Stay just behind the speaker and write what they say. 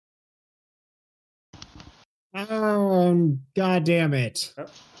God damn it. Oh,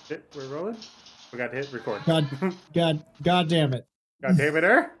 shit, we're rolling? We got to hit record. God damn it. God damn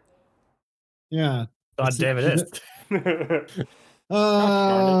it, Yeah. God damn it.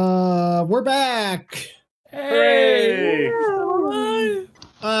 We're back. Hooray!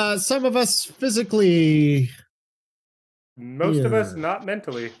 Some of us physically. Most of us Here. not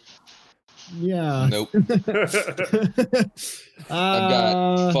mentally. Yeah. Nope. I've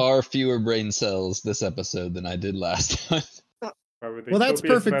got far fewer brain cells this episode than I did last time. Well, that's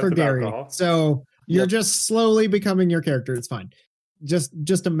perfect for Gary. Alcohol. So you're Yep. just slowly becoming your character. It's fine.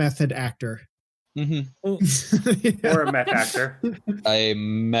 Just a method actor. Mm-hmm. Or a meth actor. A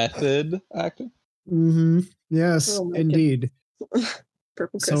method actor? Mm-hmm. Yes, Oh my indeed.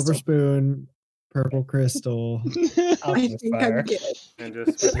 Purple crystal. Silver spoon, purple crystal. I think I'm good. And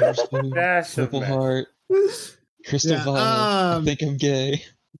just dash of Purple meth. heart. Crystal Yeah, vial. I think I'm gay.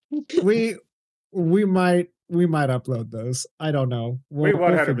 we might upload those. I don't know. We We'll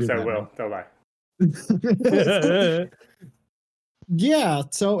figure 100% that will. Don't lie. out. Yeah.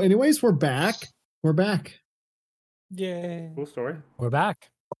 So, anyways, we're back. Yay. Cool story. We're back.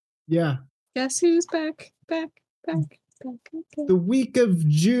 Yeah. Guess who's back? Back. The week of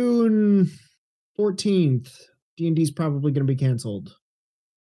June 14th, D&D's probably going to be canceled.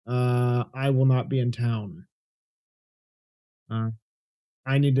 I will not be in town.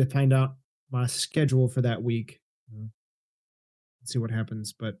 I need to find out my schedule for that week. See what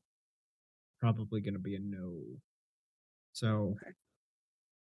happens, but probably going to be a no. So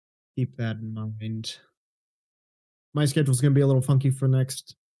keep that in mind. My schedule's going to be a little funky for the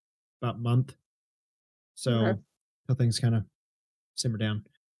next about month. So Okay. till things kind of simmer down.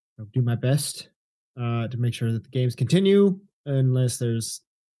 I'll do my best to make sure that the games continue unless there's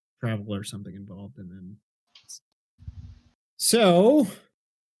travel or something involved. And then so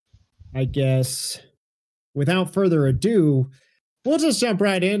I guess without further ado, we'll just jump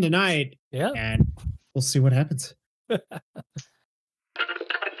right in tonight Yeah. and we'll see what happens.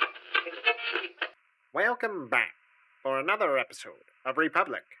 Welcome back for another episode of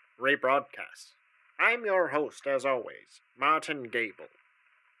Republic Rebroadcast. I'm your host, as always, Martin Gable.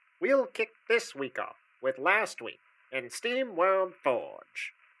 We'll kick this week off with last week in Steam World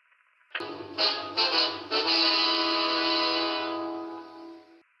Forge.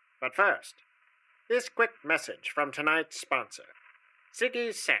 But first, this quick message from tonight's sponsor,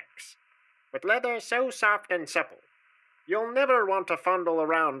 Siggy's Sacks. With leather so soft and supple, you'll never want to fondle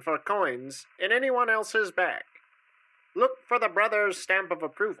around for coins in anyone else's bag. Look for the brothers' stamp of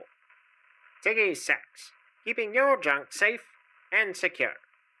approval. Siggy's Sacks, keeping your junk safe and secure.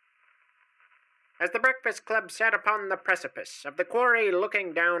 As the Breakfast Club sat upon the precipice of the quarry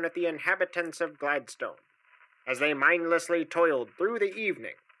looking down at the inhabitants of Gladstone, as they mindlessly toiled through the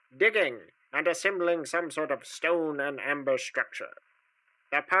evening, digging and assembling some sort of stone and amber structure,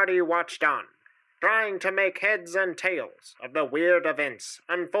 the party watched on, trying to make heads and tails of the weird events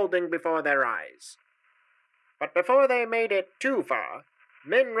unfolding before their eyes. But before they made it too far,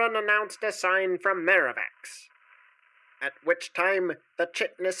 Minrun announced a sign from Merrivax, at which time the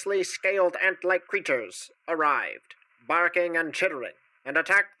chitinously scaled ant-like creatures arrived, barking and chittering, and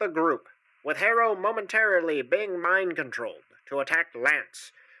attacked the group, with Harrow momentarily being mind-controlled to attack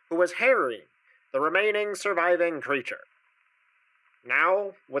Lance, who was harrying the remaining surviving creature.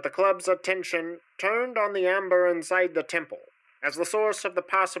 Now, with the club's attention turned on the amber inside the temple, as the source of the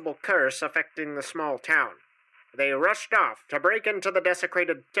possible curse affecting the small town, they rushed off to break into the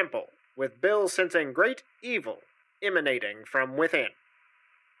desecrated temple, with Bill sensing great evil emanating from within.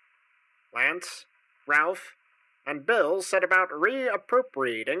 Lance, Ralph, and Bill set about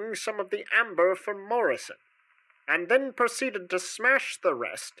reappropriating some of the amber from Morrison, and then proceeded to smash the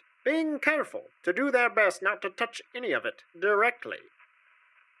rest, being careful to do their best not to touch any of it directly.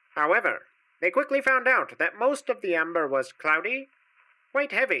 However, they quickly found out that most of the amber was cloudy,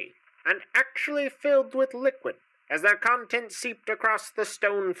 quite heavy, and actually filled with liquid as their contents seeped across the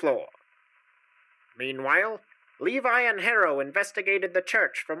stone floor. Meanwhile, Levi and Harrow investigated the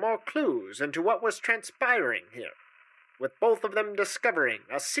church for more clues into what was transpiring here, with both of them discovering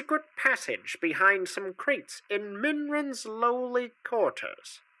a secret passage behind some crates in Minrun's lowly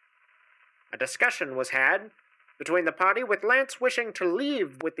quarters. A discussion was had between the party, with Lance wishing to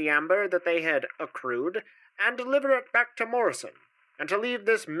leave with the amber that they had accrued and deliver it back to Morrison, and to leave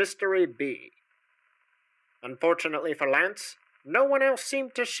this mystery be. Unfortunately for Lance, no one else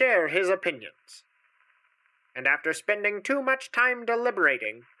seemed to share his opinions. And after spending too much time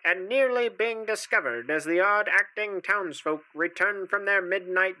deliberating, and nearly being discovered as the odd-acting townsfolk returned from their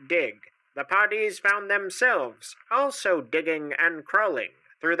midnight dig, the parties found themselves also digging and crawling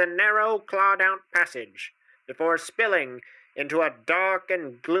through the narrow, clawed-out passage before spilling into a dark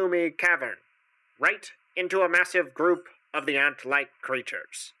and gloomy cavern, right into a massive group of the ant-like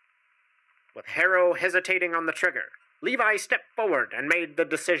creatures. With Harrow hesitating on the trigger, Levi stepped forward and made the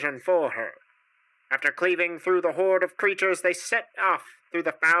decision for her. After cleaving through the horde of creatures, they set off through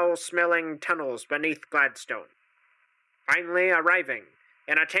the foul-smelling tunnels beneath Gladstone, finally arriving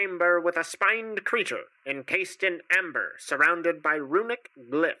in a chamber with a spined creature encased in amber surrounded by runic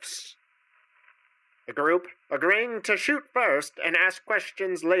glyphs. The group, agreeing to shoot first and ask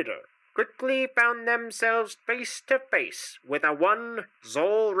questions later, quickly found themselves face to face with a one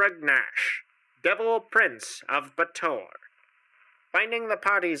Zol Regnash, Devil Prince of Bator. Finding the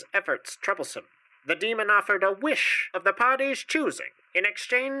party's efforts troublesome, the demon offered a wish of the party's choosing in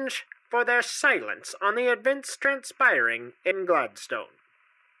exchange for their silence on the events transpiring in Gladstone.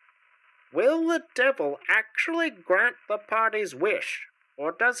 Will the devil actually grant the party's wish,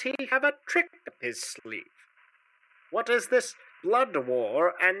 or does he have a trick up his sleeve? What is this blood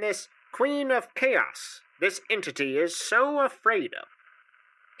war and this Queen of Chaos this entity is so afraid of?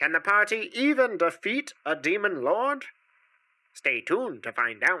 Can the party even defeat a demon lord? Stay tuned to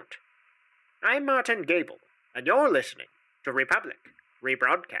find out. I'm Martin Gable, and you're listening to Republic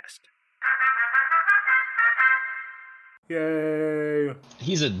Rebroadcast. Yay!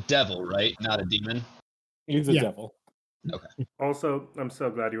 He's a devil, right? Not a demon. He's a devil. Okay. Also, I'm so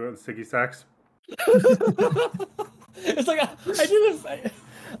glad you went with Siggy Sacks. It's like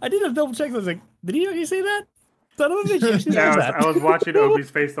I did a double check. I was like, did he actually say that? Son of a bitch. He Yeah, knows that. I was watching Obi's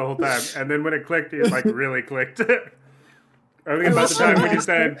face the whole time, and then when it clicked, it like really clicked. I think about the time when you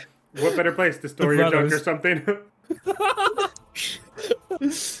said, "What better place to store your junk or something?"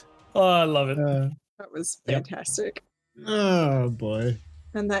 Oh, I love it. That was fantastic. Oh boy.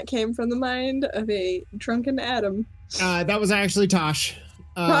 And that came from the mind of a drunken Adam. That was actually Tosh.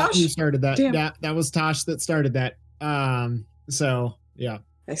 Tosh? Who started that? Damn. That was Tosh that started that. So yeah.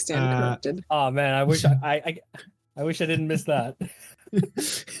 I stand corrected. Oh man, I wish I wish I didn't miss that.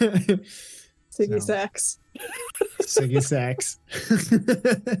 Siggy So. Sacks. Siggy Sacks.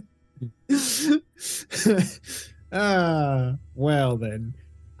 Well then.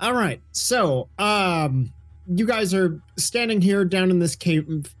 All right. So, you guys are standing here down in this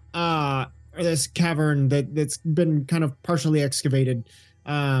cave, or this cavern that's been kind of partially excavated,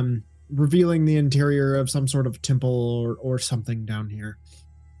 revealing the interior of some sort of temple or something down here.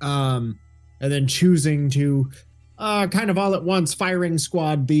 And then choosing to, kind of all at once firing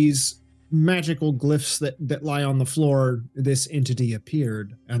squad these magical glyphs that lie on the floor. This entity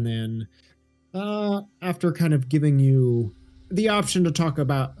appeared, and then, after kind of giving you the option to talk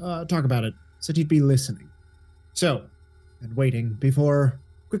about it, said he'd be listening. So, and waiting before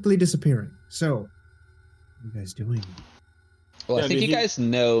quickly disappearing. So, what are you guys doing? Well, Yeah, I think I mean, you guys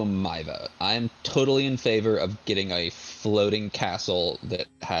know my vote. I'm totally in favor of getting a floating castle that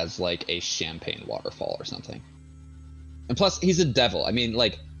has like a champagne waterfall or something. And plus, he's a devil. I mean,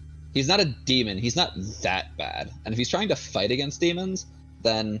 like, he's not a demon. He's not that bad. And if he's trying to fight against demons,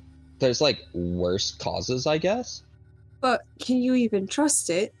 then there's like worse causes, I guess. But can you even trust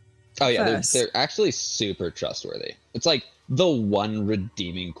it? Oh yeah, First. they're actually super trustworthy. It's like the one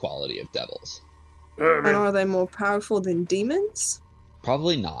redeeming quality of devils. And are they more powerful than demons?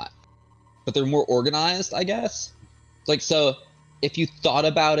 Probably not. But they're more organized, I guess. Like, so, if you thought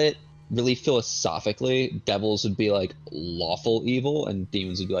about it really philosophically, devils would be like lawful evil, and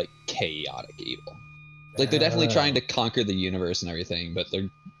demons would be like chaotic evil. Like, they're definitely trying to conquer the universe and everything, but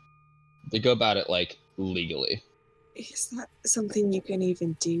they go about it like legally. Is that something you can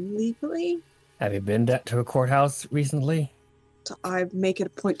even do legally? Have you been to a courthouse recently? So I make it a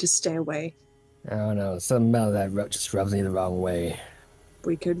point to stay away. I don't know. Something about that just rubs me the wrong way.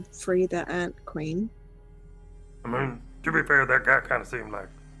 We could free the Ant Queen. I mean, to be fair, that guy kind of seemed like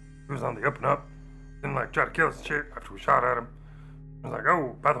he was on the up and up. Didn't like try to kill us and shit after we shot at him. He was like,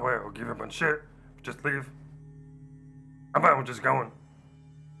 oh, by the way, I'll give you a bunch of shit. Just leave. I'm fine with just going.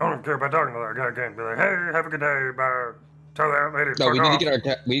 I don't even care about talking to that guy again. Be like, hey, have a good day, bye. Tell that lady to No, fuck off. we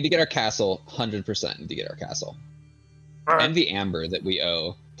need to get our castle. 100% need to get our castle. All right. And the amber that we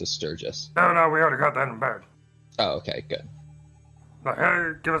owe to Sturgis. No, we already got that in the bag. Oh, okay, good. Like,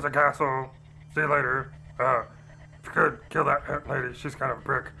 hey, give us a castle. See you later. If you could, kill that ant lady. She's kind of a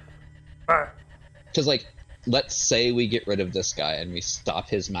prick. Bye. Because, like, let's say we get rid of this guy and we stop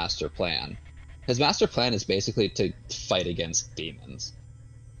his master plan. His master plan is basically to fight against demons.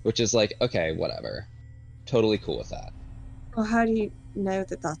 Which is like, okay, whatever. Totally cool with that. Well, how do you know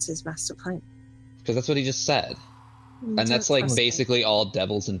that that's his master plan? Because that's what he just said. And that's Don't like trust him. basically all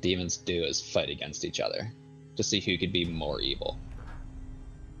devils and demons do is fight against each other. To see who could be more evil.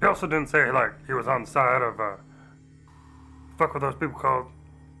 He also didn't say, like, he was on the side of, fuck with those people called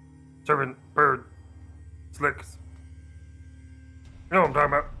servant bird slicks. You know what I'm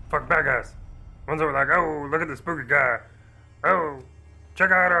talking about? Fuck bad guys. Ones that were like, oh, look at this spooky guy. Oh,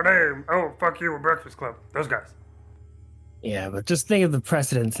 check out our name. Oh, fuck you, we're Breakfast Club. Those guys. Yeah, but just think of the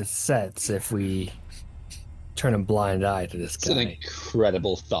precedence it sets if we turn a blind eye to this It's an guy.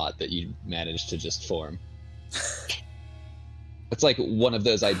 incredible thought that you managed to just form. It's like one of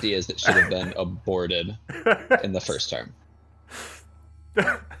those ideas that should have been aborted in the first term.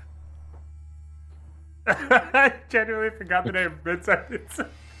 I genuinely forgot the name mid-sentence.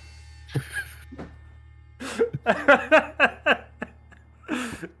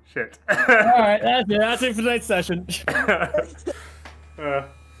 Shit. Alright, that's it. That's it for tonight's session. Fuck,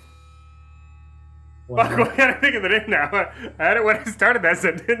 I gotta think of the name now. I had it when I started that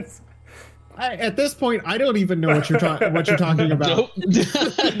sentence. At this point, I don't even know what you're talking about. Nope.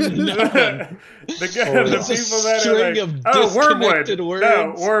 The It's a people that are string like, of oh, wormwood. disconnected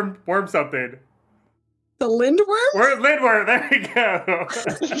No, words. worm something. The Lindworm? Lindworm, there we go.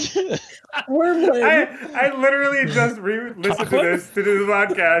 Wormwood. I literally just listened to this to do the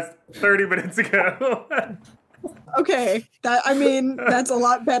podcast 30 minutes ago. Okay, that's a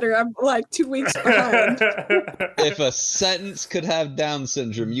lot better. I'm like 2 weeks behind. If a sentence could have Down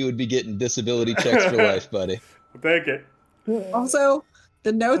syndrome, you would be getting disability checks for life, buddy. Take it. Also,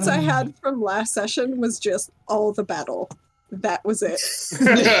 the notes I had from last session was just all the battle. That was it.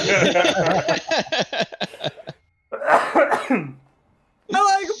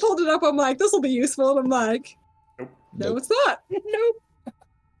 I pulled it up. I'm like, this will be useful. And I'm like, no, it's not. Nope.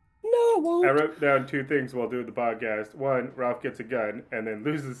 No, it won't. I wrote down 2 things while doing the podcast. 1, Ralph gets a gun and then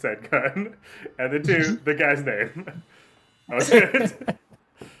loses said gun. And then 2, the guy's name. That was it.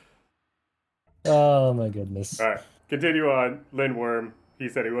 Oh my goodness. All right, continue on. Lindworm, he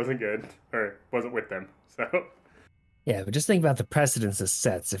said he wasn't good, or wasn't with them. So, Yeah, but just think about the precedence it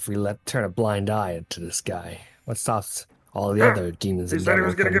sets if we turn a blind eye to this guy. What stops all the other demons? He and said he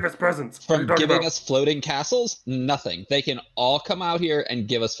was devils going to give us presents. From giving us floating castles? Nothing. They can all come out here and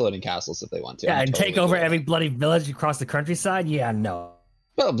give us floating castles if they want to. Yeah, I'm and totally take over cool. every bloody village across the countryside? Yeah, no.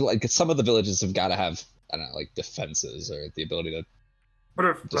 Well, like some of the villages have got to have, I don't know, like defenses or the ability to What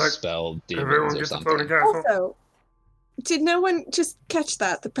if, like, dispel everyone demons or gets a something. floating castle? Also, did no one just catch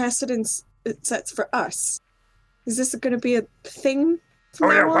that? The precedence it sets for us. Is this going to be a thing? from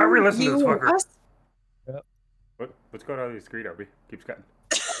Oh, yeah, now why are we on? listening to You this and fucker? us? what's going on with the screen, Obi? Keeps cutting.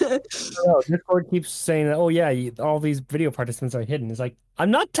 No, Discord keeps saying that, oh yeah, all these video participants are hidden. It's like,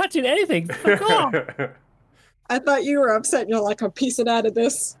 I'm not touching anything. Fuck off. I thought you were upset. You're like, I'm piecing out of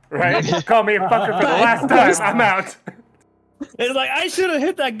this. Right? Call me a fucker for the last time. I'm out. It's like, I should have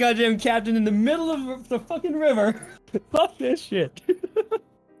hit that goddamn captain in the middle of the fucking river. Fuck this shit.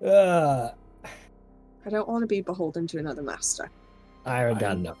 I don't want to be beholden to another master. I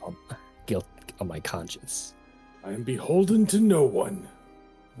got enough guilt on my conscience. I am beholden to no one.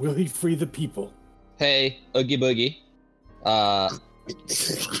 Will he free the people? Hey, Oogie Boogie.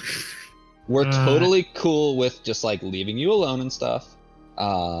 We're totally cool with just like leaving you alone and stuff.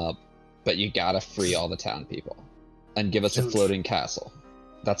 But you gotta free all the town people and give us a floating castle.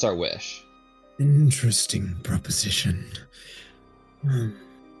 That's our wish. Interesting proposition. I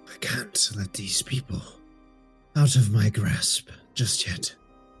can't let these people out of my grasp just yet.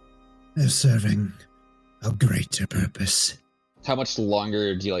 They're serving a greater purpose. How much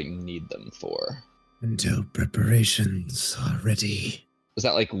longer do you like need them for? Until preparations are ready. Is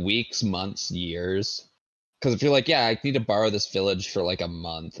that like weeks, months, years? Because if you're like, yeah, I need to borrow this village for like a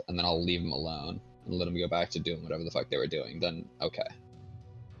month, and then I'll leave them alone and let them go back to doing whatever the fuck they were doing, then okay.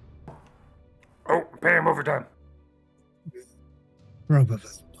 Oh, pay him overtime. Probably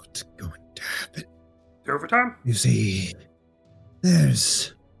not going to happen. The overtime? You see,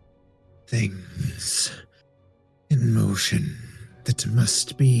 there's things in motion that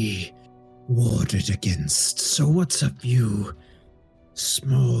must be warded against. So what's up, you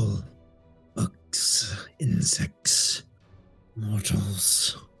small bugs, insects,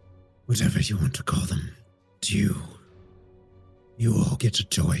 mortals, whatever you want to call them? You all get a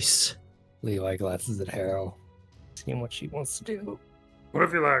choice. Levi glances at Harrow, seeing what she wants to do. What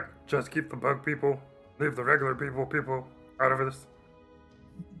if you, like, just keep the bug people, leave the regular people out of this?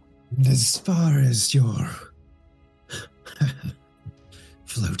 As far as your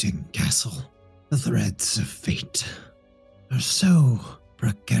floating castle, the threads of fate are so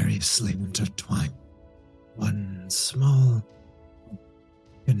precariously intertwined. One small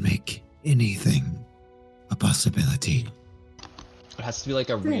can make anything a possibility. It has to be like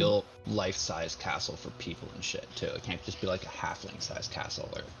a real life-size castle for people and shit too. It can't just be like a halfling-sized castle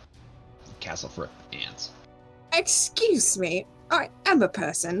or a castle for ants. Excuse me, I am a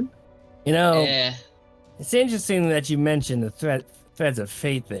person. You know, it's interesting that you mentioned the threads of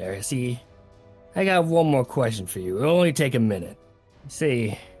fate there. See, I got one more question for you. It'll only take a minute.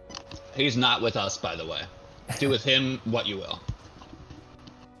 See, he's not with us, by the way. Do with him what you will.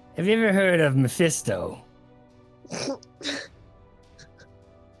 Have you ever heard of Mephisto?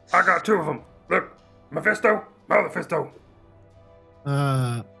 I got 2 of them. Look, Mephisto, Malefisto.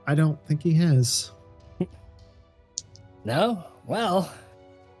 I don't think he has. No? Well,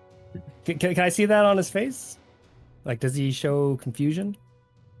 can I see that on his face? Like, does he show confusion?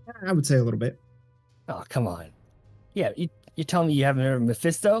 I would say a little bit. Oh, come on. Yeah, you telling me you haven't heard of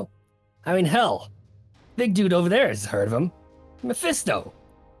Mephisto? I mean, hell, big dude over there has heard of him. Mephisto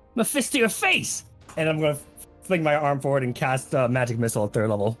your face! And I'm going to fling my arm forward and cast Magic Missile at 3rd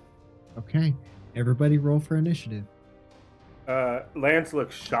level. Okay, everybody roll for initiative. Lance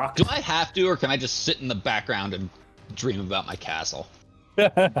looks shocked. Do I have to, or can I just sit in the background and dream about my castle?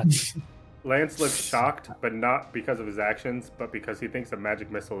 Lance looks shocked, but not because of his actions, but because he thinks a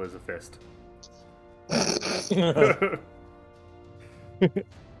magic missile is a fist.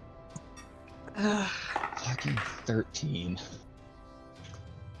 Fucking 13.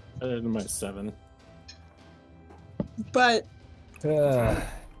 I did my 7. But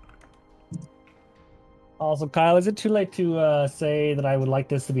also, Kyle, is it too late to say that I would like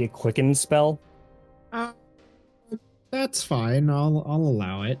this to be a quicken spell? That's fine. I'll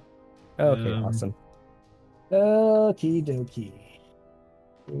allow it. Okay, awesome. Okie dokie.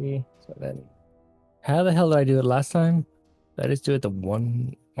 So then, how the hell did I do it last time? Did I just do it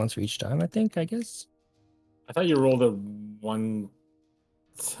once for each time? I guess. I thought you rolled it 1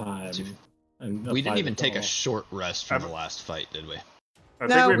 time. And we didn't even take a short rest from the last fight, did we? I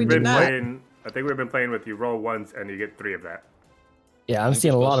think we've been playing with you roll once and you get 3 of that. Yeah, I'm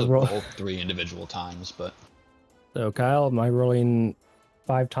seeing a lot of roll 3 individual times, but. So Kyle, am I rolling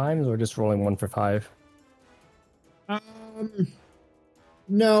 5 times or just rolling 1 for 5?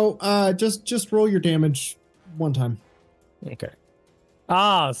 No, just roll your damage 1 time. Okay.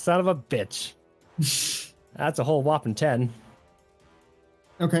 Ah, son of a bitch. That's a whole whopping 10.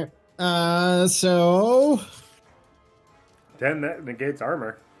 Okay. So 10 that negates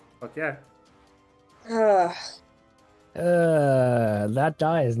armor. Fuck yeah. That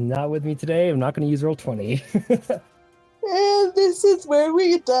die is not with me today. I'm not going to use roll 20. And this is where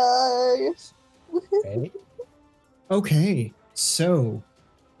we die. Okay. So,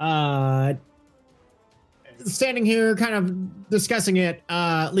 standing here, kind of discussing it,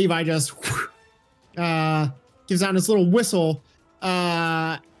 Levi just gives out his little whistle,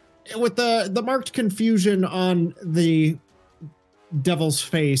 with the marked confusion on the devil's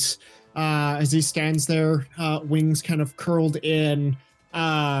face, as he stands there, wings kind of curled in,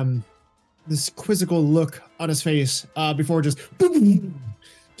 this quizzical look on his face, before just.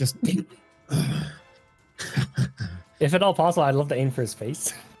 If at all possible, I'd love to aim for his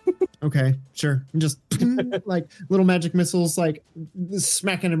face. Okay, sure. Just like little magic missiles, like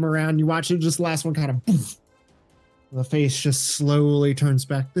smacking him around. You watch it, just last one kind of. The face just slowly turns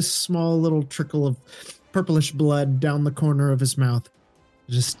back. This small little trickle of purplish blood down the corner of his mouth.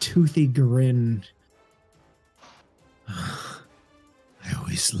 Just toothy grin. I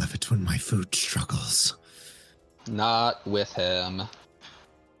always love it when my food struggles. Not with him.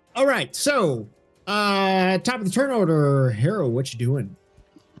 All right, so top of the turn order, Hero, what you doing?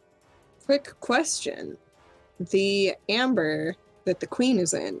 Quick question. The amber that the queen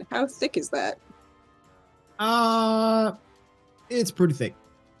is in, how thick is that? It's pretty thick.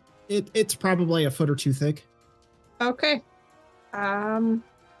 It's probably a foot or 2 thick. Okay. And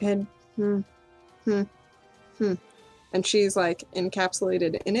and she's like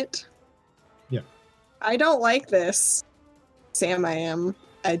encapsulated in it. Yeah. I don't like this. Sam,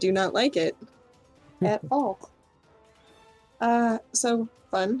 I do not like it at all. So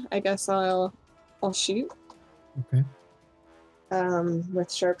fun. I guess I'll shoot. Okay.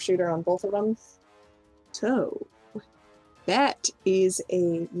 With sharpshooter on both of them. So that is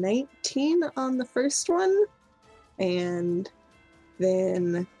a 19 on the first one, and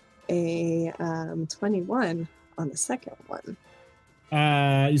then a 21 on the second one.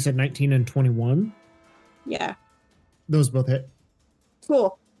 You said 19 and 21? Yeah. Those both hit.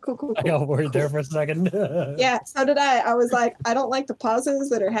 Cool. I got worried there for a second. Yeah, so did I. I was like, I don't like the pauses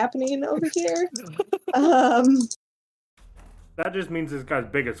that are happening over here. That just means this guy's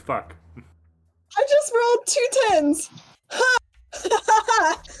big as fuck. I just rolled 2 10s.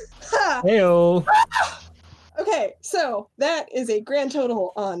 Heyo. Okay, so that is a grand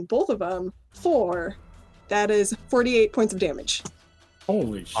total on both of them that is 48 points of damage.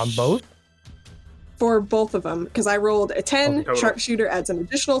 Holy On both? For both of them, because I rolled a 10, total. sharpshooter adds an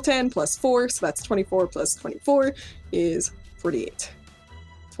additional 10 plus 4, so that's 24 plus 24 is 48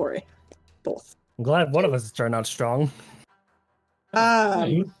 for both. I'm glad one of us turned out strong.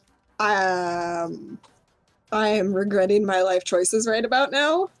 I am regretting my life choices right about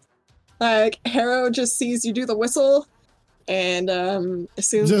now. Like, Harrow just sees you do the whistle and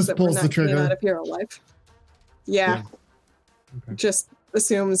assumes Just that we're pulls the not getting trigger. out of here alive. Yeah. Okay. Just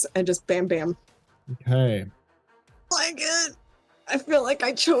assumes and just bam bam. Okay. Like it. I feel like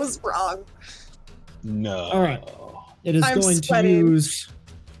I chose wrong. No. All right. It is I'm going sweating. to use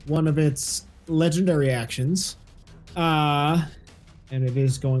one of its legendary actions. And it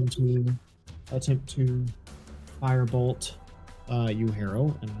is going to attempt to firebolt you,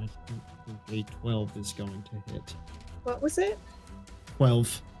 Harrow. And I think a 12 is going to hit. What was it?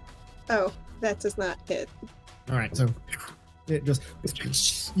 12. Oh, that does not hit. All right, so it just,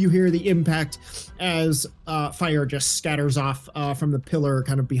 you hear the impact as fire just scatters off from the pillar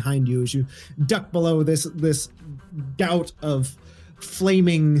kind of behind you as you duck below this gout of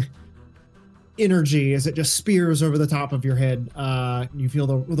flaming energy as it just spears over the top of your head. You feel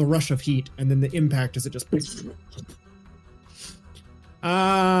the rush of heat, and then the impact as it just.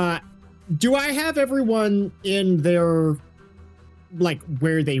 Do I have everyone in their, like,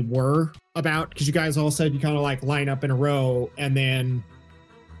 where they were about? Because you guys all said you kind of like line up in a row and then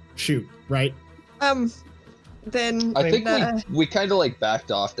shoot, right? Then I think we kind of like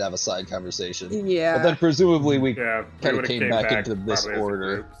backed off to have a side conversation. Yeah. But then presumably we Yeah, kind of would've came back into this probably as a order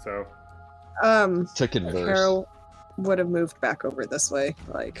group, so to converse. Harrow would have moved back over this way,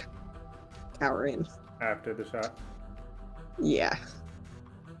 like cowering. after the shot. Yeah.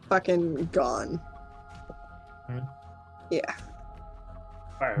 Fucking gone. Alright. Yeah.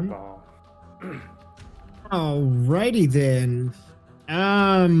 Fireball. Alrighty then.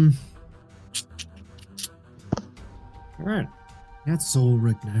 Alright. That's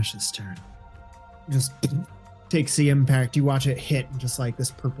Zolric Nash's turn. Just takes the impact. You watch it hit, and just like this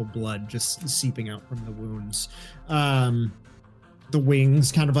purple blood just seeping out from the wounds. The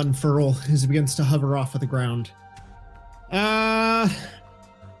wings kind of unfurl as it begins to hover off of the ground.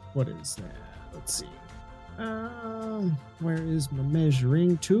 What is that? Let's see. Where is my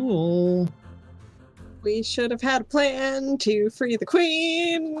measuring tool? We should have had a plan to free the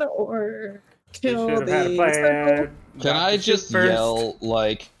queen or kill should have had a the plan. circle. Can I just yell,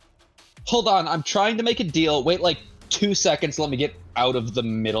 like, hold on, I'm trying to make a deal. Wait, like, 2 seconds, let me get out of the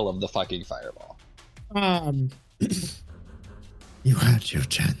middle of the fucking fireball. You had your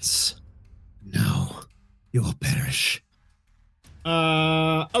chance. Now you will perish.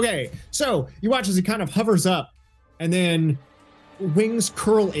 Okay, so you watch as he kind of hovers up and then wings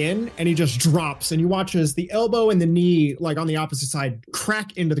curl in and he just drops, and you watch as the elbow and the knee, like on the opposite side,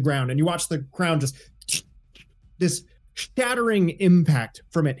 crack into the ground, and you watch the ground just this shattering impact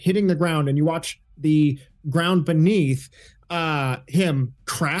from it hitting the ground, and you watch the ground beneath him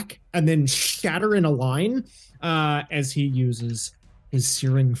crack and then shatter in a line as he uses his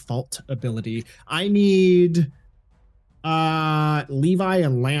Searing Fault ability. I need Levi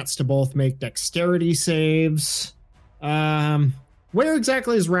and Lance to both make dexterity saves. Where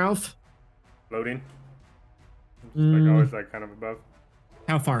exactly is Ralph? Loading. Mm. Like always, like kind of above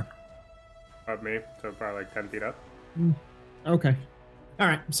How far? me, so probably like 10 feet up. Okay. All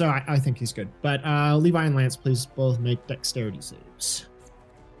right, so I think he's good. But Levi and Lance, please both make dexterity saves.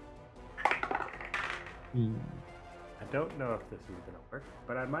 I don't know if this is gonna work,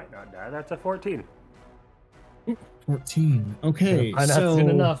 but I might not die. That's a 14. 14. Okay, Not so soon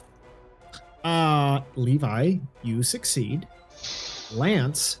enough. Levi, you succeed.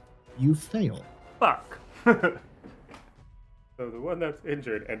 Lance, you fail. Fuck. So the one that's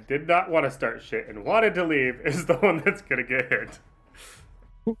injured and did not want to start shit and wanted to leave is the one that's gonna get hit.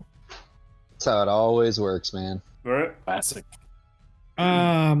 That's how it always works, man. Right? Classic.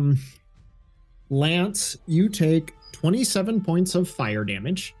 Lance, you take 27 points of fire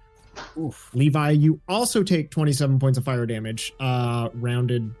damage. Oof. Levi, you also take 27 points of fire damage,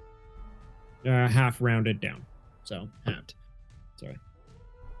 rounded, half rounded down. So, halved. Sorry.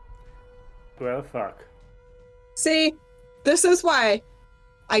 Well, fuck. See, this is why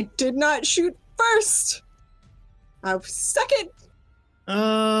I did not shoot first. I was second.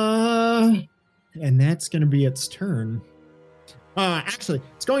 And that's going to be its turn. Actually,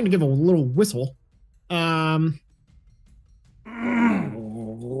 it's going to give a little whistle. And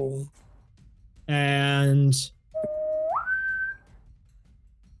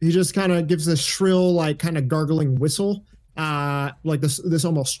he just kind of gives this shrill, like kind of gargling whistle, like this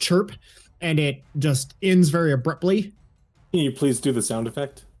almost chirp, and it just ends very abruptly. Can you please do the sound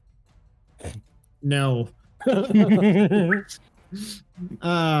effect? No. All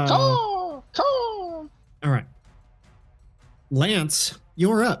right. Lance,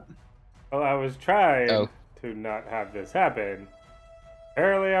 you're up. Well, I was trying to not have this happen.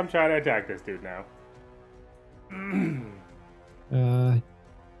 Apparently, I'm trying to attack this dude now.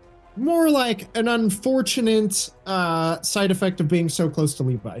 More like an unfortunate side effect of being so close to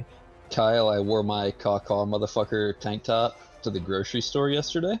Levi. Kyle, I wore my caw-caw motherfucker tank top to the grocery store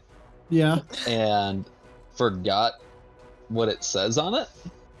yesterday. Yeah. And forgot what it says on it.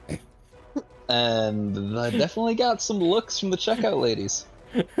 And I definitely got some looks from the checkout ladies.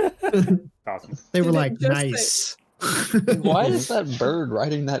 Awesome. They were like, nice. Why is that bird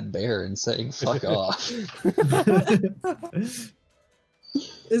riding that bear and saying fuck off?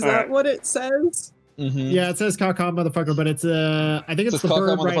 Is that what it says? Mm-hmm. Yeah, it says caw-caw motherfucker, but it's I think it's the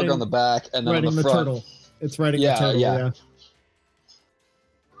bird motherfucker on the back, and then on the front. turtle. It's riding the turtle. Yeah.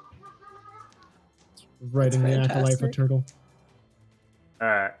 Riding the Acolyte turtle. All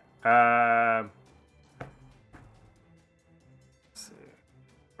right. Let's see.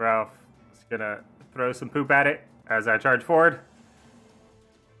 Ralph is gonna throw some poop at it as I charge forward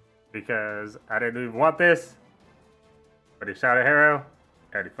because I didn't even want this, but he shot a Harrow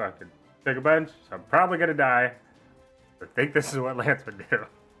and he fucking took a bunch, so I'm probably gonna die. I think this is what Lance would do.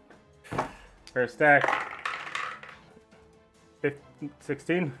 First stack,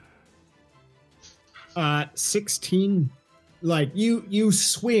 16. 16. Like you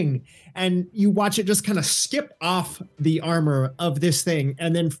swing and you watch it just kind of skip off the armor of this thing,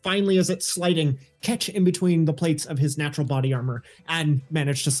 and then finally, as it's sliding, catch in between the plates of his natural body armor and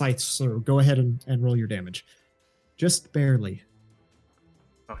manage to slice through. Go ahead and roll your damage, just barely.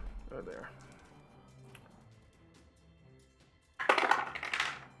 Oh, there.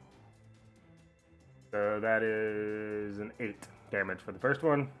 So that is an 8 damage for the first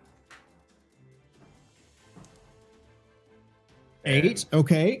one. 8,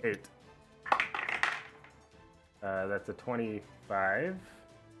 okay. 8. That's a 25.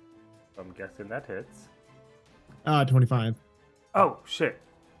 I'm guessing that hits. 25. Oh, shit.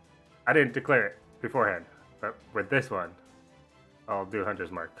 I didn't declare it beforehand. But with this one, I'll do Hunter's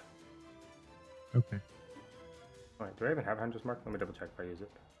Mark. Okay. Wait, do I even have Hunter's Mark? Let me double check if I use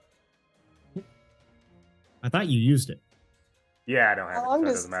it. I thought you used it. Yeah, I don't have How long it, so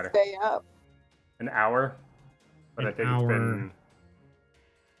it does doesn't matter. Stay up? An hour? But I think it's been...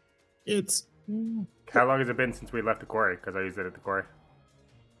 It's... How long has it been since we left the quarry? Because I used it at the quarry.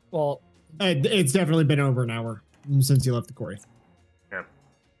 Well, it's definitely been over an hour since you left the quarry. Yeah,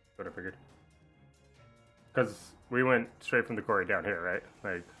 that's what I figured. Because we went straight from the quarry down here, right?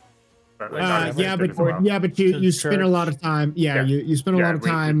 But you spent a lot of time. You spent a lot of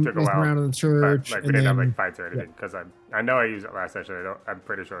time messing around in the church. But, we didn't have like fights or anything because I know I used it last session. I'm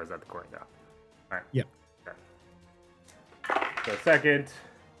pretty sure I was at the quarry now. All right. Yeah. Okay. So second.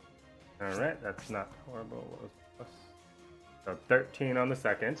 All right, that's not horrible. What was plus? So 13 on the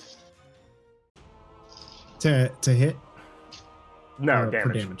second. To hit? No,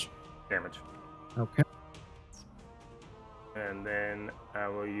 damage. Damage. Okay. And then I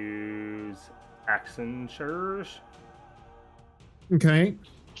will use Action Surge. Okay.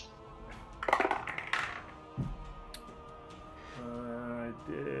 I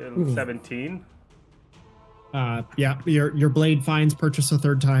did 17. Yeah, your blade finds purchase a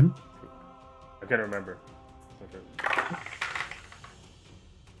third time. I can't remember. Okay.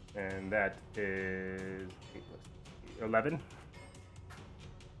 And that is 11.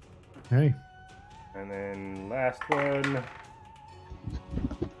 Okay. And then last one,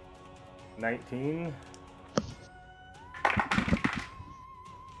 19.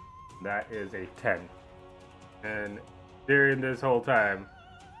 That is a 10. And during this whole time,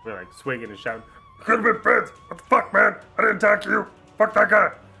 we're like swinging and shouting, "Could have been friends. What the fuck, man? I didn't attack you. Fuck that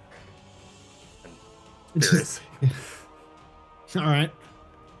guy." All right.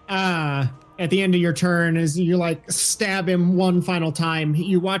 At the end of your turn, as you like stab him one final time,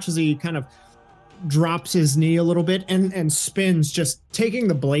 you watch as he kind of drops his knee a little bit and spins, just taking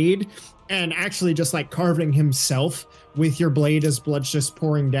the blade and actually just like carving himself with your blade as blood's just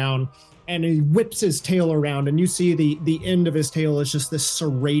pouring down. And he whips his tail around, and you see the end of his tail is just this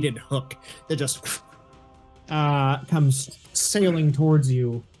serrated hook that just comes sailing towards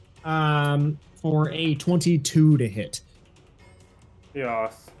you for a 22 to hit.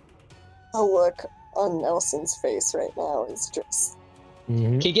 Yes. The look on Nelson's face right now is just...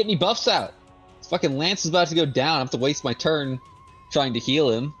 Can't get any buffs out. Fucking Lance is about to go down. I have to waste my turn trying to heal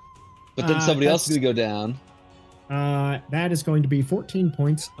him, but then somebody else is going to go down. That is going to be 14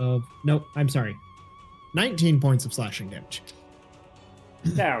 points of... No, I'm sorry. 19 points of slashing damage.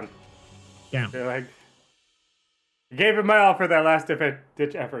 Down. Down. They're like, gave it my all for that last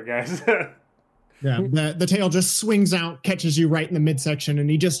ditch effort, guys. Yeah, the tail just swings out, catches you right in the midsection, and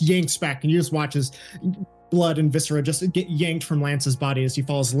he just yanks back, and you just watch his blood and viscera just get yanked from Lance's body as he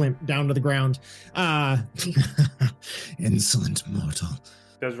falls limp down to the ground. Insolent mortal.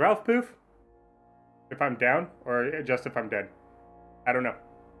 Does Ralph poof? If I'm down, or just if I'm dead? I don't know.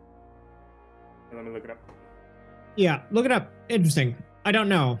 Let me look it up. Yeah, look it up. Interesting. I don't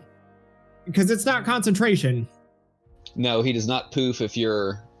know. Because it's not concentration. No, he does not poof if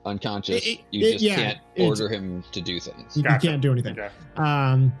you're unconscious. You just can't order him to do things. You can't do anything.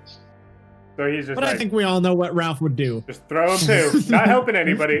 Okay. So he's just but I think we all know what Ralph would do. Just throw him poo. Not helping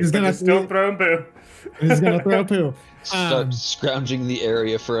anybody. He's gonna still throw him poo. He's gonna throw poo. Start scrounging the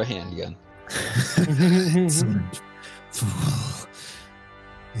area for a handgun. Excellent fool.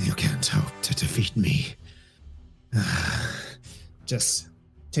 You can't hope to defeat me. Just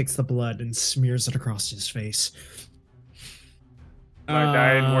takes the blood and smears it across his face. My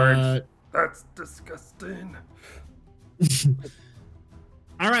dying words. That's disgusting.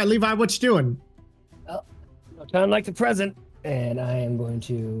 All right, Levi, what you doing? Well, time like the present, and I am going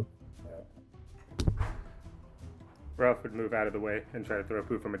to... Ralph would move out of the way and try to throw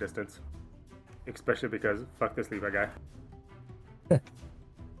poo from a distance. Especially because, fuck this Levi guy.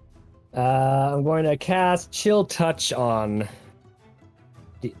 I'm going to cast Chill Touch on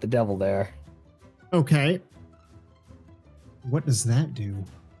the devil there. Okay. What does that do?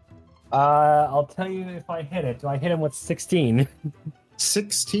 I'll tell you if I hit it. Do I hit him with 16?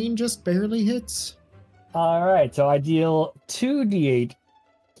 16 just barely hits. All right, so I deal 2d8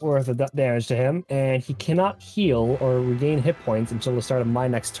 worth of damage to him, and he cannot heal or regain hit points until the start of my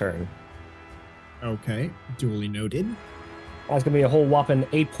next turn. Okay, duly noted. That's going to be a whole whopping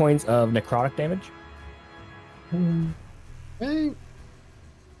 8 points of necrotic damage. Okay.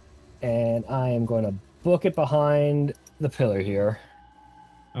 And I am going to book it behind the pillar here.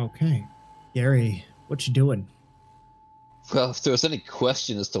 Okay. Gary, what you doing? Well, if there was any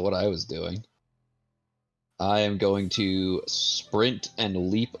question as to what I was doing, I am going to sprint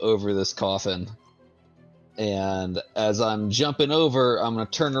and leap over this coffin. And as I'm jumping over, I'm going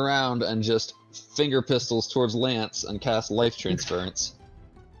to turn around and just finger pistols towards Lance and cast Life Transference.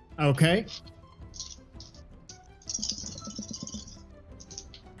 Okay.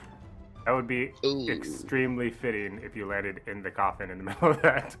 That would be extremely fitting if you landed in the coffin in the middle of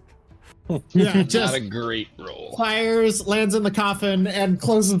that. Yeah, just not a great roll. Fires, lands in the coffin, and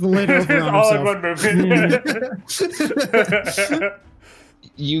closes the lid over on all himself. in one movement.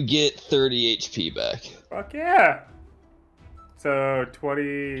 You get 30 HP back. Fuck yeah. So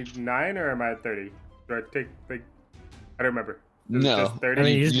 29 or am I at 30? Do I take like I don't remember. Is it No, just 30? I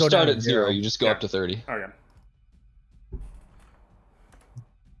mean, you just go start down at to 0. zero. You just go up to 30. Okay.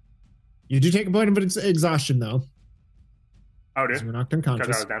 You do take a point of exhaustion, though. Oh, Because dude. we're knocked Because I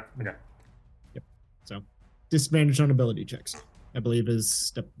unconscious. was down. Okay. So, disadvantage on ability checks, I believe, is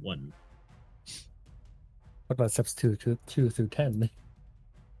step 1. What about steps 2 through 10?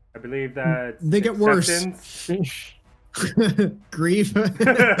 I believe that They get worse. Grief.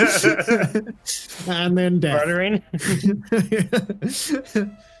 And then death. Bartering?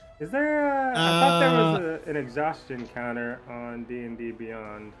 Is there I thought there was an exhaustion counter on D&D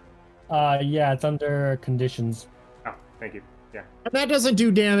Beyond. Yeah, it's under conditions. Oh, thank you. Yeah. And that doesn't do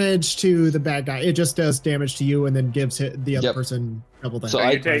damage to the bad guy. It just does damage to you and then gives the other Yep. person double that. So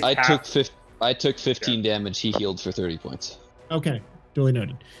you take half. I took 15 damage. He healed for 30 points. Okay, duly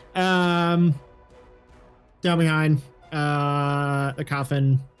noted. Down behind the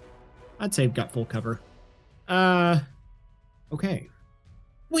coffin. I'd say got full cover. Okay.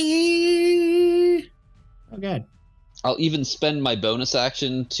 Whee! Oh god. I'll even spend my bonus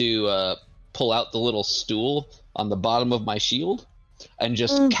action to pull out the little stool on the bottom of my shield and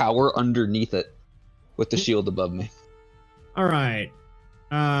just cower underneath it with the shield above me. All right.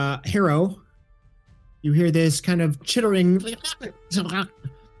 Hero, you hear this kind of chittering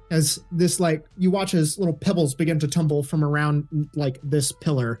as this, like, you watch as little pebbles begin to tumble from around, like, this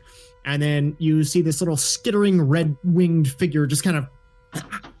pillar. And then you see this little skittering red-winged figure just kind of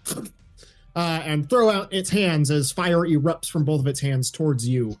and throw out its hands as fire erupts from both of its hands towards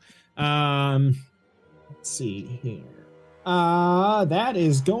you. Let's see here. That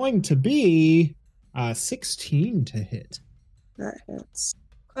is going to be 16 to hit. That hits.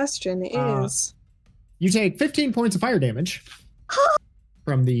 Question is... You take 15 points of fire damage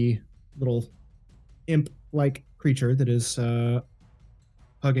from the little imp-like creature that is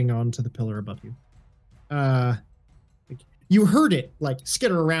hugging on to the pillar above you. You heard it like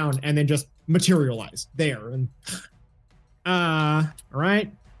skitter around and then just materialize there. And all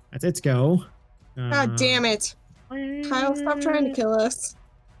right, that's its go. God damn it. Kyle, stop trying to kill us.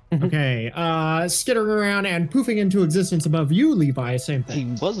 Okay, skittering around and poofing into existence above you, Levi, same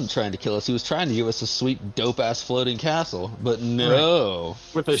thing. He wasn't trying to kill us. He was trying to give us a sweet, dope-ass floating castle. But no.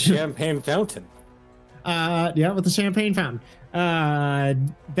 With a champagne fountain. Yeah, with the champagne fountain.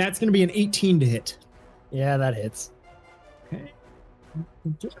 That's going to be an 18 to hit. Yeah, that hits. Okay.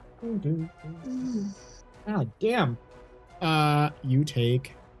 God damn. You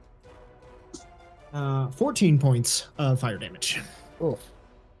take 14 points of fire damage. Oh.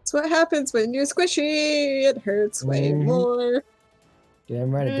 That's what happens when you're squishy. It hurts way more.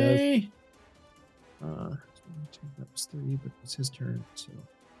 Damn right it does. That was 3, but it's his turn.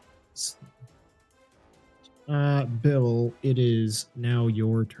 So, Bill, it is now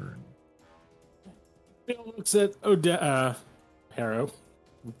your turn. Bill looks at Harrow.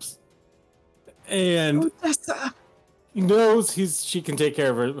 Oops. And Odessa. He knows she can take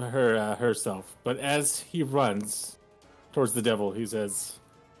care of herself. But as he runs towards the devil, he says,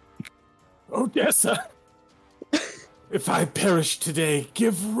 Odessa, if I perish today,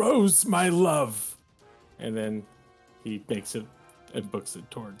 give Rose my love. And then he makes it and books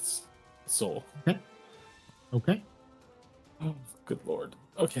it towards Soul. Okay. Oh, good lord.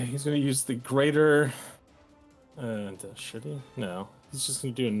 Okay, he's going to use the greater... should he? No. He's just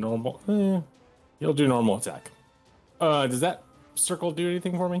going to do a normal... he'll do normal attack. Does that circle do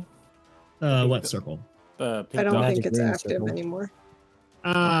anything for me? What circle? I don't think it's active anymore.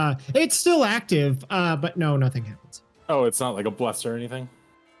 It's still active, but no, nothing happens. Oh, it's not like a bless or anything?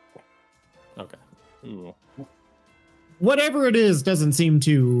 Okay. Ooh. Whatever it is doesn't seem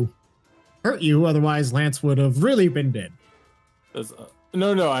to hurt you, otherwise Lance would have really been dead.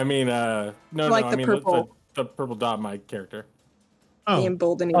 No, I mean, I mean purple. The purple dot, my character. The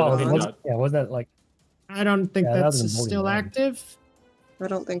emboldening bond. Was that like... I don't think that's still active. I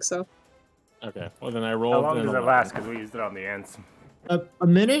don't think so. Okay, well then I rolled. How long does it last? Because we used it on the ends. A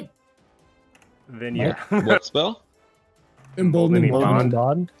minute? Then yeah. What spell? Emboldening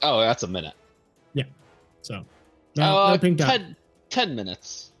bond. Oh, that's a minute. Yeah. So. No pink dot. 10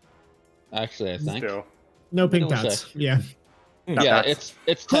 minutes. Actually, I think. Still. No pink dots. Yeah. Yeah, it's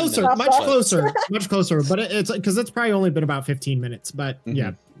 10 closer, minutes. much closer. But it's because it's probably only been about 15 minutes. But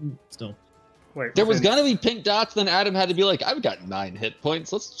yeah, still. Wait, there was gonna be pink dots, then Adam had to be like, I've got 9 hit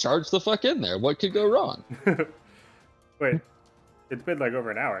points, let's charge the fuck in there. What could go wrong? Wait, it's been like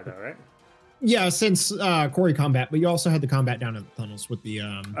over an hour though, right? Yeah, since Corey combat, but you also had the combat down in the tunnels with the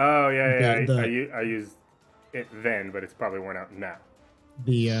Oh yeah. I used it then, but it's probably worn out now.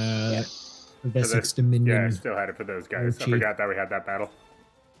 The Vesix Dominion. Yeah, I still had it for those guys. I forgot that we had that battle.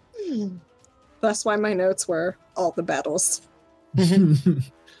 That's why my notes were all the battles.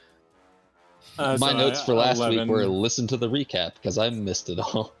 My notes for last week were listen to the recap because I missed it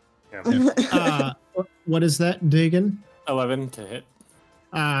all. Yeah. What is that, Dagan? 11 to hit.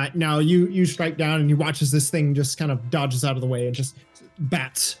 Now you strike down and you watch as this thing just kind of dodges out of the way and just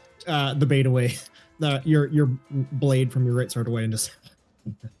bats the bait away, your blade from your right sword away and just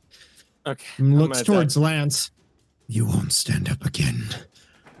looks towards Lance. You won't stand up again.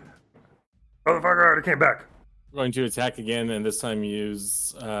 Motherfucker already came back. I'm going to attack again and this time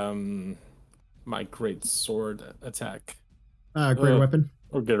use my great sword attack. Greater weapon.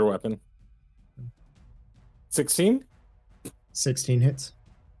 Or greater weapon. 16? 16 hits.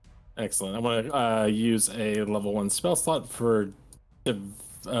 Excellent. I'm going to use a level 1 spell slot for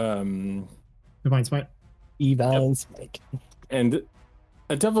Divine Smite. Divine Smite. And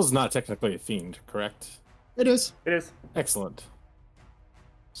a devil's not technically a fiend, correct? It is. It is. Excellent.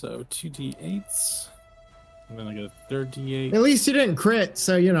 So 2d8s. And then I get a third d8. At least you didn't crit,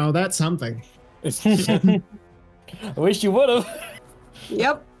 so that's something. I wish you would have.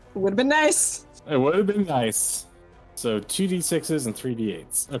 Yep. Would have been nice. It would have been nice. So 2d6s and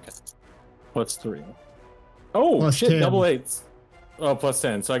 3d8s. Okay. Plus 3. Oh, plus shit, 10. Double 8s. Oh, plus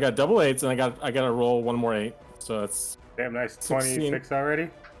 10. So I got double 8s and I got to roll one more 8. So that's damn nice. 16. 26 already.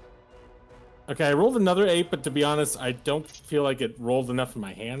 Okay, I rolled another 8, but to be honest, I don't feel like it rolled enough in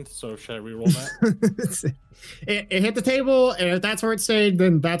my hand. So should I re-roll that? it hit the table, and if that's where it stayed,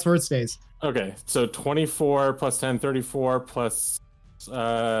 then that's where it stays. Okay, so 24 plus 10, 34 plus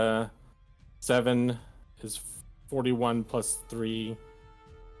 7 is 41 plus 3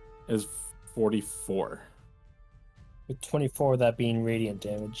 is 44. With 24 of that being radiant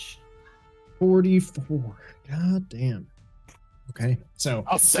damage. 44. God damn. Okay, so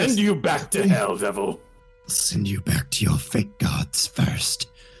I'll send you back to hell, devil. send you back to your fake gods first.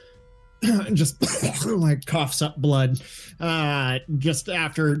 Just like coughs up blood just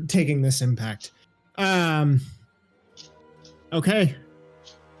after taking this impact. Okay.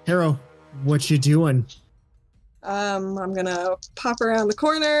 Harrow, what you doing? I'm gonna pop around the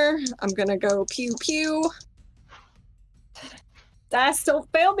corner. I'm gonna go pew pew. Dice don't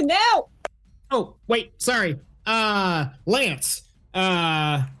fail me now. Oh, wait, sorry. Lance. Ooh,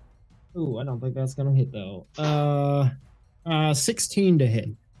 I don't think that's gonna hit though. 16 to hit.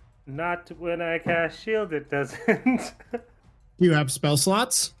 Not when I cast shield, it doesn't. You have spell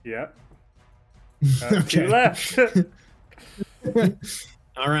slots? Yep. Okay. Two left.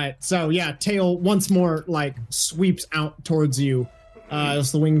 All right. So yeah, tail once more like sweeps out towards you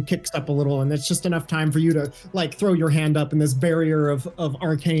as the wing kicks up a little, and it's just enough time for you to like throw your hand up, and this barrier of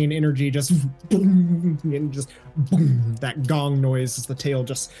arcane energy just boom, and just boom, that gong noise as the tail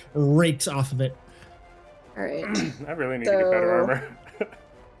just rakes off of it. All right. I really need to get better armor.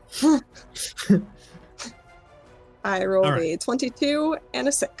 I rolled All right. a 22 and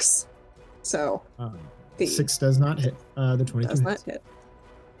a 6. So the 6 does not hit. The 22 does not hits. hit.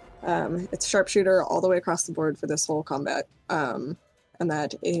 It's sharpshooter all the way across the board for this whole combat. And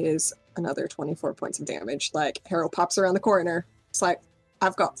that is another 24 points of damage. Like, Harrow pops around the corner. It's like,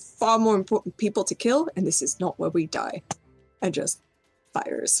 I've got far more important people to kill, and this is not where we die. And just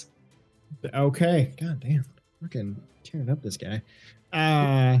fires. Okay. God damn. Fucking tearing up this guy.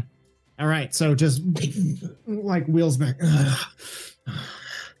 All right. So just like wheels back.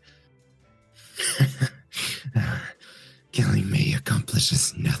 Killing me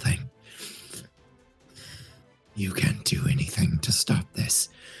accomplishes nothing. You can't do anything to stop this.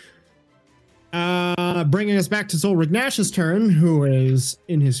 Bringing us back to Zolric Nash's turn, who is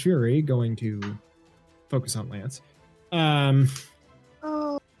in his fury going to focus on Lance. That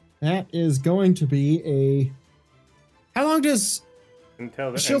is going to be a. How long does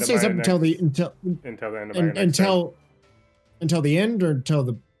Until the shield end stays of up my until the next- until until the end of my next turn. until the end or until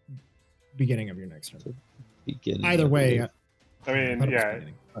the beginning of your next turn? Beginning. Either way. I thought mean, it was yeah.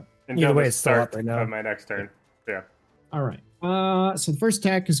 beginning, but- Until Either way, the it's still start up right now. of my next turn. Yeah. All right. So the first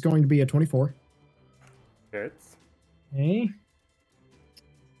attack is going to be a 24. Hits. Okay.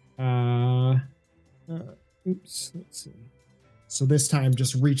 Oops. Let's see. So this time,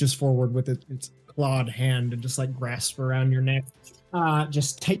 just reaches forward with its clawed hand and just like grasp around your neck,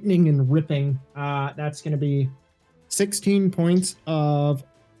 just tightening and ripping. That's going to be 16 points of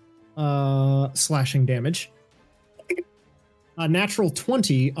slashing damage. A natural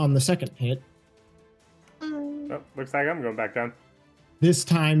 20 on the second hit. Oh, looks like I'm going back down. This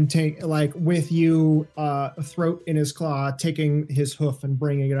time, take like with you, throat in his claw, taking his hoof and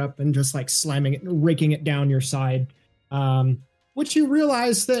bringing it up and just like slamming it, raking it down your side. Which you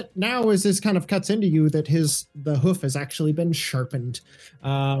realize that now, as this kind of cuts into you, that the hoof has actually been sharpened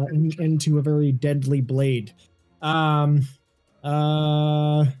into a very deadly blade.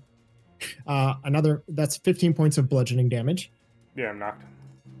 Another that's 15 points of bludgeoning damage. Yeah, I'm knocked.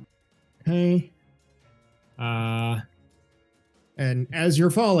 Okay. And as you're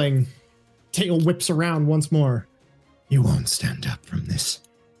falling, tail whips around once more. You won't stand up from this.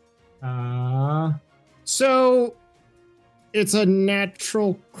 So it's a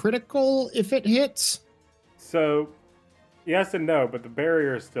natural critical if it hits. So, yes and no, but the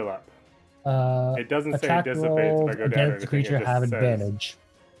barrier is still up. It doesn't say attack dissipates if rolls I go down or against the anything. creature It just have says- advantage.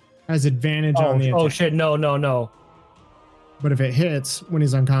 Has advantage on the attack. Oh shit! No. But if it hits when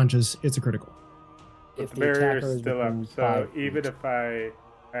he's unconscious, it's a critical. But If the the barrier attacker is is still up. within So 5 even feet. if I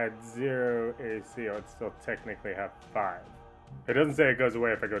had 0 AC, I would still technically have 5. It doesn't say it goes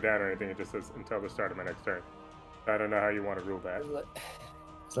away if I go down or anything. It just says until the start of my next turn. I don't know how you want to rule that.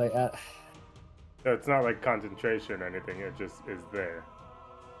 It's like, So it's not like concentration or anything. It just is there.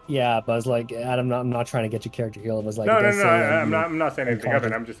 yeah, but it's like, Adam, I'm not trying to get your character healed. It was like, No, it no, does no. say I'm not saying anything of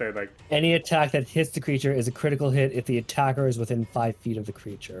it. unconscious. I'm just saying like Any attack that hits the creature is a critical hit if the attacker is within 5 feet of the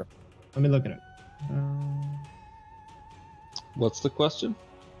creature. Let me look at it. What's the question?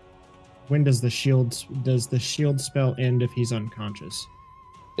 When does the shield spell end if he's unconscious?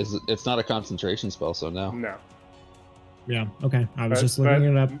 It's not a concentration spell, so no. no. Yeah. Okay. I was But- just looking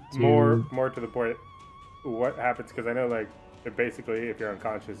it up. More to the point. What happens? Because I know like that basically if you're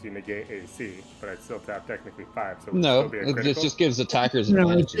unconscious you negate AC, but I'd still tap technically 5. So it would No, still be a it critical. just gives attackers No,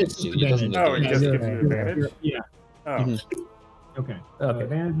 advantage. it's It doesn't advantage. Oh, it negate just it. gives you advantage. Yeah. Oh, Mhm. Okay. Okay.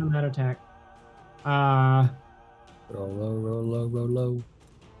 Advantage on that attack. Roll low.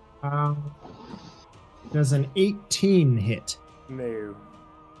 Does an 18 hit? no.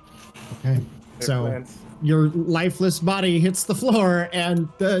 Okay. Hey, So Lance. your lifeless body hits the floor, and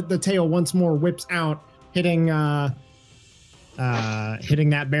the tail once more whips out, hitting that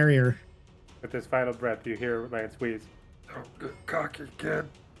barrier. With his final breath, you hear Lance wheeze. Don't get cocky, kid.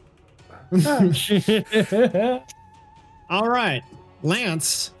 All right,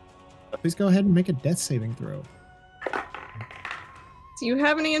 Lance, please go ahead and make a death saving throw. Do you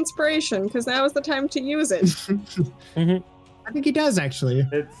have any inspiration? Because now is the time to use it. I think he does, actually.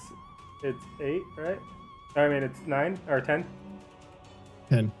 It's 8, right? I mean, it's 9 or 10.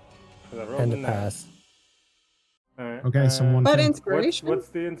 10. 'Cause I rolled And a to 9. pass. All right. Okay, so one. But thing. inspiration? What's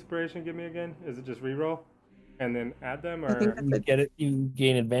the inspiration? Give me again. Is it just reroll, and then add them, I think or that's You it. get it. You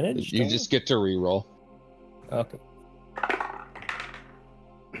gain advantage. You don't just get to reroll. Okay.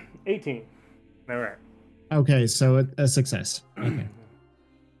 18? All right. Okay, so a success. Okay.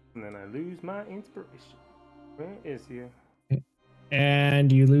 And then I lose my inspiration. Where is he?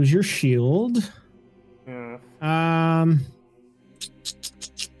 And you lose your shield. Yeah.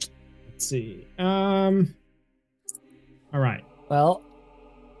 Let's see. All right. Well,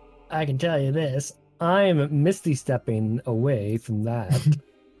 I can tell you this: I'm misty stepping away from that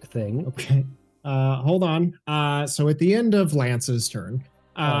thing. Okay. Hold on. So at the end of Lance's turn,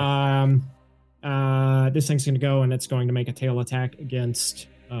 this thing's going to go and it's going to make a tail attack against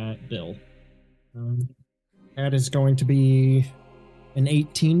Bill. That is going to be an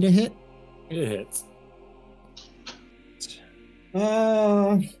 18 to hit. It hits.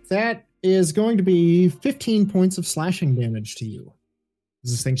 That is going to be 15 points of slashing damage to you.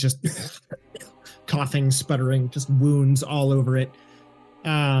 This thing's just coughing, sputtering, just wounds all over it.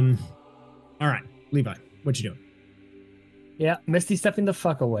 All right, Levi, what you doing? Yeah, misty stepping the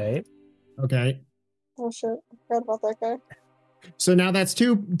fuck away. Okay, Oh shit, I forgot about that guy. so now that's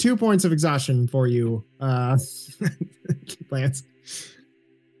two points of exhaustion for you, Lance.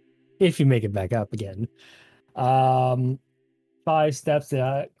 If you make it back up again. 5 steps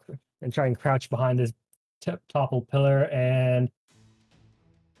and try and crouch behind this toppled pillar, and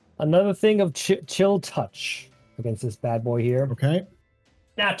another thing of chill touch against this bad boy here. Okay,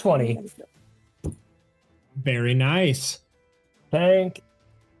 Nat 20. very nice. Thank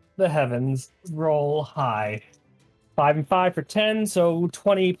the heavens. Roll high. 5 and 5 for 10, so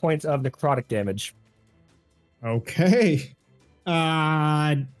 20 points of necrotic damage. Okay.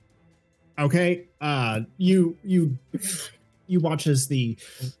 Okay. You watch as the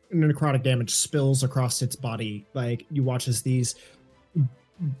necrotic damage spills across its body. Like, you watch as these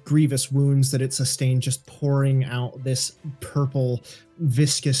grievous wounds that it sustained just pouring out this purple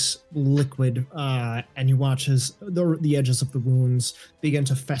viscous liquid, and you watch as the edges of the wounds begin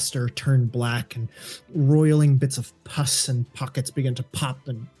to fester, turn black, and roiling bits of pus and pockets begin to pop,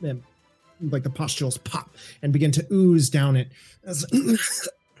 and like the pustules pop and begin to ooze down it as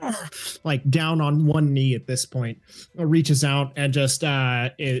like down on one knee at this point, reaches out and just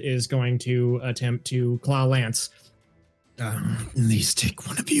is going to attempt to claw Lance. At least take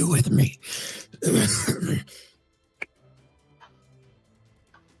one of you with me.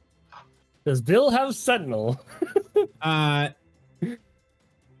 Does Bill have Sentinel? I'm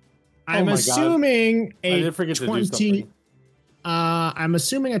my God. assuming I a did forget to do 20. something. I'm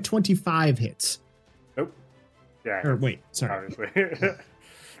assuming a 25 hits. Nope. Yeah. Or wait, sorry. Obviously.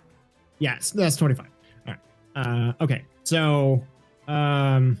 Yes, that's 25. All right. Okay. So,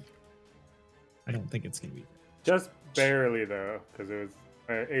 I don't think it's gonna be. Just barely though, because it was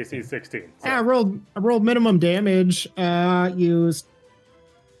AC 16. So. Yeah, I rolled minimum damage. You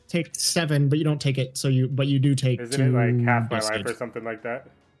take 7, but you don't take it. So you do take. Isn't it like half my death life or saves. something like that?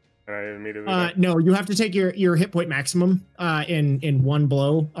 And I immediately. No, you have to take your hit point maximum in one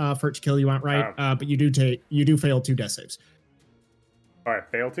blow for it to kill you outright. Oh. But you do fail 2 death saves. Oh, I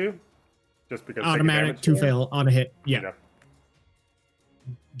fail to? Just because Automatic taking to damage? fail on a hit. Yeah,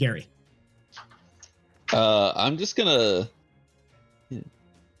 Gary. I'm just gonna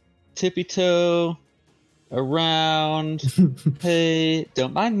tippy toe around. Hey,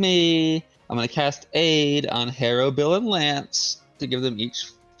 don't mind me. I'm gonna cast Aid on Harrow, Bill, and Lance to give them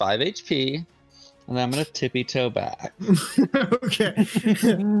each 5 HP, and then I'm gonna tippy toe back. Okay.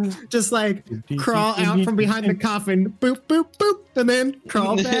 Just like crawl out from behind the coffin, boop, boop, boop, and then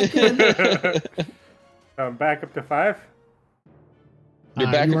crawl back in. Back up to 5? You're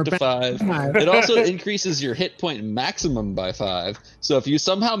back you up are to back 5. to 5. It also increases your hit point maximum by 5. So if you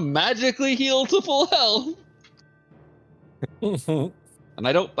somehow magically heal to full health, and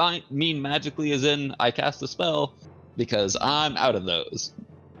I don't mean magically as in I cast a spell, because I'm out of those.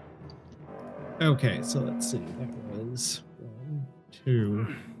 Okay, so let's see. That was 1, 2.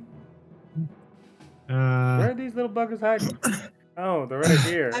 Where are these little buggers hiding? Oh, they're right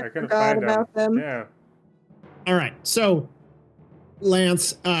here. I couldn't forgot find about them. Yeah. All right, so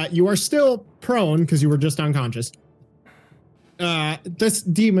Lance, you are still prone because you were just unconscious. This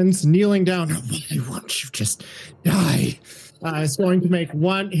demon's kneeling down. Why won't you just die? Is going to make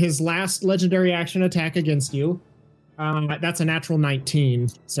his last legendary action attack against you. That's a natural 19,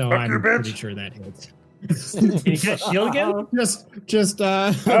 so Fuck I'm you, pretty bitch. sure that hits. Can you get shield again? Just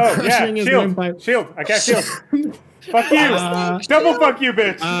Oh, yeah, crushing his shield. windpipe. Shield. I got shield. Fuck you. Double fuck you,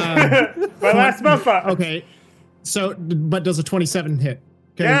 bitch. My last spell slot. Okay, so, but does a 27 hit?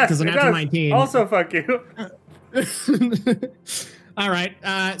 Yes, Because a it natural does. 19. Also fuck you. All right,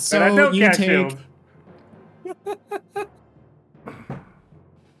 so But I don't you cast take... shield.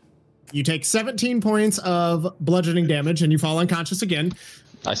 You take 17 points of bludgeoning damage, and you fall unconscious again.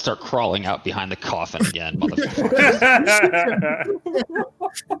 I start crawling out behind the coffin again, motherfucker.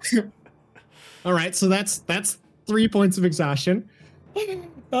 All right, so that's 3 points of exhaustion.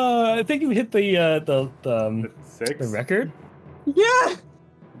 I think you hit the 6. the record. Yeah.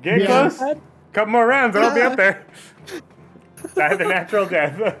 Get Yeah. close. Couple more rounds, and I'll be up there. Die the natural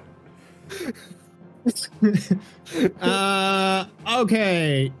death.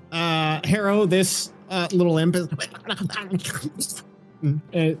 Okay. Harrow, this little imp is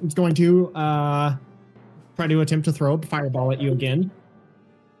it's going to try to attempt to throw a fireball at you again.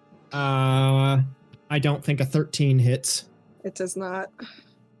 I don't think a 13 hits. It does not.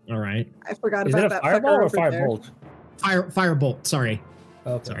 All right. I forgot Is about it a that fireball fucker or over there. firebolt? Firebolt, sorry.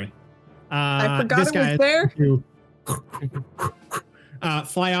 Okay. Sorry. I forgot this it guy was there. to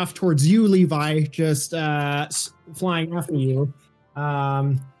fly off towards you, Levi, just flying after you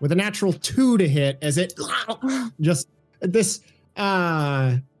with a natural 2 to hit as it just this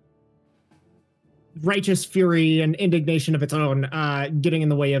righteous fury and indignation of its own getting in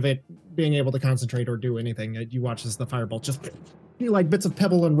the way of it being able to concentrate or do anything. You watch as the firebolt just like bits of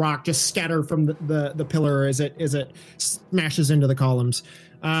pebble and rock just scatter from the pillar as it smashes into the columns.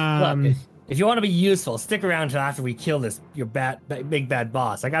 Look, if you want to be useful, stick around till after we kill your big bad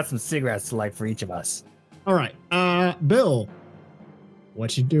boss. I got some cigarettes to light for each of us. All right, Bill,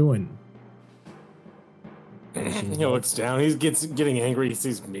 what you doing? He looks down. He's getting angry. He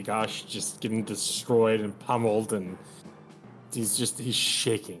sees Migosh just getting destroyed and pummeled, and he's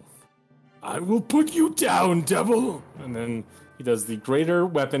shaking. I will put you down, devil. And then he does the greater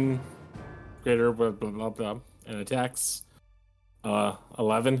weapon, blah, blah, blah, blah, and attacks.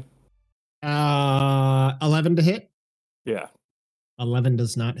 11. 11 to hit. Yeah, 11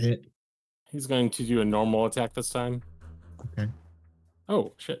 does not hit. he's going to do a normal attack this time. Okay.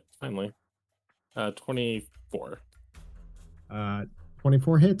 Oh shit! Finally, 24.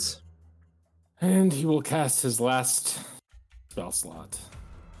 24 hits. And he will cast his last spell slot,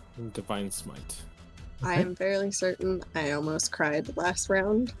 Divine Smite. I am fairly certain I almost cried last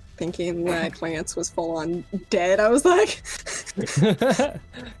round, thinking like Lance was full on dead. I was like,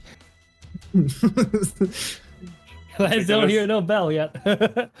 I don't hear no bell yet.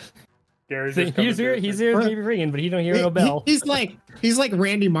 Gary's So just coming he's through. here maybe ringing, but he don't hear no bell. He's like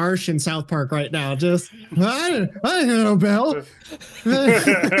Randy Marsh in South Park right now. Just I didn't hear no bell.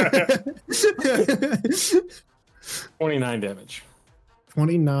 29 damage.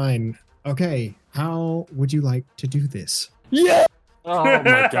 29. Okay, how would you like to do this? Yeah. Oh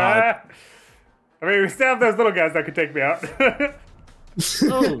my god. I mean, we still have those little guys that could take me out.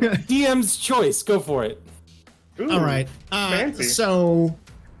 Oh, DM's choice. Go for it. Ooh, All right. fancy. So,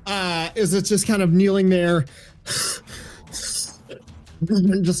 is it just kind of kneeling there,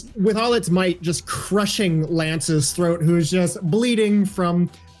 just with all its might, just crushing Lance's throat, who is just bleeding from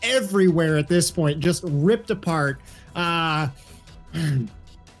everywhere at this point, just ripped apart.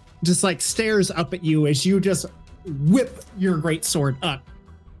 Just like stares up at you as you just whip your great sword up.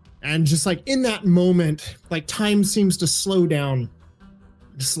 And just like in that moment, like time seems to slow down,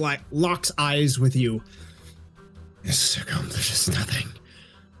 just like locks eyes with you. This accomplishes nothing.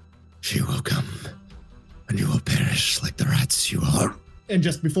 She will come, and you will perish like the rats you are. And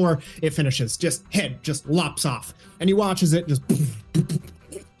just before it finishes, just head just lops off. And you watch as it just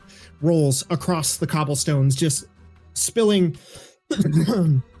rolls across the cobblestones, just spilling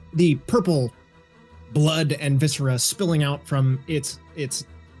the purple blood and viscera spilling out from its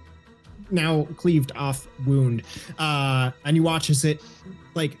now cleaved off wound. And you watch as it,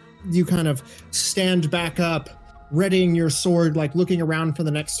 like, you kind of stand back up, readying your sword, like looking around for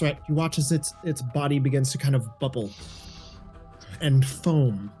the next threat. You watch as its body begins to kind of bubble and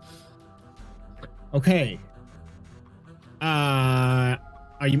foam. Okay. Are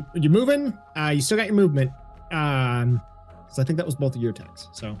you moving? You still got your movement. So I think that was both of your attacks.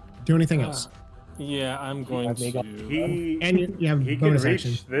 So do anything else. Yeah, I'm going to. He And you have can bonus reach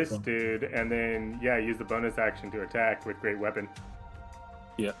action. this So. dude and then use the bonus action to attack with great weapon.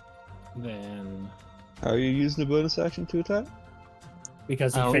 Then How are you using a bonus action to attack?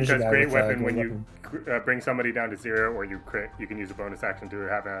 Because he Oh, finished Because the guy great with, weapon, great when weapon. you bring somebody down to 0 or you crit, you can use a bonus action to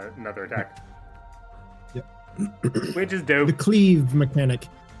have another attack. Which is dope. The cleave mechanic.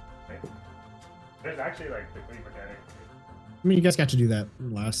 There's actually like the cleave mechanic. I mean, you guys got to do that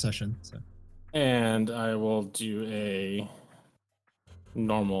last session. So and I will do a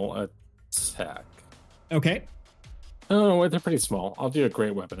normal attack. okay. Oh wait, they're pretty small. I'll do a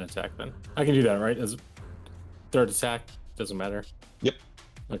great weapon attack then. I can do that, right? As third attack, doesn't matter. Yep.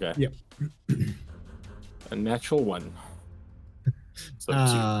 Okay. Yep. A natural 1. So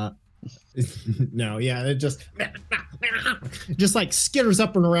 2. No, yeah, it just like skitters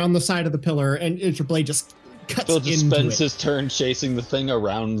up and around the side of the pillar, and your blade just cuts Phil just into spends it. his turn chasing the thing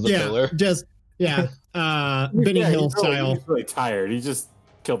around the pillar. Just Benny Hill he's really, style. He's really tired. He just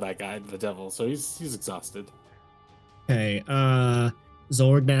killed that guy, the devil, so he's exhausted. Okay,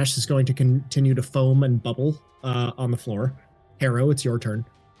 Zorgnash is going to continue to foam and bubble on the floor. Harrow, it's your turn.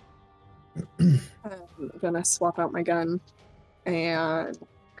 I'm gonna swap out my gun and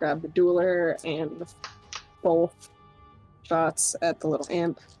grab the dueler and both shots at the little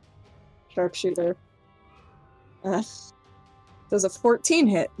imp sharpshooter. Does a 14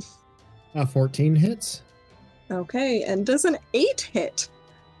 hit? 14 hits. Okay, and does an 8 hit?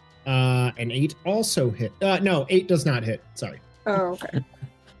 An 8 also hit. No, 8 does not hit. Sorry. Oh, okay.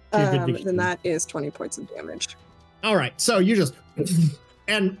 Then that is 20 points of damage. All right, so you just,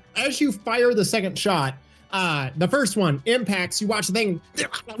 and as you fire the second shot, the first one impacts. You watch the thing,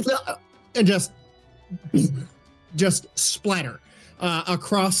 and just splatter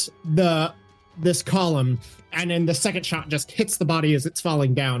across this column, and then the second shot just hits the body as it's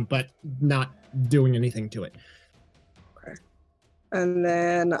falling down, but not doing anything to it. Okay. And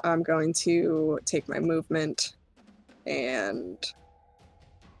then I'm going to take my movement, and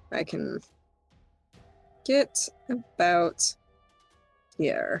I can get about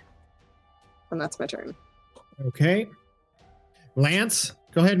here. And that's my turn. Okay, Lance,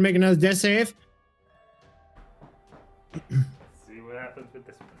 go ahead and make another death save. See what happens with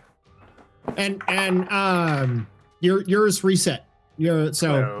this one. And yours reset. So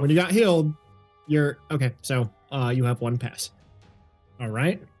 12. when you got healed, you're okay. So you have 1 pass. All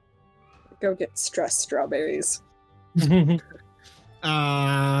right. Go get stress strawberries. Levi,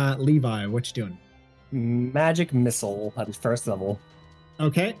 what you doing? Magic missile at first level.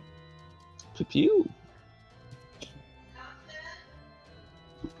 Okay. Pew.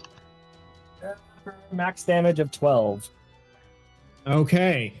 Max damage of 12.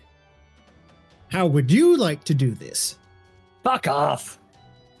 Okay. How would you like to do this? Fuck off.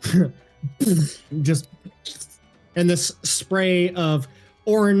 Just and this spray of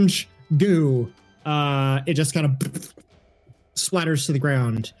orange goo, it just kind of splatters to the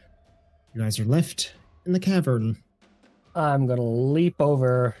ground. You guys are left in the cavern. I'm gonna leap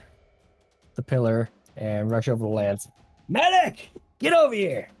over the pillar and rush over to Lance. Medic! Get over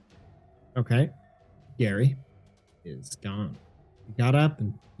here! Okay. Gary is gone. He got up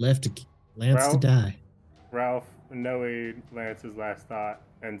and left Lance to die. Ralph, knowing Lance's last thought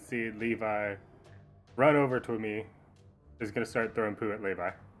and see Levi run over to me, is going to start throwing poo at Levi.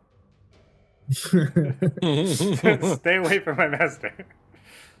 Stay away from my master.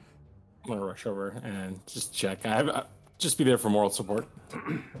 I'm gonna rush over and just check. Just be there for moral support.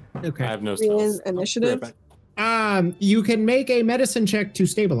 Okay. I have no We in spells. initiative? I'll be right back. You can make a medicine check to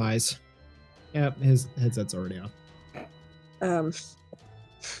stabilize. Yep, his headset's already off.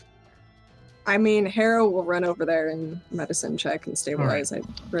 I mean, Harrow will run over there and medicine check and stabilize. I'm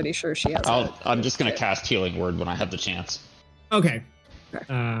pretty sure she has. I'm just gonna cast Healing Word when I have the chance. Okay.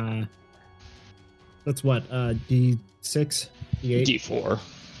 That's what, D6? D8? D4.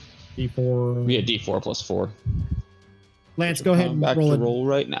 D4? Yeah, D4 plus 4. Lance, go ahead I'm and back roll to it. roll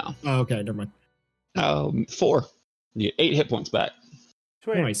right now. Oh, okay, never mind. 4. You get 8 hit points back.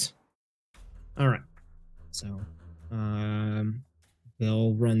 Sweet. Nice. All right. So,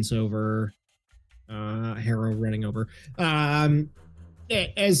 Bill runs over. Harrow running over.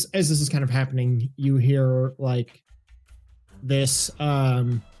 As this is kind of happening, you hear like this,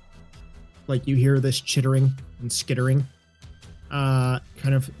 like you hear this chittering and skittering, kind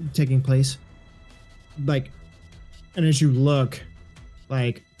of taking place. Like, and as you look,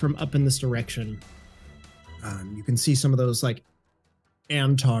 like from up in this direction, you can see some of those like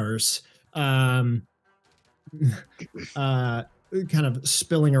Antars, kind of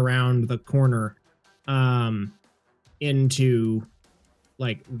spilling around the corner, into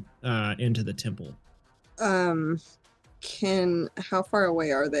the temple. How far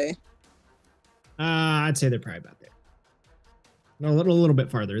away are they? I'd say they're probably about there. A little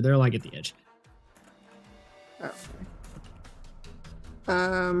bit farther. They're like at the edge.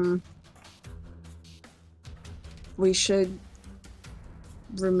 Okay. We should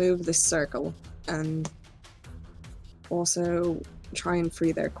remove this circle and also try and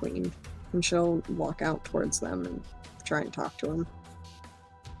free their queen. And she'll walk out towards them and try and talk to him.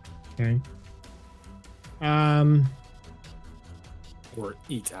 Okay. Or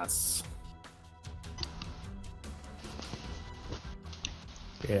eat us.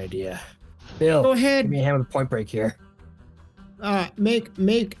 Great idea. Bill, Go ahead. give me a hand with a point break here. Make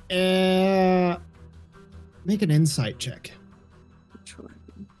an insight check. Which one?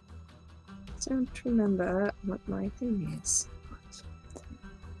 I don't remember what my thing is.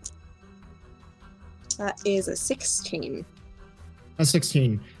 That is a 16. A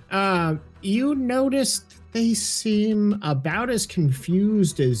 16. You noticed they seem about as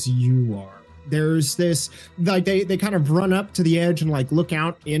confused as you are. There's this, like, they kind of run up to the edge and like look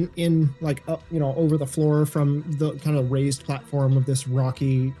out in like up, over the floor from the kind of raised platform of this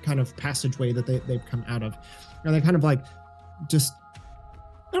rocky kind of passageway that they've come out of. And they kind of like just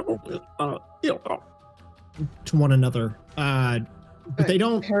to one another. But they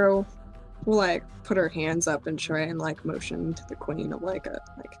don't. Harrow will like put her hands up and try and like motion to the queen of like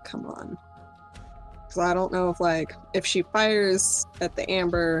come on. Because I don't know if she fires at the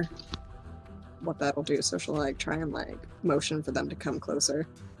amber, what that'll do. So she'll like try and like motion for them to come closer,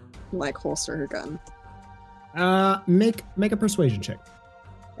 and, like holster her gun. Make a persuasion check.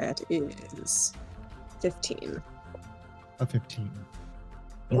 That is 15. A 15.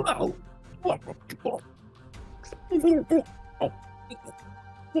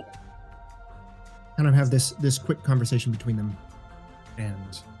 Kind of have this quick conversation between them,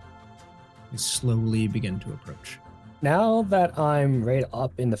 and they slowly begin to approach. Now that I'm right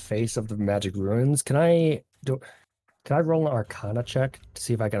up in the face of the magic ruins, can I roll an Arcana check to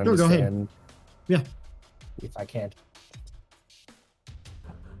see if I can Sure, understand? Go ahead. Yeah. If I can't.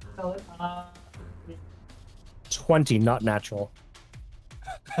 20, not natural.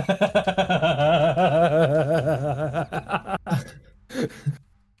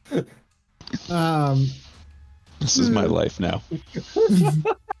 This is my life now.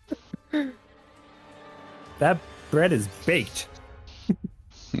 That bread is baked.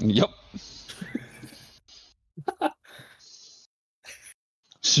 Yep.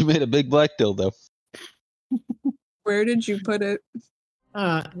 She made a big black dildo. Where did you put it?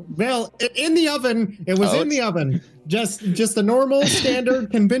 Well, in the oven. It was in the oven. Just a normal,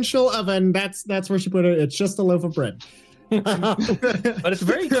 standard, conventional oven. That's where she put it. It's just a loaf of bread. But it's a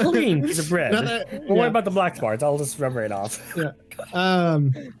very clean piece of bread. Don't worry about the black parts. I'll just rub it off. Yeah.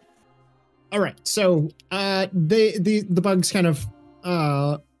 All right. So the bugs kind of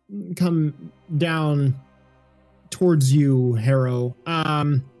come down towards you, Harrow.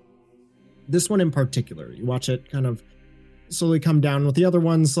 This one in particular, you watch it kind of slowly come down, with the other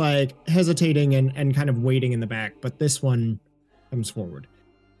ones like hesitating and kind of waiting in the back, but this one comes forward.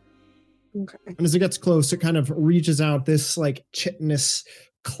 Okay. And as it gets close, it kind of reaches out this like chitinous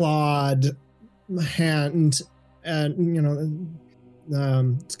clawed hand, and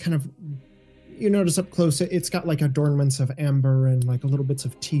it's kind of, you notice up close, it's got like adornments of amber and like little bits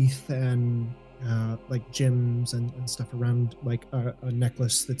of teeth and like gems and stuff around, like a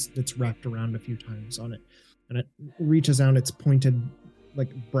necklace that's wrapped around a few times on it. And it reaches out its pointed,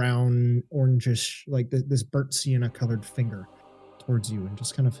 like brown, orangish, like this burnt sienna colored finger towards you and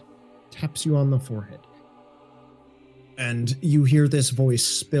just kind of taps you on the forehead. And you hear this voice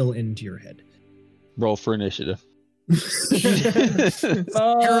spill into your head. Roll for initiative.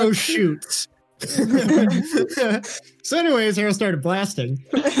 Harrow shoots. So anyways, Harrow started blasting.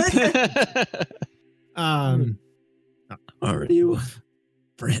 Are you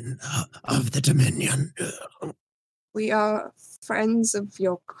friend of the Dominion? We are friends of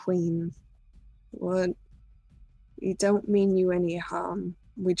your queen. We don't mean you any harm.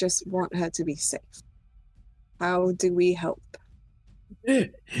 We just want her to be safe. How do we help?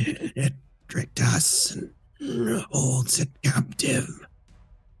 It tricked us and holds it captive.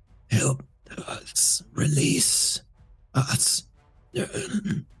 Help us, release us.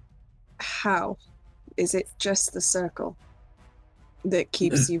 How? Is it just the circle that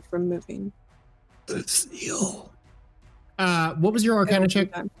keeps you from moving? The seal. What was your Arcana check,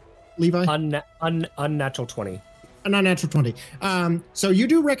 Levi? Unnatural 20. An unnatural 20. So you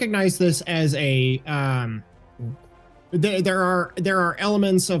do recognize this as a there are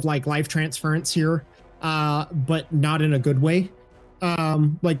elements of like life transference here, but not in a good way.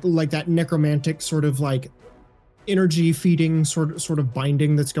 Like that necromantic sort of like energy feeding sort of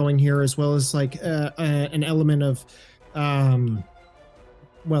binding that's going here, as well as like an element of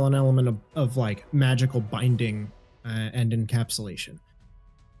an element of like magical binding and encapsulation.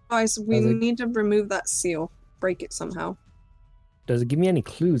 Guys, we Does it- need to remove that seal. Break it somehow. Does it give me any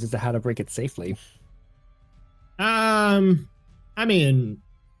clues as to how to break it safely? I mean,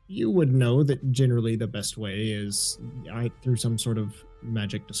 you would know that generally the best way is through some sort of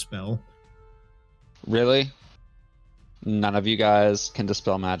magic dispel. Really? None of you guys can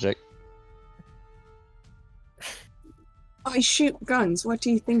dispel magic? I shoot guns. What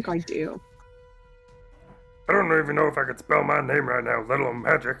do you think I do? I don't even know if I could spell my name right now, let alone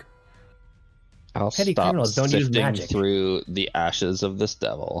magic. I'll Petty stop criminals don't use sifting magic. through the ashes of this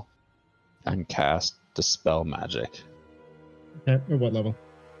devil and cast dispel magic. Okay, at what level?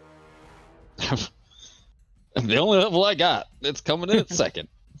 The only level I got. It's coming in at second.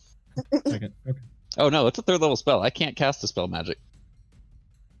 Second. Okay. Oh no, it's a third level spell. I can't cast dispel magic.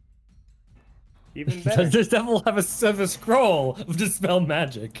 Even better. Does this devil have a scroll of dispel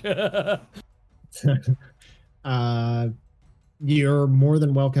magic? You're more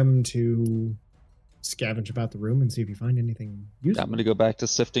than welcome to scavenge about the room and see if you find anything useful. I'm gonna go back to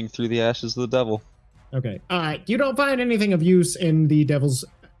sifting through the ashes of the devil. Okay. You don't find anything of use in the devil's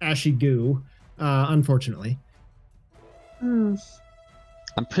ashy goo, unfortunately. Hmm.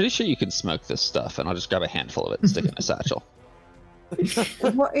 I'm pretty sure you can smoke this stuff, and I'll just grab a handful of it and stick it in a satchel.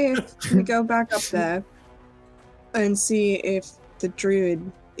 What if we go back up there and see if the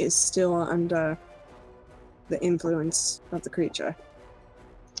druid is still under the influence of the creature?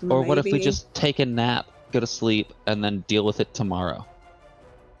 Or what if we Maybe- just take a nap, go to sleep, and then deal with it tomorrow?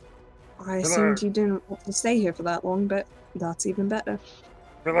 I assumed you didn't want to stay here for that long, but that's even better.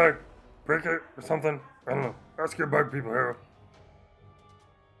 Feel like break it or something. I don't know. Ask your bug people here.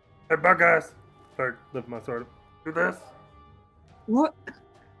 Hey, bug guys. Like, lift my sword up. Do this. What?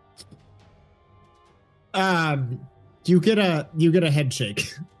 You get a head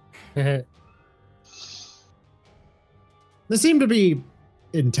shake. They seem to be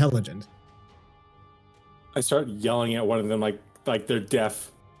intelligent. I start yelling at one of them like they're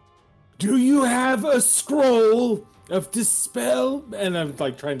deaf. Do you have a scroll of dispel? And I'm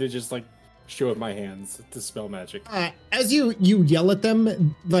like trying to just like show with my hands dispel magic. As you yell at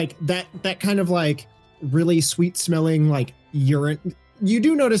them, like that kind of like really sweet smelling like urine. You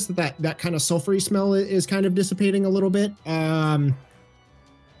do notice that kind of sulfury smell is kind of dissipating a little bit.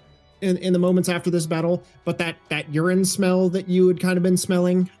 In the moments after this battle, but that urine smell that you had kind of been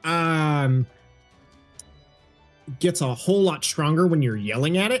smelling gets a whole lot stronger when you're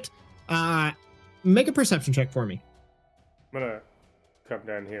yelling at it. Make a perception check for me. I'm gonna come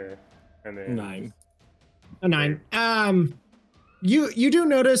down here and then 9. A 9. You do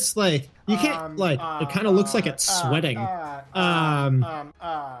notice like you can't it kind of looks like it's sweating.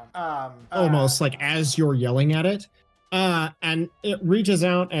 Almost like as you're yelling at it. And it reaches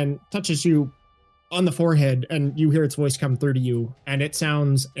out and touches you on the forehead, and you hear its voice come through to you, and it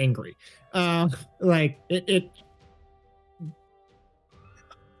sounds angry. Like it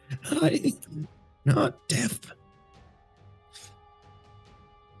I'm not deaf.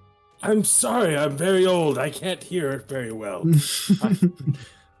 I'm sorry, I'm very old. I can't hear it very well.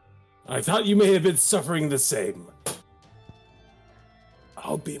 I thought you may have been suffering the same.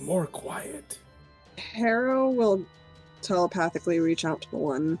 I'll be more quiet. Harrow will telepathically reach out to the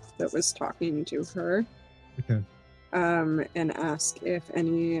one that was talking to her. Okay. And ask if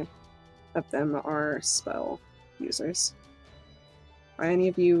any of them are spell users. Are any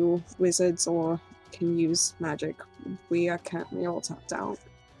of you wizards or can use magic? We are currently all tapped out.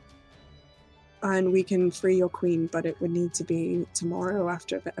 And we can free your queen, but it would need to be tomorrow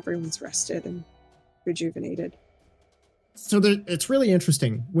after everyone's rested and rejuvenated. So it's really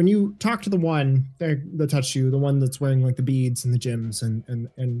interesting when you talk to the one that touched you, the one that's wearing like the beads and the gems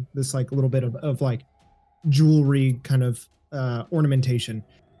and this like little bit of like jewelry kind of ornamentation.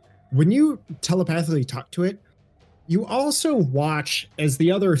 When you telepathically talk to it, you also watch as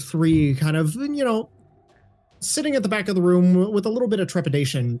the other three kind of, sitting at the back of the room with a little bit of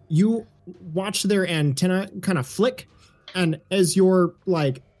trepidation, you watch their antenna kind of flick, and as you're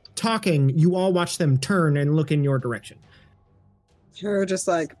like talking, you all watch them turn and look in your direction. Harrow just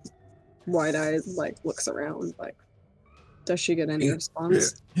like wide-eyed, like looks around, like, does she get any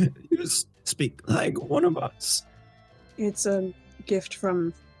response? You speak like one of us. It's a gift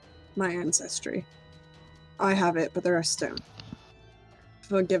from my ancestry. I have it, but the rest don't.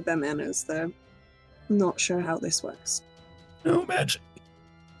 Forgive them, Annas. They're not sure how this works. No magic.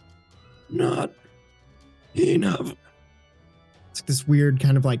 Not enough. It's this weird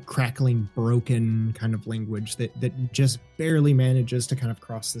kind of like crackling, broken kind of language that just barely manages to kind of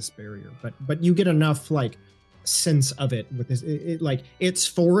cross this barrier. But you get enough like sense of it with this. Like it's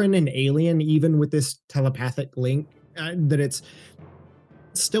foreign and alien, even with this telepathic link. That it's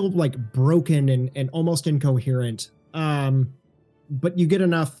still like broken and almost incoherent. But you get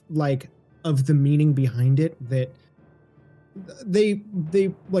enough like of the meaning behind it that they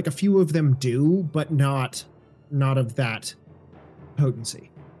like a few of them do, but not of that potency.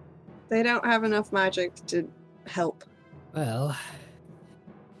 They don't have enough magic to help. Well,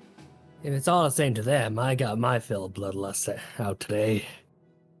 if it's all the same to them, I got my fill of bloodlust out today.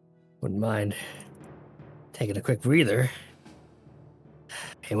 Wouldn't mind taking a quick breather.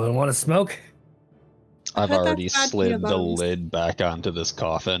 Anyone want to smoke? I've heard already that's bad for slid your the bones. lid back onto this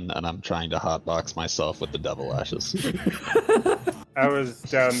coffin, and I'm trying to hotbox myself with the devil ashes. I was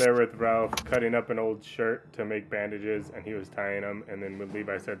down there with Ralph cutting up an old shirt to make bandages, and he was tying them. And then when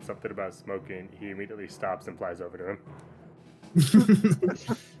Levi said something about smoking, he immediately stops and flies over to him.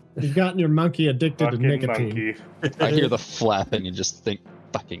 You've gotten your monkey addicted to Fucking nicotine. monkey. I hear the flapping and just think,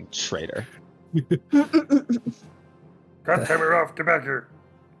 fucking traitor. God damn it, Ralph, get back here.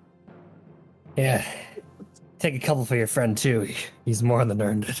 Yeah. Take a couple for your friend, too. He's more than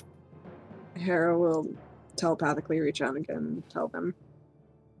earned it. Hera will telepathically reach out again and tell them.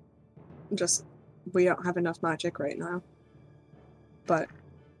 Just, we don't have enough magic right now. But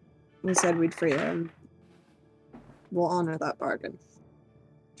we said we'd free him. We'll honor that bargain.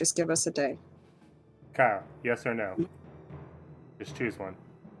 Just give us a day. Kyle, yes or no? Just choose one.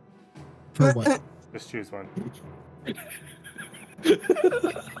 For what? Just choose one.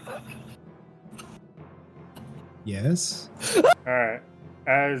 Yes. Alright.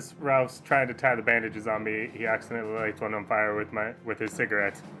 As Ralph's trying to tie the bandages on me, he accidentally lights one on fire with his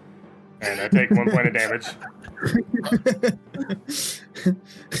cigarette. And I take 1 point of damage.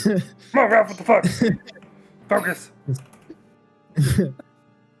 Come on, Ralph, what the fuck? Focus.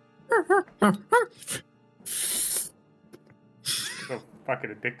 So fucking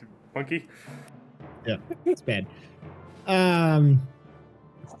addicted monkey. Yeah, it's bad.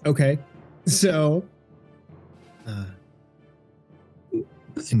 Okay. So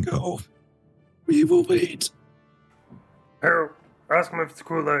Then go. We will wait. Harold, ask him if it's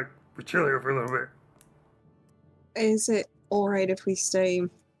cool, like, we chill here for a little bit. Is it alright if we stay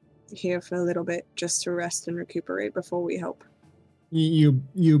here for a little bit just to rest and recuperate before we help?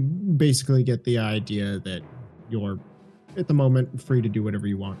 you basically get the idea that you're at the moment free to do whatever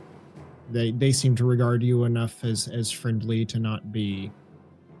you want. They seem to regard you enough as friendly to not be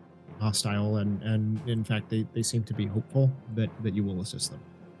hostile, and in fact they seem to be hopeful that you will assist them.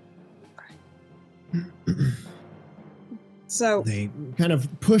 So They kind of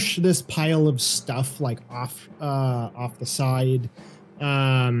push this pile of stuff like off the side,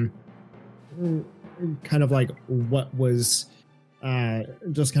 kind of like what was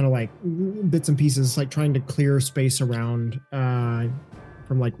just kind of like bits and pieces, like trying to clear space around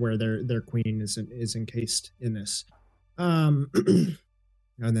from like where their queen is encased in this.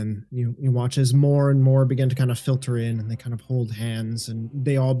 And then you watch as more and more begin to kind of filter in, and they kind of hold hands, and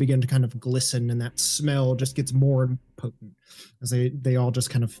they all begin to kind of glisten, and that smell just gets more and potent as they all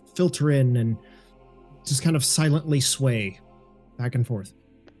just kind of filter in and just kind of silently sway back and forth.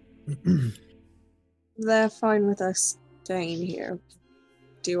 they're fine with us staying here.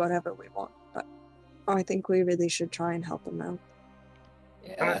 Do whatever we want, but I think we really should try and help them out.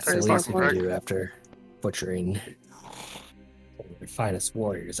 Yeah, Alright, that's the take least we fucking can do break. after butchering the finest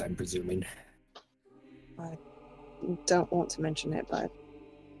warriors, I'm presuming. I don't want to mention it, but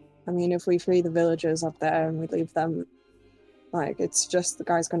I mean, if we free the villagers up there and we leave them, like, it's just the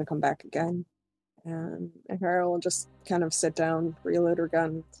guy's going to come back again. And Hera will just kind of sit down, reload her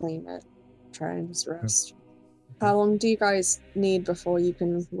gun, clean it, try and just rest. How long do you guys need before you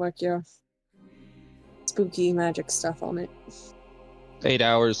can work your spooky magic stuff on it? 8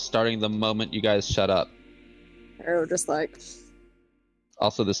 hours starting the moment you guys shut up. Hera will just like,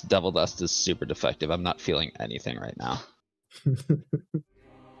 Also, this devil dust is super defective. I'm not feeling anything right now.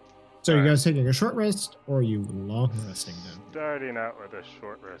 So you guys taking a short rest, or are you long resting then? Starting out with a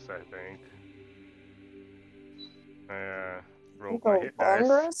short rest, I think. I rolled my hit dice.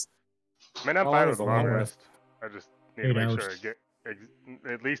 rest? I mean, I'm How fine long with is a long long rest. I just need to 8 make hours. sure I get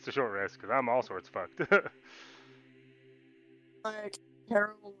at least a short rest, because I'm all sorts fucked. Like,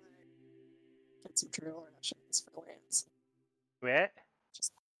 Hera will get some trail rations for Lance. What?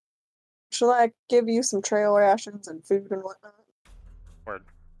 She'll like give you some trail rations and food and whatnot. Word.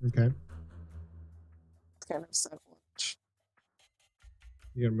 Okay. It's kind of set watch.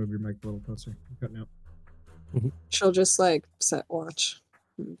 You gotta move your mic a little closer. You're cutting out. She'll just like set watch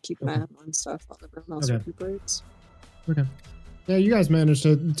and keep an eye on stuff while everyone else Okay. recuperates. Okay. Yeah, you guys managed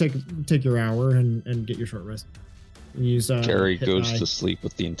to take your hour and get your short rest. Use Gary hit goes die. to sleep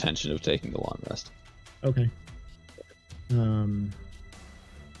with the intention of taking the long rest. Okay. You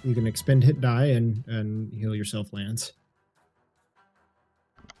can expend hit die and heal yourself, Lance.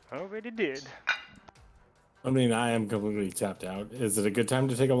 Already did. I mean, I am completely tapped out. Is it a good time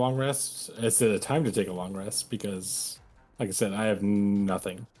to take a long rest? Is it a time to take a long rest? Because, like I said, I have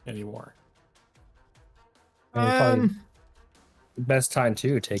nothing anymore. Probably the best time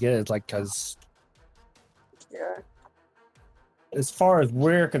to take it is like because Yeah. as far as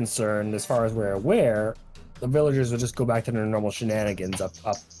we're concerned, as far as we're aware, the villagers will just go back to their normal shenanigans up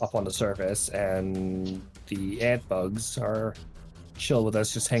on the surface, and the ant bugs are chill with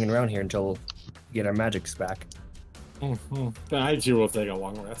us, just hanging around here until we get our magics back. Mm-hmm. Then I too will take a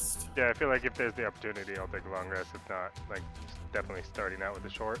long rest. Yeah, I feel like if there's the opportunity, I'll take a long rest. If not, like, definitely starting out with a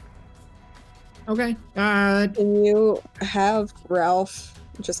short. Okay. Can you have Ralph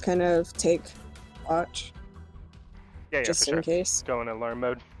just kind of take watch? Yeah, Just for in sure. case. Go in alarm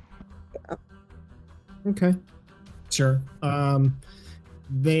mode. Okay. Sure. You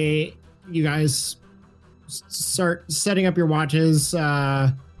guys start setting up your watches.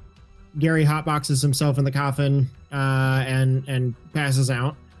 Gary hotboxes himself in the coffin, and passes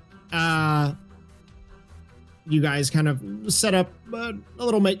out. You guys kind of set up a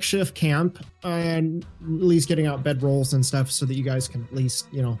little makeshift camp, and at least getting out bedrolls and stuff so that you guys can at least,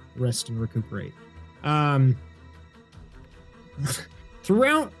 rest and recuperate.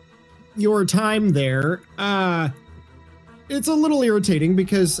 Throughout your time there, it's a little irritating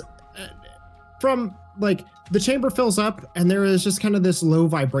because from like the chamber fills up and there is just kind of this low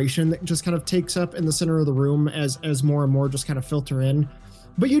vibration that just kind of takes up in the center of the room as more and more just kind of filter in.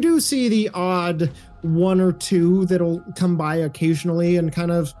 But you do see the odd one or two that'll come by occasionally and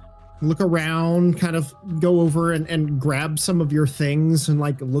kind of look around, kind of go over and grab some of your things and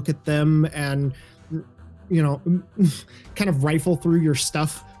like look at them and, kind of rifle through your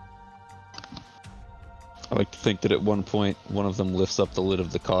stuff. I like to think that at one point, one of them lifts up the lid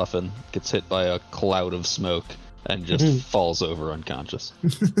of the coffin, gets hit by a cloud of smoke, and just falls over unconscious.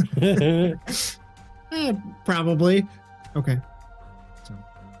 Probably. Okay. So,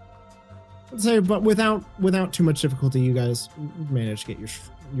 let's say, but without too much difficulty, you guys managed to get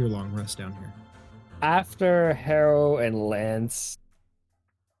your long rest down here. After Harrow and Lance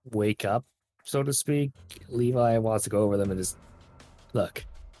wake up, so to speak, Levi wants to go over them and just look.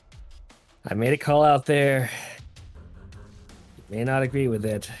 I made a call out there. You may not agree with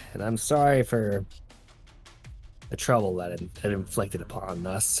it, and I'm sorry for the trouble that it inflicted upon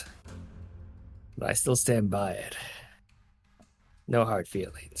us. But I still stand by it. No hard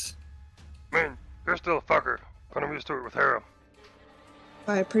feelings. Man, you're still a fucker, but I'm used to it with Harrow.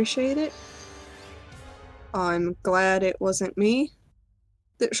 I appreciate it. I'm glad it wasn't me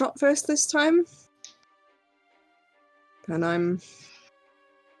that shot first this time. And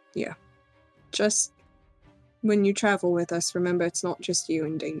just when you travel with us, remember it's not just you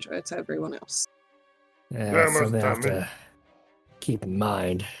in danger, it's everyone else. Yeah, Yeah, most something of I the have time, to keep in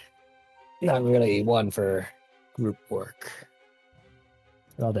mind. Not really one for group work.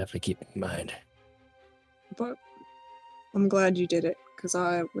 I'll definitely keep it in mind. But I'm glad you did it, because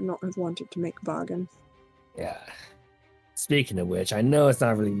I would not have wanted to make a bargain. Yeah. Speaking of which, I know it's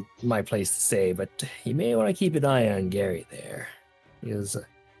not really my place to say, but you may want to keep an eye on Gary there. He was a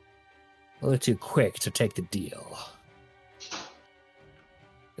little too quick to take the deal.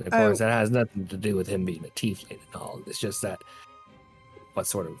 And of course, that has nothing to do with him being a tiefling and all. It's just that what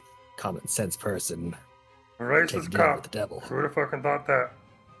sort of common sense person A would take a racist deal with cop. the devil? Who would have fucking thought that?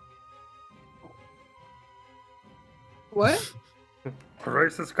 What? A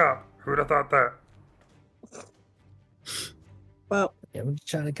racist cop. Who would have thought that? Well, Yeah, I'm just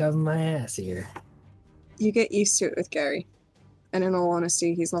trying to cover my ass here. you get used to it with Gary. And in all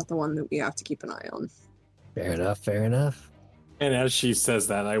honesty, he's not the one that we have to keep an eye on. Fair enough, fair enough. And as she says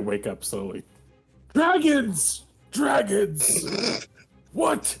that, I wake up slowly. Dragons! Dragons!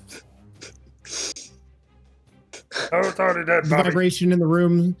 What? Oh, it's already dead, The Bobby. vibration in the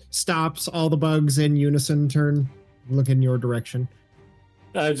room stops. All the bugs in unison turn, look in your direction.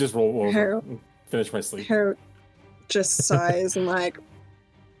 I just roll over, Harold. and finish my sleep. Harold just sighs and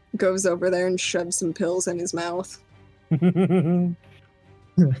goes over there and shoves some pills in his mouth. I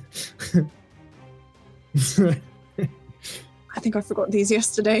think I forgot these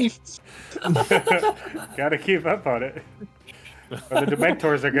yesterday. Gotta keep up on it. Or the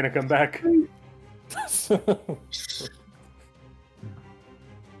Dementors are gonna come back.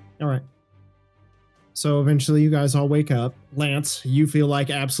 All right. So eventually, you guys all wake up. Lance, you feel like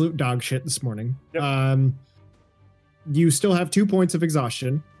absolute dog shit this morning. Yep. you still have 2 points of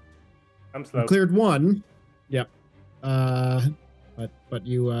exhaustion. I'm slow. You cleared 1. Yep. But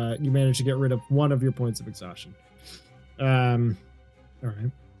you managed to get rid of 1 of your points of exhaustion. All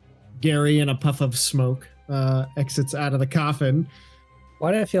right. Gary, in a puff of smoke, exits out of the coffin.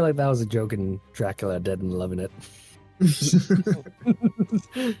 Why did I feel like that was a joke in Dracula Dead and Loving It?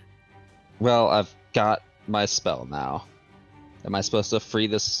 Well, I've got my spell now. Am I supposed to free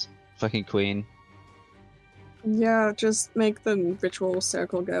this fucking queen? Yeah, just make the ritual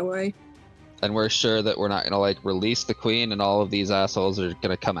circle go away. And we're sure that we're not gonna like release the queen and all of these assholes are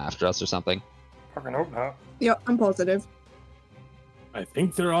gonna come after us or something? Fucking hope not. Yeah, I'm positive. I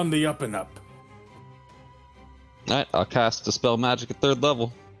think they're on the up and up. Alright, I'll cast Dispel Magic at 3rd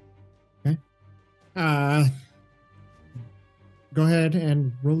level. Okay. Go ahead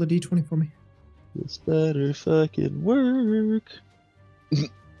and roll a d20 for me. This better fucking work.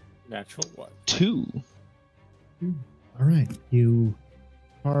 Natural what? 2. All right. You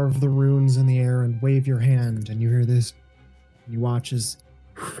carve the runes in the air and wave your hand, and you hear this. You watch as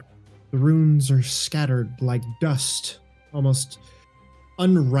the runes are scattered like dust, almost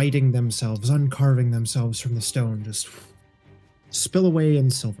unwriting themselves, uncarving themselves from the stone, just spill away in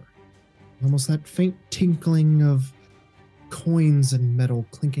silver. Almost that faint tinkling of coins and metal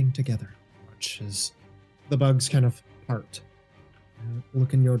clinking together. Watch as the bugs kind of part.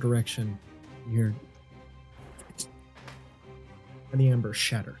 Look in your direction. You hear, and the amber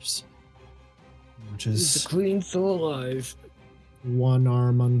shatters. Which is the queen still alive. one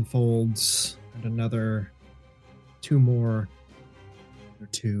arm unfolds, and another, 2 more, or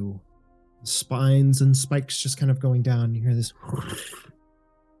 2. Spines and spikes just kind of going down. You hear this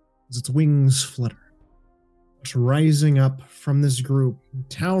as its wings flutter. It's rising up from this group,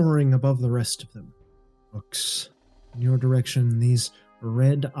 towering above the rest of them. Looks in your direction, these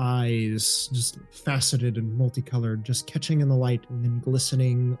red eyes, just faceted and multicolored, just catching in the light and then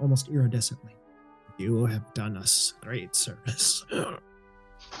glistening almost iridescently. You have done us great service. The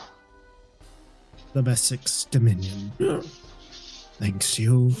Bessex Dominion. Thanks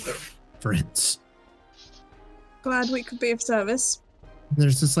you, friends. Glad we could be of service.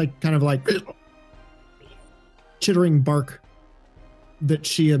 There's this chittering bark that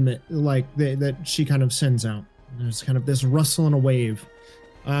she that she kind of sends out. There's kind of this rustle and a wave.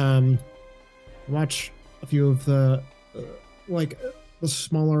 Watch a few of the the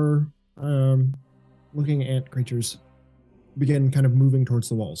smaller looking ant creatures begin kind of moving towards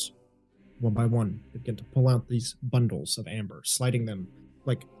the walls. One by one, they begin to pull out these bundles of amber, sliding them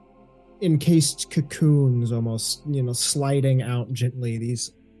like encased cocoons almost, sliding out gently,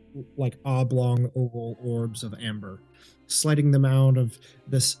 these like oblong oval orbs of amber, sliding them out of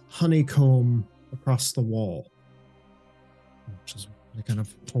this honeycomb across the wall. Which is, they kind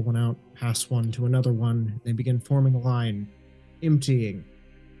of pull one out, pass one to another one. They begin forming a line, emptying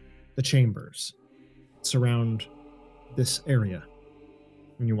the chambers surround this area.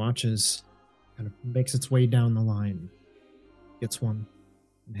 When you watch as kind of makes its way down the line, gets one,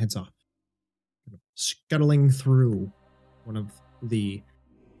 and heads off, kind of scuttling through one of the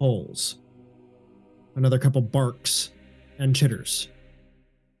holes. Another couple barks and chitters.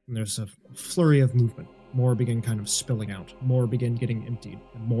 And there's a flurry of movement. More begin kind of spilling out. More begin getting emptied.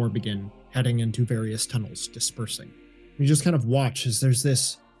 And more begin heading into various tunnels, dispersing. You just kind of watch as there's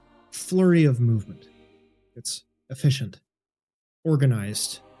this flurry of movement. It's efficient,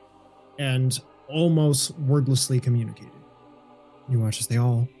 organized, and almost wordlessly communicated. You watch as they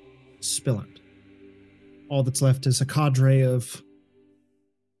all spill out. All that's left is a cadre of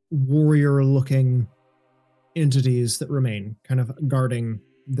warrior-looking entities that remain, kind of guarding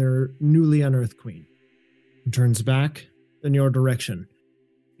their newly unearthed queen. Turns back in your direction.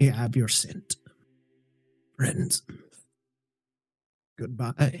 You have your scent. Friends.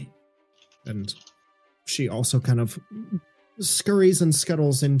 Goodbye. And she also kind of scurries and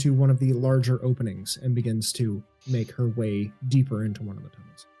scuttles into one of the larger openings and begins to make her way deeper into one of the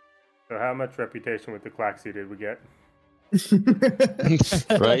tunnels. So how much reputation with the Claxy did we get?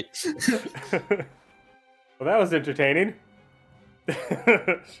 Right? Well, that was entertaining.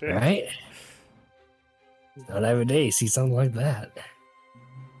 Shit. Right? Not every day you see something like that.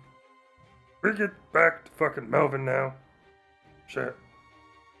 We get back to fucking Melvin now. Shit.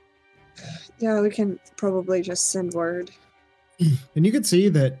 Yeah, we can probably just send word. And you can see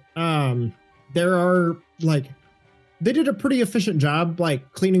that there are, they did a pretty efficient job,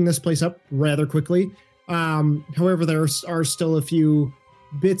 cleaning this place up rather quickly. However, there are still a few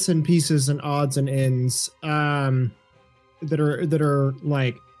bits and pieces and odds and ends that are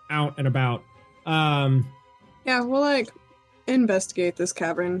out and about. Yeah, we'll investigate this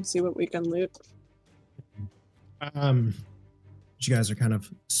cavern, see what we can loot. You guys are kind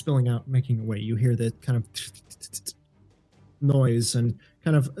of spilling out, making your way. You hear the kind of noise and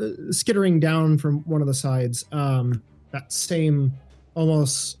kind of skittering down from one of the sides. That same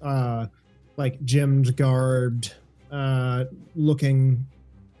almost like gemmed, garbed looking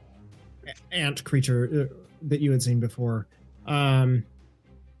ant creature that you had seen before comes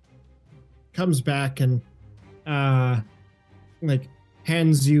back and like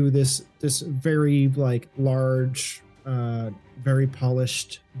hands you this very like large very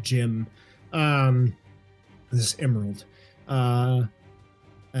polished gem, this emerald,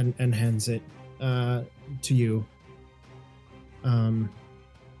 and hands it to you. Kind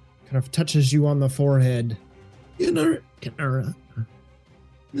of touches you on the forehead. Kinara.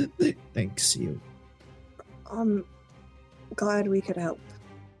 Thanks you. I'm glad we could help.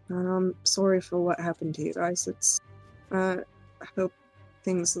 And I'm sorry for what happened to you guys. I hope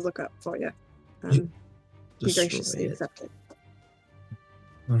things look up for you. Be graciously accepted.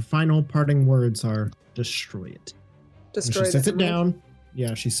 The final parting words are destroy it. Destroy and she sets it down.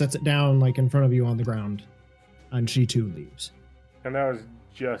 Yeah, she sets it down like in front of you on the ground. And she too leaves. And that was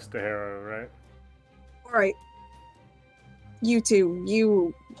just a Harrow, right? Alright. You two,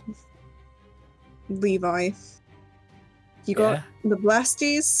 you Levi. You got the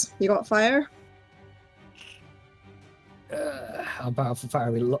blasties? You got fire? How powerful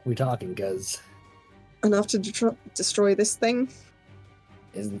fire are we talking? Because enough to destroy this thing?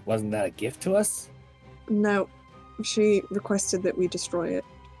 Wasn't that a gift to us? No. She requested that we destroy it.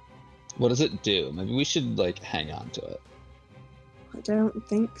 What does it do? Maybe we should, like, hang on to it. I don't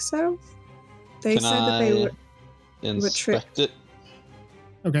think so. They said that they would inspect it?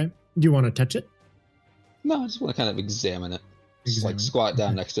 Okay. Do you want to touch it? No, I just want to kind of examine it. Just like squat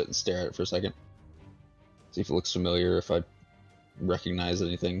down next to it and stare at it for a second. See if it looks familiar, if I recognize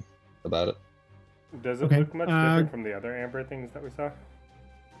anything about it. Does it look much different from the other amber things that we saw?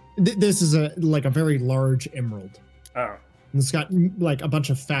 This is a very large emerald. Oh. And it's got like a bunch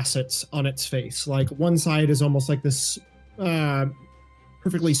of facets on its face. Like one side is almost like this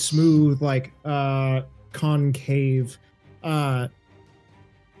perfectly smooth, like concave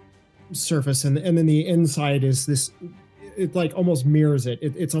surface, and then the inside is this. It like almost mirrors it.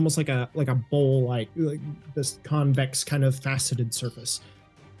 It's almost like a bowl, like this convex kind of faceted surface,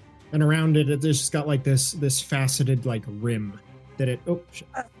 and around it, it's just got like this faceted like rim that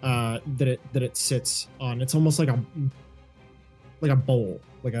it sits on. It's almost like a bowl,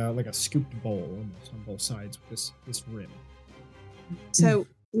 like a scooped bowl almost on both sides with this rim. So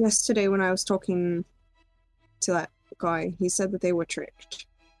yesterday when I was talking to that guy, he said that they were tricked.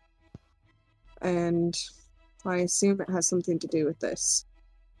 And I assume it has something to do with this.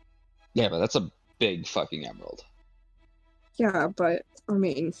 Yeah, but that's a big fucking emerald. Yeah, but, I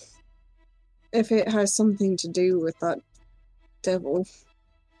mean, if it has something to do with that devil,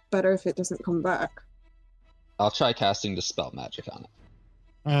 better if it doesn't come back. I'll try casting Dispel Magic on it.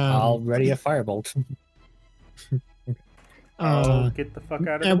 I'll ready a firebolt. Get the fuck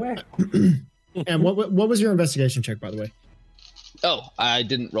out of the way. And what was your investigation check, by the way? Oh, I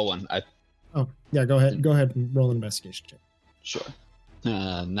didn't roll one. Oh, yeah, go ahead and roll an investigation check. Sure.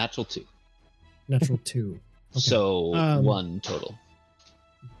 Natural 2. Natural 2. Okay. So 1 total.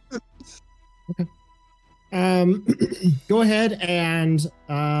 Okay. Go ahead and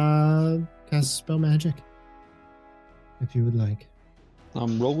cast Spell Magic, if you would like.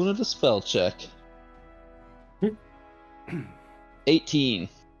 I'm rolling a Dispel check. 18.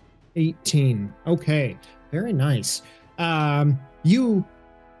 18. Okay. Very nice. You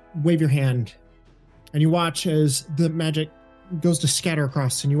wave your hand and you watch as the magic goes to scatter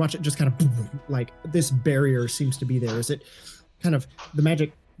across, and you watch it just kind of like this barrier seems to be there. As it kind of the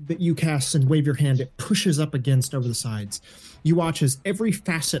magic that you cast and wave your hand, it pushes up against over the sides. You watch as every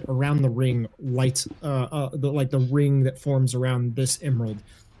facet around the ring lights, the ring that forms around this emerald.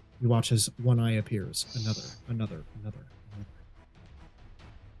 You watch as one eye appears, another.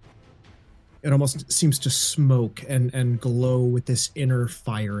 It almost seems to smoke and glow with this inner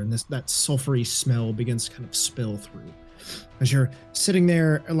fire, and that sulfury smell begins to kind of spill through. As you're sitting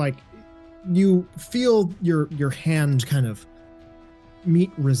there, like, you feel your hand kind of meet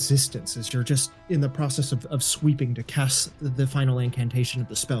resistance as you're just in the process of sweeping to cast the final incantation of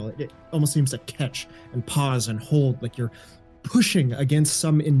the spell. It almost seems to catch and pause and hold, like you're pushing against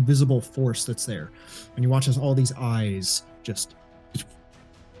some invisible force that's there. And you watch as all these eyes just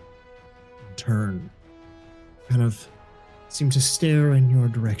turn, kind of seem to stare in your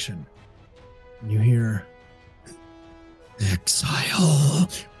direction. And you hear, "Exile!"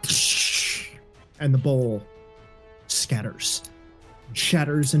 And the bowl scatters,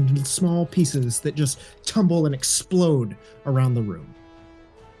 shatters into small pieces that just tumble and explode around the room.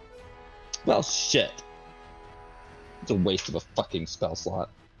 Well, shit. It's a waste of a fucking spell slot.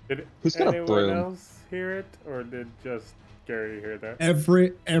 Did Who's got a anyone broom? else hear it, or did just Gary hear that?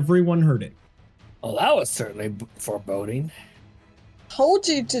 Everyone heard it. Well, that was certainly foreboding. Told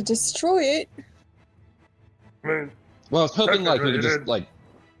you to destroy it. I mean, Well, I was hoping like we could just Did- like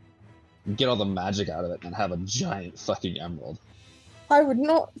get all the magic out of it and have a giant fucking emerald. I would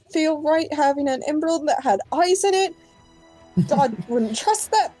not feel right having an emerald that had eyes in it. I wouldn't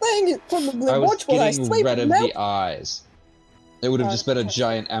trust that thing. It probably I was watch while I getting sleep. rid of Nope. the eyes. It would have just been a Okay.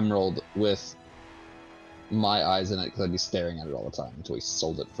 giant emerald with my eyes in it because I'd be staring at it all the time until we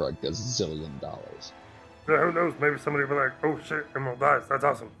sold it for like $1 zillion. yeah, who knows? Maybe somebody will be like, oh shit, emerald dies. That's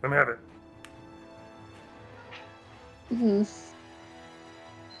awesome. Let me have it. Mhm.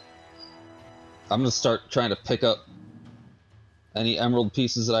 I'm gonna start trying to pick up any emerald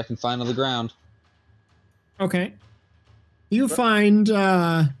pieces that I can find on the ground. Okay. You find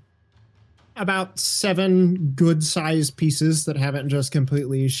about 7 good-sized pieces that haven't just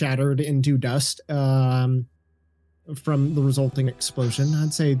completely shattered into dust from the resulting explosion.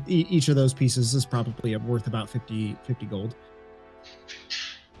 I'd say each of those pieces is probably worth about 50 gold.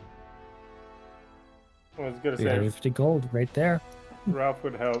 I was gonna say 350 gold right there. Ralph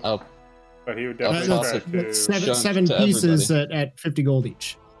would help, Oh, but he would I'll definitely toss try it. to. Seven, Chunk 7 to pieces at 50 gold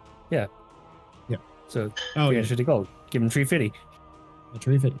each. So Oh, yeah. 350 gold. Give him 350. A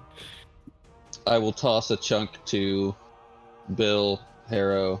tree fitting. I will toss a chunk to Bill,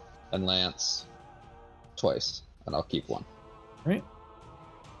 Harrow, and Lance twice, and I'll keep one. Right?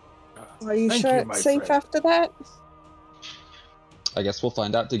 Are you Thank sure you, my it's safe friend. after that? I guess we'll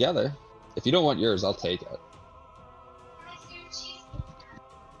find out together. If you don't want yours, I'll take it.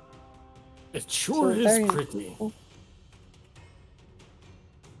 It sure So is very pretty. cool.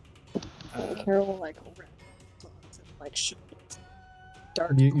 Uh, Carol will like wrap it like shoot it.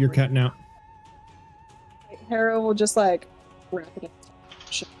 Dark. You're green. cutting out. Harrow will just like wrap it in.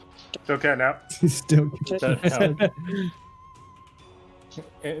 Still cutting out. Still. That helped.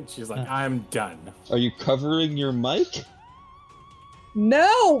 And she's like, I'm done. Are you covering your mic?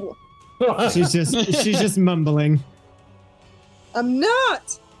 No, she's just mumbling. I'm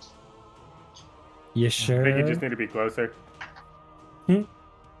not. You I sure? think you just need to be closer. I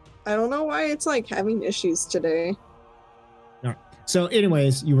don't know why it's like having issues today. So,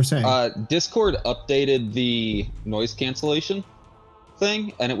 anyways, you were saying. Discord updated the noise cancellation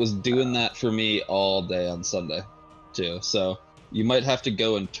thing, and it was doing that for me all day on Sunday, too. So you might have to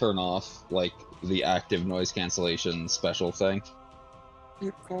go and turn off like the active noise cancellation special thing.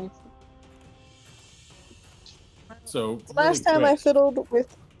 Okay. So Last really time I quick, fiddled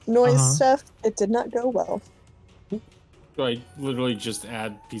with noise Uh-huh. stuff, it did not go well. do I literally just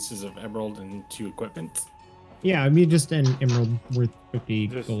add pieces of emerald into equipment? Yeah, I mean, just an emerald worth 50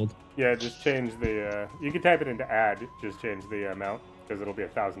 Just- gold. Yeah, just change the. You can type it into add. Just change the amount because it'll be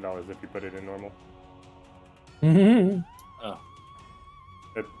 $1,000 if you put it in normal. Oh,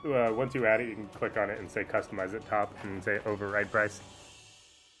 But, once you add it, you can click on it and say customize at top and say override price.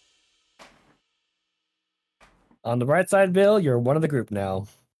 On the bright side, Bill, you're one of the group now.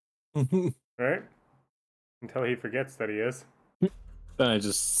 All right. Until he forgets that he is. then I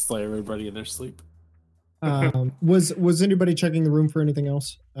just slay everybody in their sleep. Was anybody checking the room for anything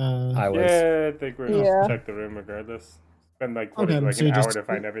else? I was. Yeah, I think we're Yeah. gonna check the room regardless. It's been like, Okay, like so an you hour just- to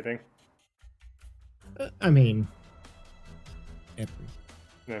find everything. I mean, every.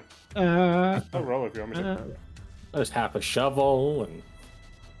 Yeah. I'll roll if you want me to. There's half a shovel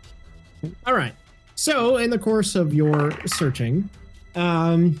and All right. So, in the course of your searching,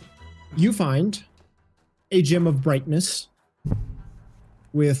 you find a gem of brightness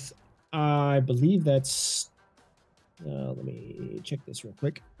with, I believe that's. Let me check this real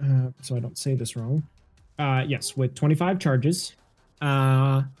quick so I don't say this wrong. Yes, with 25 charges.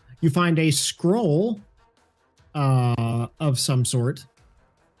 You find a scroll of some sort.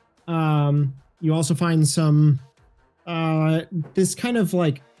 You also find some this kind of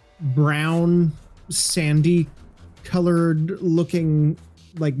like brown, sandy colored looking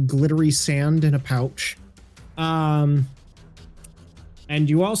like glittery sand in a pouch. And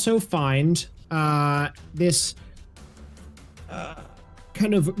you also find this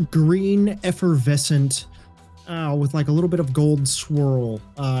kind of green effervescent with like a little bit of gold swirl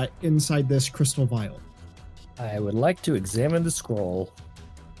inside this crystal vial. I would like to examine the scroll.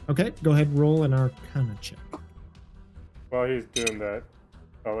 Okay, go ahead, roll an Arcana check. While he's doing that,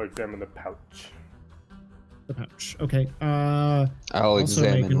 I'll examine the pouch. the pouch. Okay. I'll Also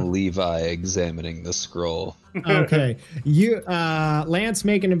make examine an- Levi examining the scroll. Okay. You, Lance,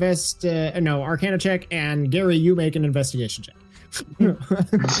 make an Arcana check, and Gary, you make an investigation check.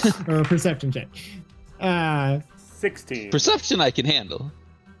 Or a perception check. 16. Perception I can handle.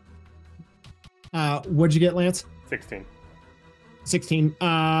 What'd you get, Lance? 16. 16.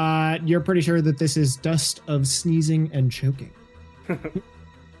 You're pretty sure that this is dust of sneezing and choking.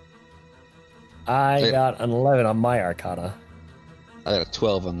 I got an 11 on my Arcana. I got a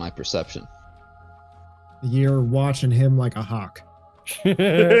 12 on my perception. You're watching him like a hawk.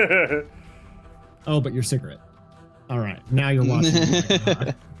 Oh, but your cigarette. All right, now you're watching him like a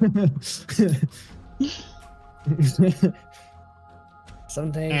hawk.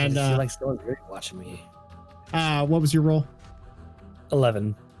 Some days And, I just feel like someone's really watching me. What was your roll?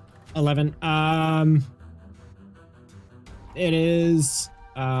 11. 11. It is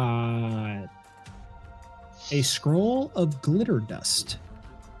a scroll of glitter dust.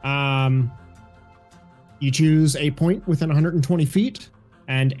 You choose a point within 120 feet,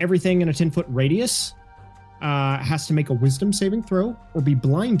 and everything in a 10-foot radius has to make a wisdom saving throw or be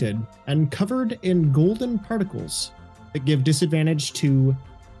blinded and covered in golden particles that give disadvantage to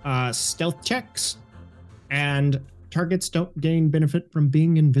stealth checks, and targets don't gain benefit from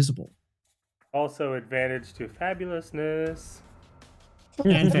being invisible. Also, advantage to fabulousness.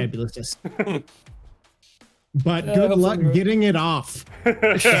 And fabulousness. But good luck getting it off.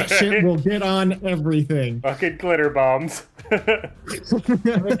 That shit will get on everything. Fucking glitter bombs.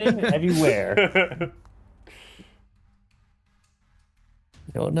 Everything, everywhere.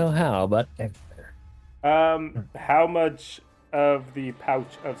 Don't know how, but everywhere. How much of the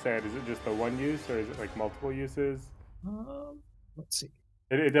pouch of sand? Is it just the one use, or is it like multiple uses? Let's see.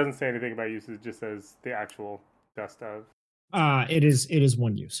 It doesn't say anything about uses. It just says the actual dust of. It is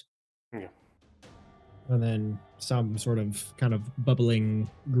one use. Yeah. And then some sort of kind of bubbling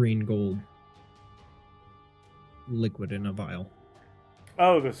green gold liquid in a vial.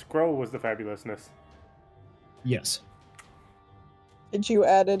 Oh, the scroll was the fabulousness. Yes. Did you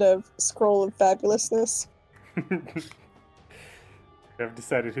add it a scroll of fabulousness? I've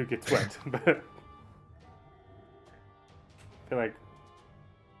decided who gets wet, but I feel like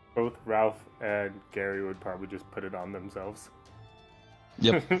both Ralph and Gary would probably just put it on themselves.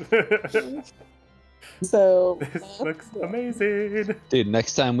 Yep. So This looks amazing. Dude,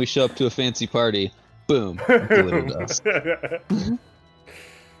 next time we show up to a fancy party, boom, glitter dust.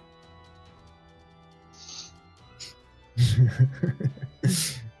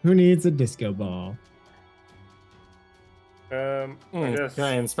 Who needs a disco ball? I guess. Can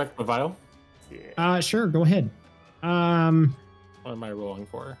I inspect the vial? Yeah. Sure, go ahead. What am I rolling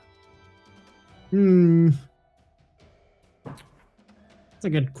for? That's a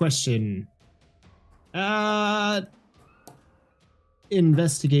good question.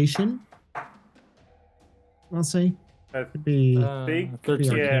 Investigation, I'll say. I Could be. think,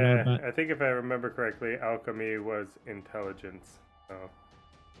 13. yeah, but- I think if I remember correctly, alchemy was intelligence. So,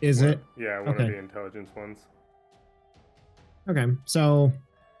 Is it? Yeah, one Okay. of the intelligence ones. Okay, so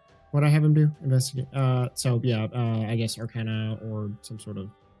what I have him do? Investigate. So yeah, I guess Arcana or some sort of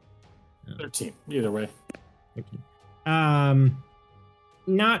 13. Either way.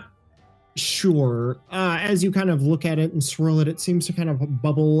 Not sure. As you kind of look at it and swirl it, it seems to kind of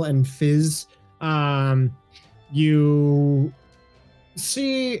bubble and fizz. You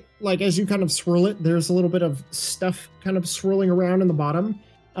see, like, as you kind of swirl it, there's a little bit of stuff kind of swirling around in the bottom.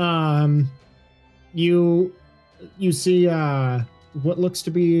 You see what looks to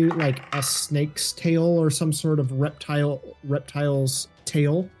be like a snake's tail or some sort of reptile's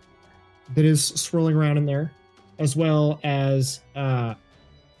tail that is swirling around in there, as well as a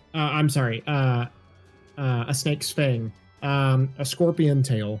snake's fang, a scorpion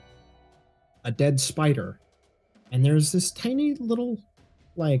tail, a dead spider, and there's this tiny little,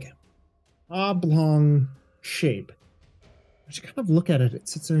 like, oblong shape. As you kind of look at it, it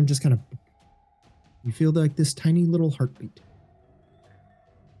sits there and just kind of, you feel like this tiny little heartbeat.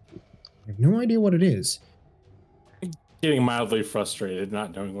 I have no idea what it is. Getting mildly frustrated,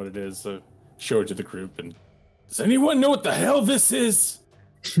 not knowing what it is, so show it to the group. And does anyone know what the hell this is?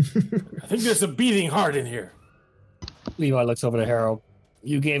 I think there's a beating heart in here. Levi looks over to Harold.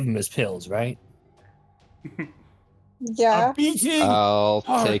 You gave him his pills, right? Yeah. A beating I'll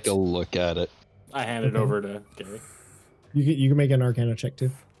heart. take a look at it. I hand it over to Gary. You can make an Arcana check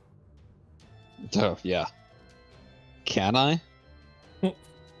too. Oh, yeah. Can I?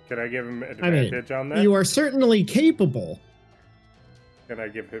 Can I give him I mean, advantage on that? you are certainly capable. Can I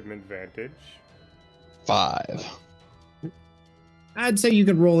give him advantage? 5. I'd say you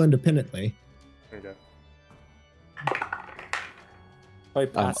could roll independently. Okay. I I'm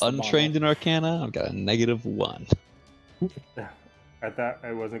passed the untrained in Arcana. I've got a -1. I thought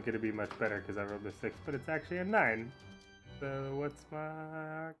I wasn't going to be much better because I rolled a 6, but it's actually a 9. So what's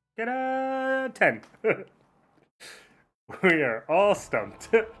my... Get a 10. We are all stumped.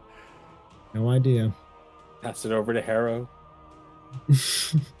 No idea. Pass it over to Harrow.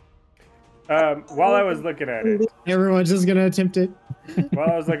 While I was looking at it, Everyone's just gonna attempt it.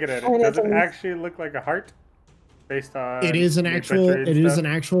 does it actually look like a heart? Based on It is an the actual. butchery and It is stuff?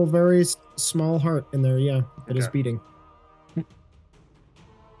 an actual very small heart in there. Yeah, it is Okay. beating.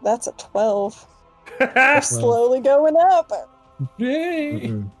 That's a 12. We're slowly going up. Yay!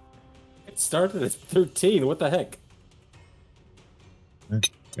 Mm-mm. It started at 13. What the heck?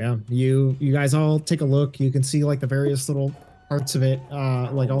 Yeah, you guys all take a look. You can see like the various little parts of it,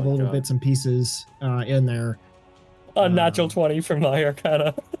 like all the my little God. bits and pieces in there. Unnatural 20 from my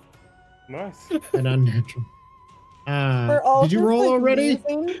Arcana. Nice. And unnatural. We're all Did you just, roll like, already?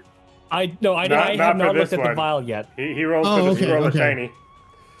 moving. I have Not not for looked this at the one. vial yet. He rolled Oh, he okay, rolled okay. a shiny.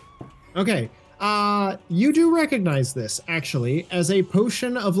 Okay. You do recognize this actually as a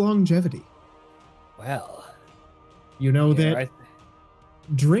potion of longevity. Well, You know that right.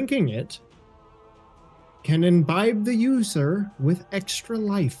 drinking it can imbibe the user with extra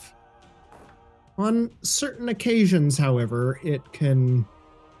life. On certain occasions, however, it can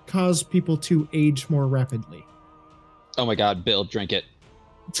cause people to age more rapidly. Oh my god, Bill, drink it.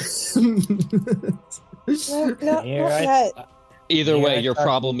 No, not Here I- yet. Either Here way, I your thought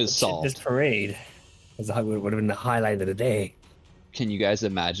problem we is should This solved. parade would have been the highlight of the day. Can you guys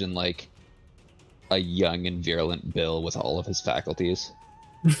imagine, like, a young and virulent Bill with all of his faculties?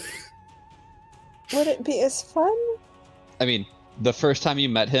 Would it be as fun? I mean, the first time you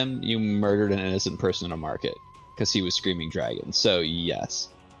met him, you murdered an innocent person in a market because he was screaming dragon. So, yes.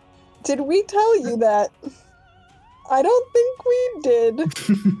 Did we tell you that? I don't think we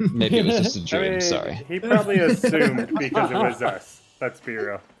did. Maybe it was just a I dream, mean, sorry. He probably assumed because it was us. Let's be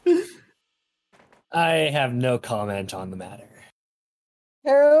real. I have no comment on the matter.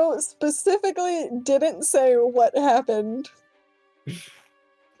 Harrow specifically didn't say what happened.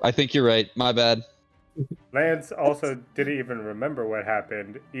 I think you're right. My bad. Lance also didn't even remember what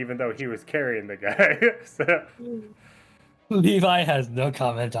happened, even though he was carrying the guy. So, Levi has no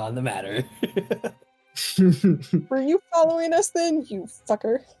comment on the matter. Were you following us then, you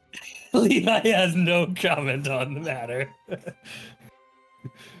fucker? Levi has no comment on the matter.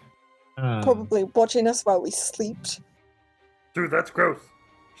 Probably watching us while we slept. Dude, that's gross.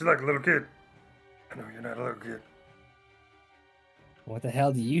 She's like a little kid. I know you're not a little kid. What the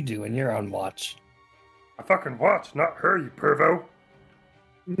hell do you do when you're on watch? I fucking watch, not her, you pervo.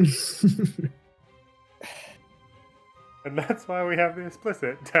 and that's why we have the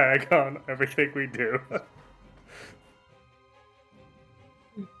explicit tag on everything we do.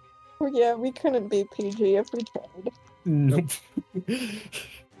 Oh, yeah, we couldn't be PG if we tried. Nope.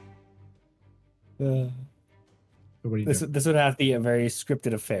 What do you This do? would have to be a very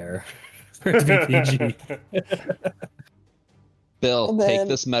scripted affair for it to be PG. Bill, And take then-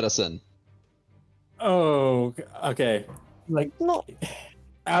 this medicine. Oh, okay. Like, No,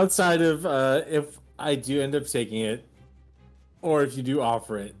 Outside of if I do end up taking it, or if you do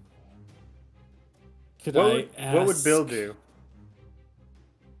offer it, could I ask... What would Bill do?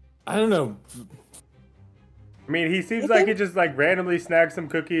 I don't know. I mean, he seems like he just like randomly snagged some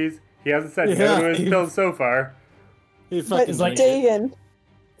cookies. He hasn't said no to his Yeah. pills so far. He but fucking drank it. Dagan,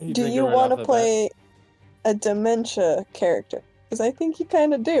 He do drank it you right want off to the bat. play a dementia character? Because I think you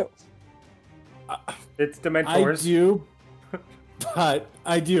kind of do. It's I Dementors. do, but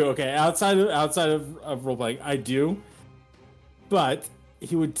I do. Okay, outside of role playing, I do. But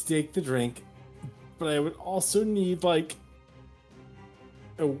he would take the drink, but I would also need like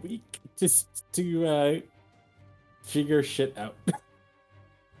a week just to figure shit out.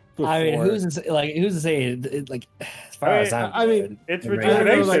 I mean, before- who's to say? Like, as far as I'm, I mean, concerned, It's the race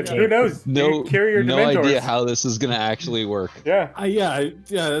rejuvenation. like- Who knows? No, You carry your no Dementors. idea how this is gonna actually work. Yeah. yeah.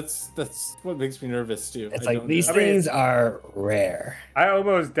 That's what makes me nervous too. It's I like don't these know. I mean- things are rare. I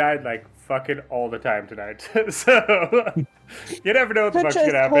almost died like fucking all the time tonight. So you never know what the Could fuck's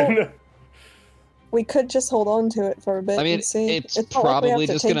just gonna happen. We could just hold on to it for a bit I mean, and see. it's not like we have probably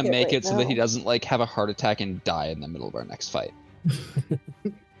to just take gonna make right it so that he now. doesn't like have a heart attack and die in the middle of our next fight.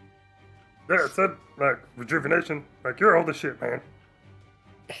 Yeah, it said, like, rejuvenation. Like, you're old as shit, man.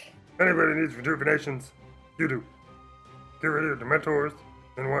 Anybody needs rejuvenations, you do. Get rid of the Dementors,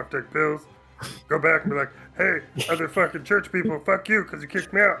 then won't have to take pills. Go back and be like, hey, other fucking church people, fuck you, because you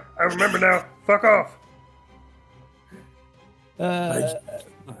kicked me out. I remember now, fuck off.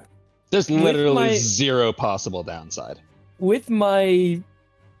 There's With literally my- zero possible downside. with my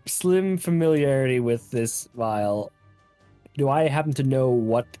slim familiarity with this vial, do I happen to know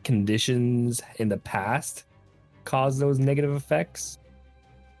what conditions in the past caused those negative effects?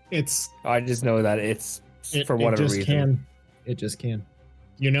 I just know that it's for whatever reason. It just can.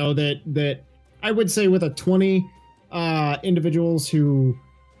 You know that I would say with a 20 individuals who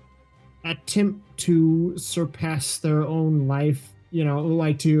attempt to surpass their own life,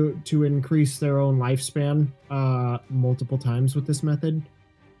 like to increase their own lifespan multiple times with this method,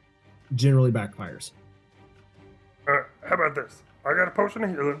 generally backfires. How about this? I got a potion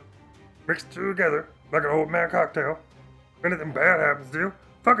of healing. Mix the two together like an old man cocktail. If anything bad happens to you,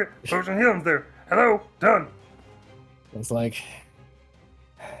 fuck it. Potion of healing's there. Hello, done. It's like,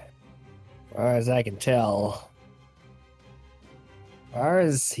 as far as I can tell, as far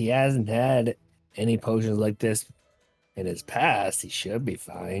as he hasn't had any potions like this in his past, he should be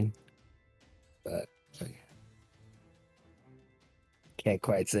fine. But can't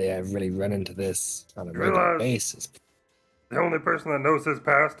quite say I've really run into this on a regular basis. The only person that knows his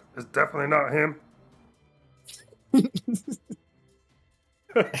past is definitely not him.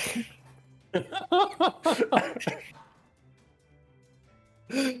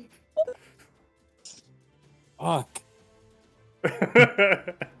 Fuck.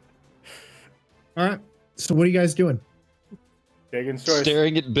 All right. So what are you guys doing? Dagon's choice.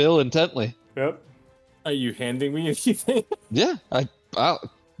 Staring at Bill intently. Yep. Are you handing me anything? Yeah, I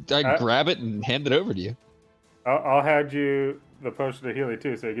grab it and hand it over to you. I'll hand you the potion of healing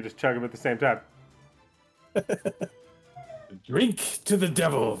too, so you can just chug them at the same time. Drink to the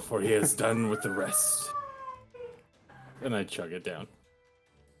devil, for he has done with the rest. And I chug it down.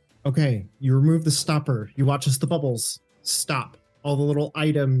 Okay, you remove the stopper. You watch as the bubbles stop. All the little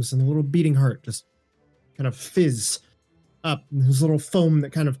items and the little beating heart just kind of fizz up. And there's little foam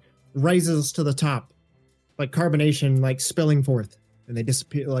that kind of rises to the top, like carbonation, like spilling forth. And they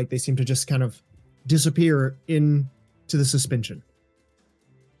disappear, like they seem to just kind of disappear into the suspension.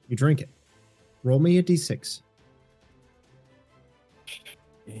 You drink it. Roll me a d6.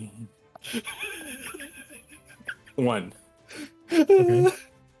 One. Okay.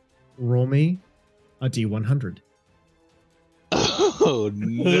 Roll me a d100. Oh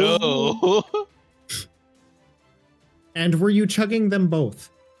no. And were you chugging them both?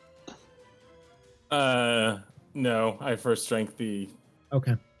 No. I first drank the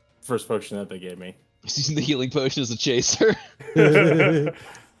first potion that they gave me. He's using the healing potion as a chaser. Gotta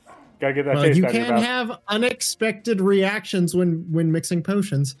get that taste you out of your can mouth. have unexpected reactions when mixing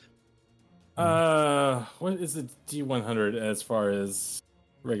potions. What is the D100 as far as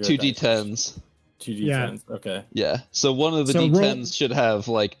regular 2d10s. 2d10s. Yeah. Okay. Yeah. So one of the So d10s should have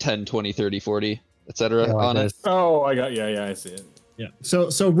like 10, 20, 30, 40, etc. on it. Oh, I I see it. Yeah. So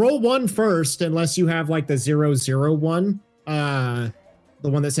roll one first, unless you have like the 001, the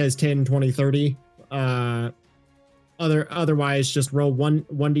one that says 10, 20, 30. Otherwise, just roll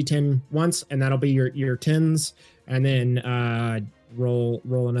 1d10 once, and that'll be your tens, and then roll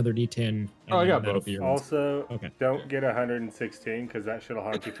another d10. And Oh, I got that'll both. be your ones. Also, Okay. don't get 116 because that shit'll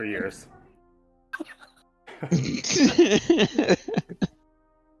haunt you for years.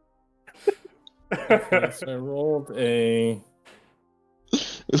 Okay, so I rolled a.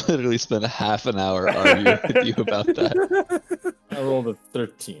 We literally spent a half an hour arguing with you about that. I rolled a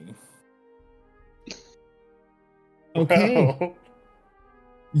 13. Okay. Wow.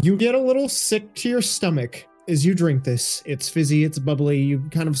 You get a little sick to your stomach as you drink this. It's fizzy, it's bubbly. You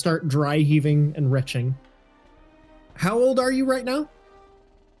kind of start dry heaving and retching. How old are you right now?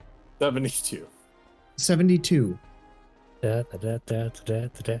 72. 72.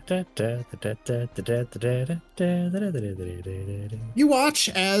 You watch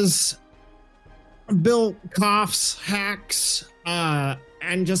as Bill coughs, hacks,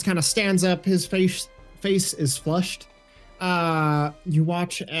 and just kind of stands up. His face is flushed. You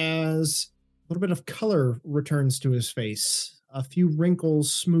watch as a little bit of color returns to his face. A few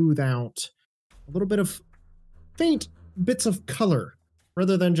wrinkles smooth out. A little bit of faint bits of color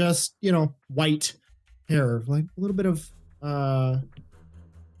rather than just, white hair. Like a little bit of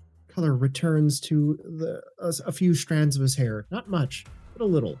color returns to a few strands of his hair. Not much, but a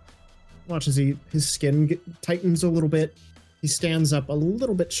little. Watch as his skin tightens a little bit. He stands up a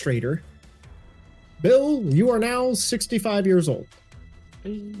little bit straighter. Bill, you are now 65 years old.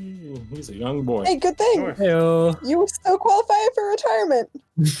 Hey, he's a young boy. Hey, good thing. Heyo. You still qualify for retirement.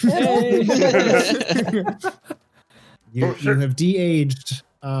 You have de-aged.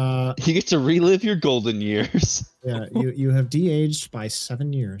 You get to relive your golden years. Yeah, you have de-aged by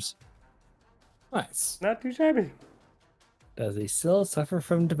 7 years. Nice. Not too shabby. Does he still suffer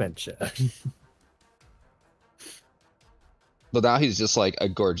from dementia? But now he's just like a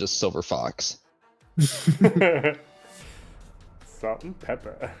gorgeous silver fox. Salt and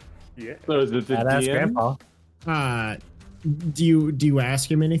pepper. Yeah. So is it the Badass DM? grandpa. Do you ask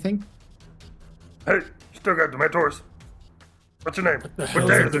him anything? Hey, you still got Dementors. What's your name? the What hell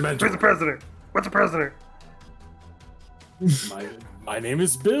day is is a it? Dementor? Who's the president? What's the president? My name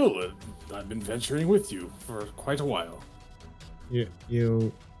is Bill. And I've been venturing with you for quite a while.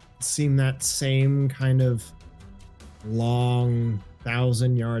 You seem that same kind of long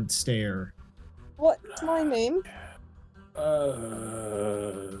 1,000-yard stare. What's my name? I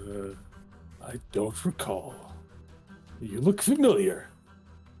don't recall. You look familiar.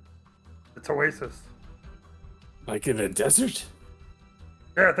 It's Oasis. Like in a desert?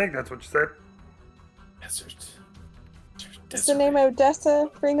 Yeah, I think that's what you said. Desert. Does the name Odessa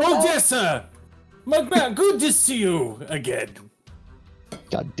ring a bell? Odessa! Good to see you again.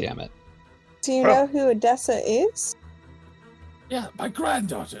 God damn it. Do you know who Odessa is? Yeah, my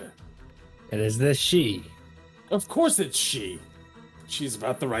granddaughter. And is this she? Of course it's she. She's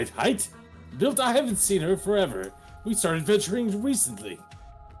about the right height. Built, I haven't seen her forever. We started venturing recently.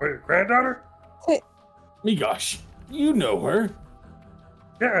 Wait, granddaughter? Migosh, you know her.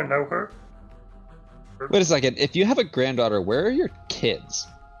 Yeah, I know her. Wait a second. If you have a granddaughter, where are your kids?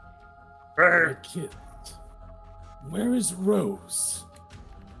 Right Her here. kid. Where is Rose?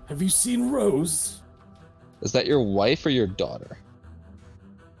 Have you seen Rose? Is that your wife or your daughter?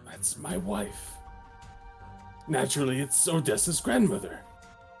 That's my wife. Naturally, it's Odessa's grandmother.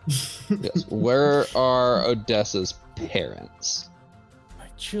 Yes. Where are Odessa's parents? My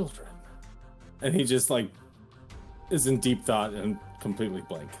children. And he just like is in deep thought and completely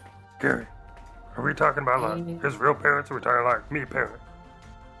blank. Gary, are we talking about like his real parents or are we talking like me parent?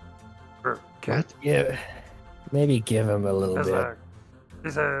 Or What? Yeah. Maybe give him a little That's bit. like, he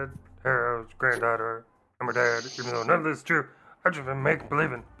said Harrow's granddaughter and my dad, even though none of this is true. I've just been making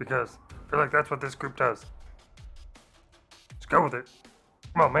believing because I feel like that's what this group does. Just go with it.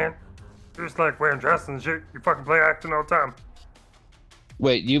 Come on, man. You're just like wearing dresses and shit. You fucking play acting all the time.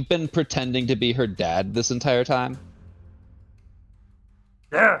 Wait, you've been pretending to be her dad this entire time?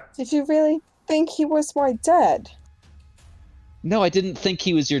 Yeah. Did you really think he was my dad? No, I didn't think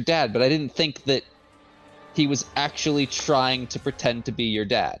he was your dad, but I didn't think that he was actually trying to pretend to be your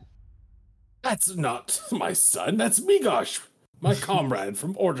dad. That's not my son, that's Migosh, my comrade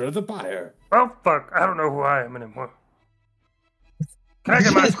from Order of the Pyre. Oh, fuck. I don't know who I am anymore. Can I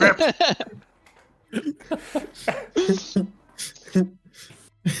get my script?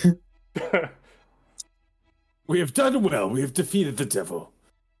 We have done well, we have defeated the devil.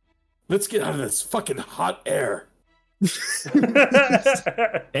 Let's get out of this fucking hot air.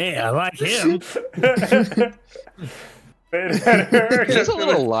 Hey, I like him. He's a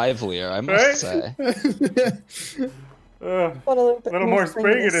little livelier, I must say. Want a little bit little more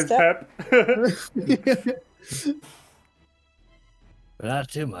spring in his step? pep. But not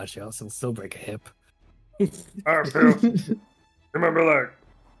too much, else he'll still break a hip. Alright, Bill. Remember, like,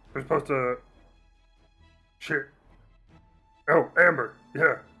 we're supposed to. Shit. Oh, Amber.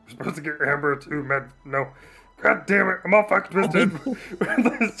 Yeah. We're supposed to get Amber to No. God damn it. I'm all fucking twisted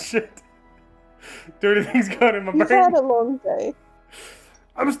with this shit. Dirty things going in my You've brain. had a long day.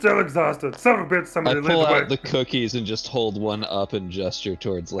 I'm still exhausted. Son of a bitch, I somebody lead pull the way. out the cookies and just hold one up and gesture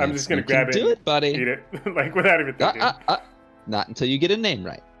towards Lance. I'm just gonna You grab can it. Do it, buddy. Eat it. Like, without even thinking. Not until you get a name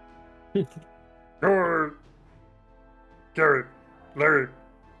right. Or Gary, Larry,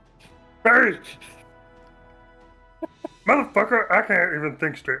 Barry. Motherfucker, I can't even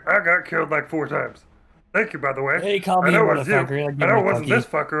think straight. I got killed like 4 times. Thank you, by the way. Hey, call me I know a it was you. motherfucker. Like, I know give it me a wasn't this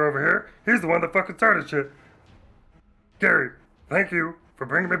cookie. fucker over here. He's the one that fucking started shit. Gary, thank you for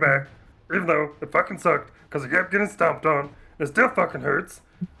bringing me back, even though it fucking sucked because I kept getting stomped on. It still fucking hurts.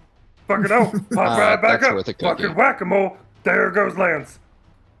 Fucking pop right back that's up. worth a cookie. Fucking whack-a-mole. There goes Lance.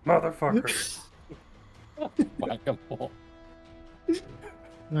 Motherfucker. Whack-a-mole.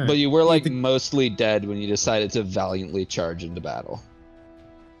 Alright. But you were like mostly dead when you decided to valiantly charge into battle.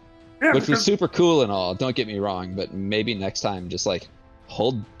 Yeah, Which was because- super cool and all, don't get me wrong, but maybe next time just like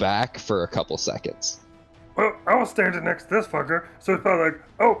hold back for a couple seconds. Well, I was standing next to this fucker, so it's probably like,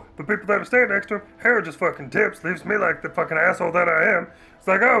 oh, the people that are standing next to him, Harry just fucking dips, leaves me like the fucking asshole that I am. It's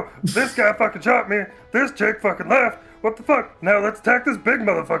like, oh, this guy fucking shot me, this chick fucking left, what the fuck? Now let's attack this big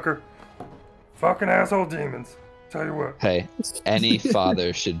motherfucker. Fucking asshole demons. Tell you what. Hey, any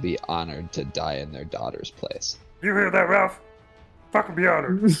father should be honored to die in their daughter's place. You hear that, Ralph? Fucking be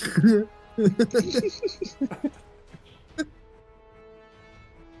honored.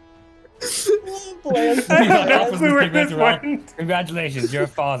 Lance, I have no Ralph was clue where listening this to Ralph. went. Congratulations, you're a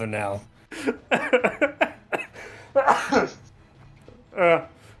father now. Well,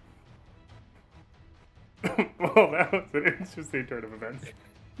 that was an interesting turn of events.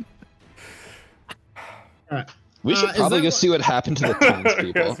 We should is probably that go what- see what happened to the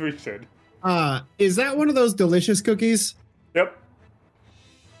townspeople. Yes, we should. Is that one of those delicious cookies? Yep.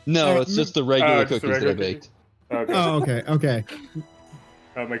 No, it's just the regular just the cookies regular that I baked. Okay. Oh, okay, okay.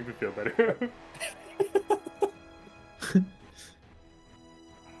 That'll make me feel better.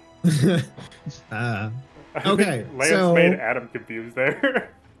 uh, I Okay, think Lance so- made Adam confused there.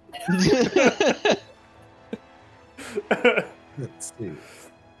 let's see.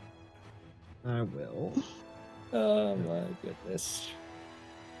 I will. Oh my goodness.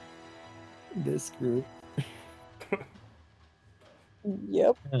 This group.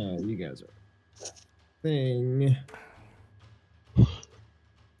 Yep. You guys are thing. I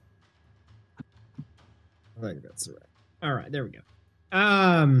think that's right. All right, there we go.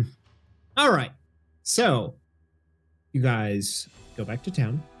 All right. So, you guys go back to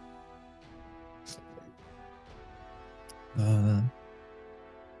town. You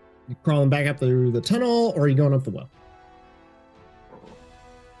crawling back up through the tunnel, or are you going up the well?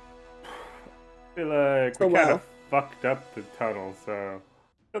 I feel like The we kind well. of fucked up the tunnel, so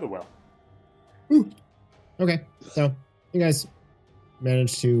go the well. Okay, so you guys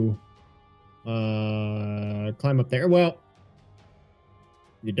managed to climb up there. Well,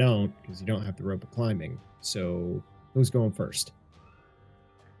 you don't, because you don't have the rope of climbing. So who's going first?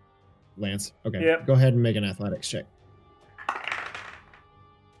 Lance. Okay. Yep. Go ahead and make an athletics check.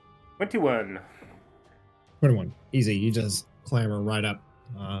 21. 21. Easy. You just clamber right up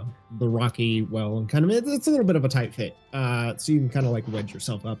the rocky well, and kind of it's a little bit of a tight fit. So you can kind of like wedge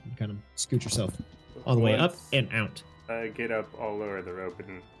yourself up and kind of scoot yourself all the way up Once and out. I get up, I'll lower the rope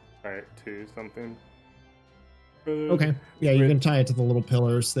and tie it to something. Okay. Yeah, you can tie it to the little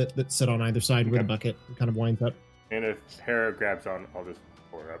pillars that sit on either side with a Okay. bucket. It kind of winds up. And if Hera grabs on, I'll just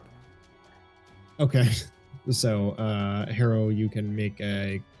pull her up. Okay. So, Harrow, you can make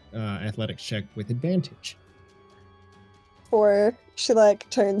a athletics check with advantage. Or she like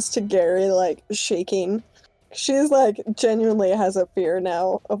turns to Gary, like shaking. She's like genuinely has a fear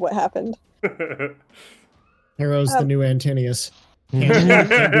now of what happened. Harrow's the new Antinius. Can't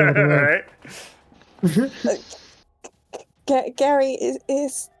do the rope. Right? Gary,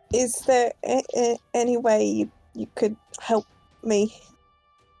 is there any way you could help me?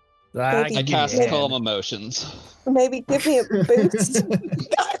 I Maybe- I can cast give you a Calm hand. Emotions. Maybe give me a boost.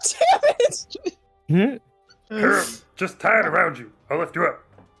 God damn it! Hera, just tie it around you. I'll lift you up.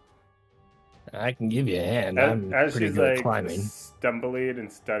 I can give you a hand. As, I'm as pretty she's good at like climbing. stumbling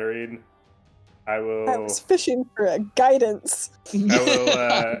and stuttering, I I will was fishing for a guidance.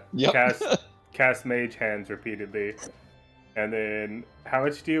 Yep. cast Mage Hands repeatedly. And then, how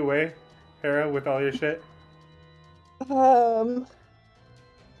much do you weigh, Hera, with all your shit?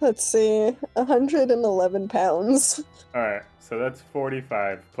 Let's see, 111 pounds. Alright, so that's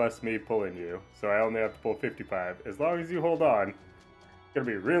 45 plus me pulling you. So I only have to pull 55. As long as you hold on, it's gonna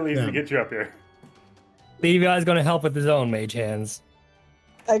be real easy Yeah. to get you up here. Levi's gonna help with his own mage hands.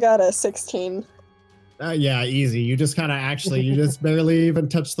 I got a 16. Yeah, easy. You just kind of you just barely even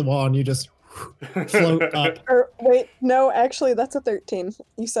touch the wall and you just float up. Or wait, no, actually that's a 13.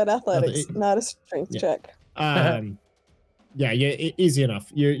 You said athletics, it- not a strength Yeah. check. Yeah, easy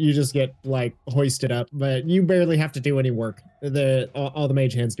enough. You just get like hoisted up, but you barely have to do any work. All the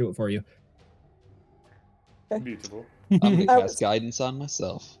mage hands do it for you. Beautiful. I'm gonna I cast was- guidance on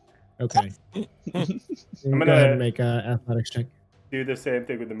myself. Okay. You can gonna- go ahead and make a athletics check. Do the same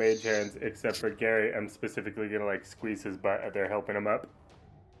thing with the Mage Hands, except for Gary, I'm specifically gonna like squeeze his butt as they're helping him up.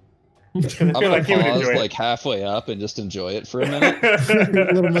 'Cause I I'm feel gonna like he would pause enjoy like halfway up and just enjoy it for a minute.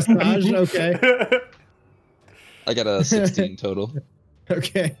 A little massage. Okay. it. I got a 16 total.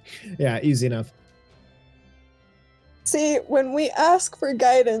 Okay. Yeah, easy enough. See, when we ask for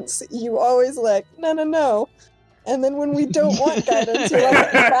guidance, you always like, no. And then when we don't want guidance, you're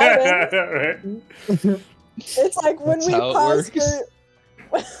like, guidance. Right? It's like when That's we how it pause works.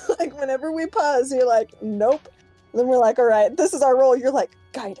 for, like whenever we pause, you're like, nope. And then we're like, all right, this is our role. You're like,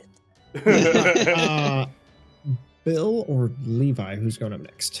 guidance. Bill or Levi, who's going up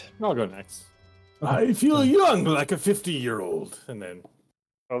next? I'll go next. Okay. I feel young, like a 50-year-old. And then,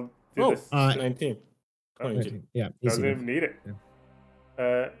 I'll do oh, this. 19. Oh, 22. Yeah, Doesn't easy even need it.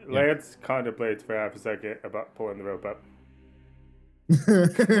 Lance contemplates for half a second about pulling the rope up.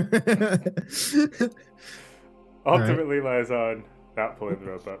 enough. Ultimately lies on not pulling the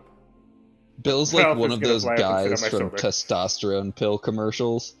rope up. Bill's like Ralph one is of gonna those fly up and sit guys on my from shoulder. testosterone pill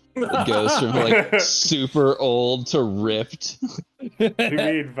commercials. It goes from like super old to ripped. You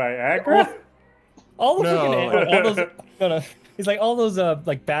mean Viagra? All the No. freaking all those. No. It's like all those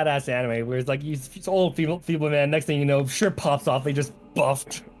like badass anime where it's like you old feeble man. Next thing you know, shirt pops off. They just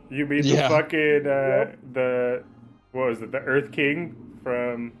buffed. You mean Yeah. the fucking the what was it? The Earth King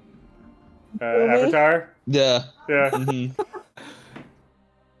from Avatar. Yeah. Yeah. Mhm.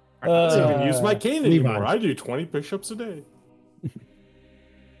 I don't even use my cane Levi. anymore. I do 20 push-ups a day.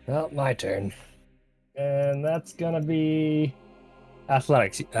 Well, my turn, and that's gonna be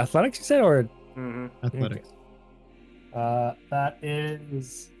athletics. Athletics, you said, or hmm Athletics. that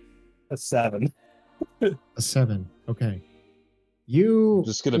is a 7. A 7. Okay. You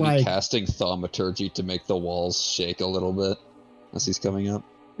Just gonna like be casting thaumaturgy to make the walls shake a little bit as he's coming up.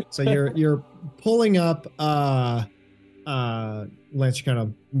 so you're pulling up Lance, you're kind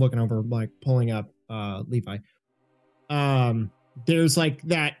of looking over, like pulling up Levi. There's like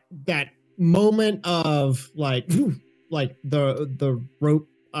that moment of like the rope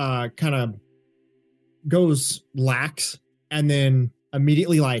kind of goes lax and then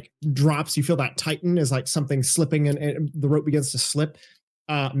immediately like drops. You feel that tighten as like something slipping and the rope begins to slip.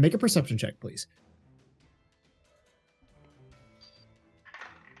 Make a perception check, please.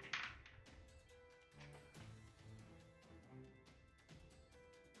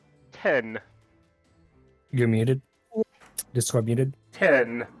 Ten. You're muted. Discord muted.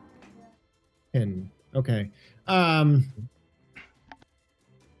 10. 10. Okay.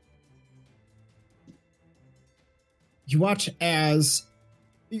 You watch as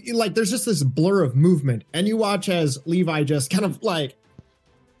like there's just this blur of movement, and you watch as Levi just kind of like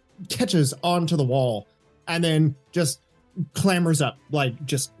catches onto the wall and then just clambers up like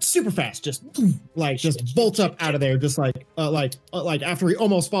just super fast, just like just bolts up out of there, just like after he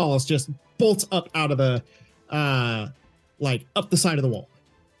almost falls, just bolts up out of the like up the side of the wall.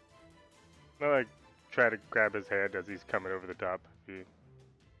 I like try to grab his hand as he's coming over the top. He's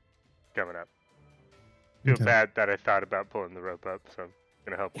coming up. Feel Okay. bad that I thought about pulling the rope up, so I'm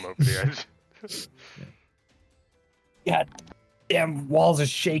gonna help him over the edge. God damn, walls are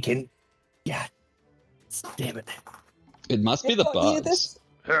shaking. God damn it. It must be the Got you bugs. this-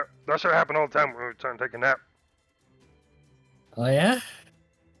 Yeah, that should happen all the time when we try and take a nap. Oh yeah?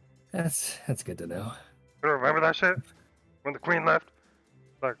 That's good to know. You don't remember that shit? When the queen left?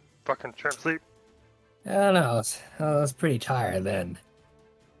 Like, fucking tramp sleep? I don't know. I was pretty tired then.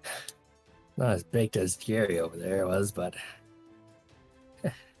 Not as baked as Jerry over there was, but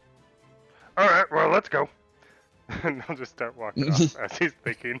Alright, well, let's go. And I'll just start walking off as he's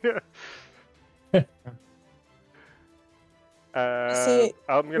thinking. See,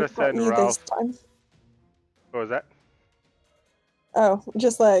 I'm gonna It got send you this Ralph. time. What was that? Oh,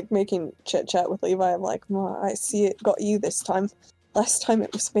 just like making chit chat with Levi. I'm like, I see it got you this time. Last time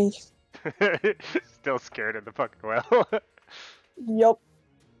it was me. Still scared of the fucking well. Yup.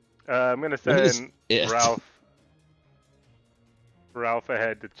 I'm gonna What is send it? Ralph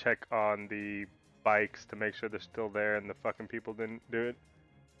ahead to check on the bikes to make sure they're still there and the fucking people didn't do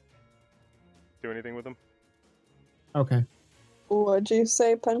anything with them. Okay. What'd you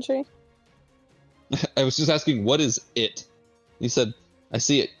say, Punchy? I was just asking, what is it? He said, I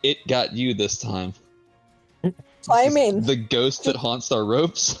see it. It got you this time. Climbing. The ghost that haunts our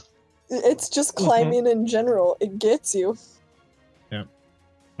ropes? It's just climbing in general. It gets you.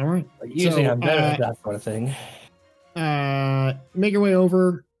 All right. usually So, I'm better at that sort of thing. Make your way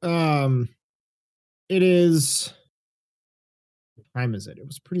over. It is. What time is it? It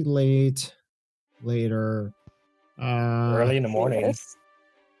was pretty late. Later. Early in the morning. Yes.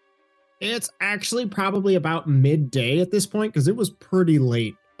 It's actually probably about midday at this point because it was pretty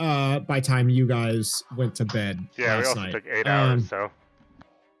late by time you guys went to bed. Yeah, we last also night. took 8 hours, so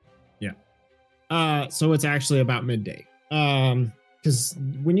So it's actually about midday. Because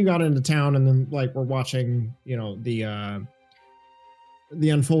when you got into town and then like we're watching, you know, the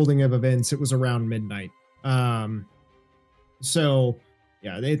unfolding of events, it was around midnight. So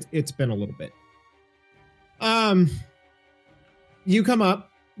yeah, it's been a little bit. You come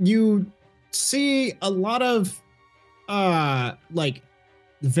up, you see a lot of like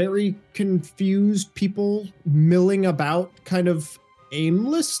very confused people milling about kind of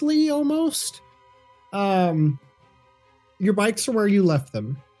aimlessly almost. Your bikes are where you left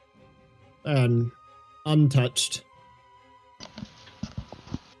them and untouched.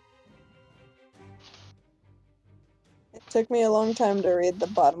 It took me a long time to read the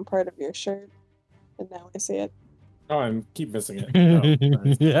bottom part of your shirt, and now I see it. Oh, I keep missing it. Oh,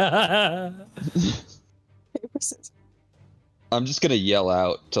 nice. Yeah. It was- I'm just gonna yell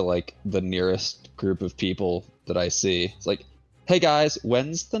out to like the nearest group of people that I see. It's like, hey guys,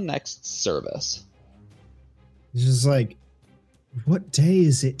 when's the next service? It's just like, what day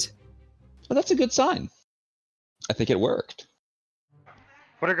is it? Well, that's a good sign. I think it worked.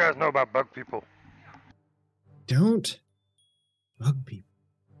 What do you guys know about bug people? Don't bug people.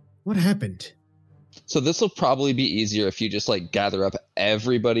 What happened? So this will probably be easier if you just like gather up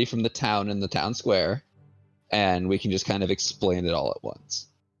everybody from the town in the town square, and we can just kind of explain it all at once.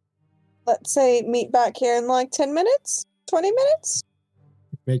 Let's say meet back here in like 10 minutes? 20 minutes?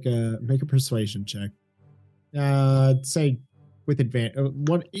 Make a persuasion check. Say with advantage.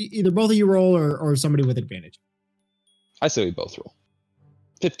 Either both of you roll or somebody with advantage. I say we both roll.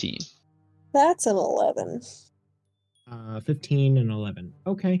 15. That's an 11. 15 and 11.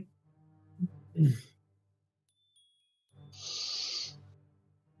 Okay.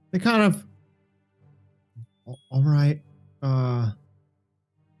 They kind of. All right. They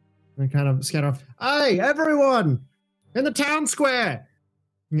kind of scatter off. Hey, everyone! In the town square!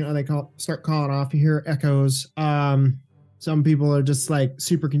 You know, they start calling off. You hear echoes. Some people are just like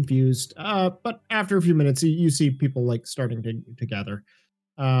super confused. But after a few minutes, you see people like starting to gather.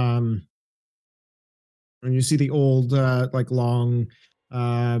 And you see the old, like long,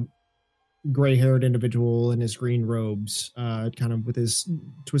 gray-haired individual in his green robes, kind of with his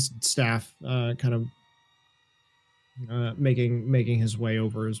twisted staff, kind of making his way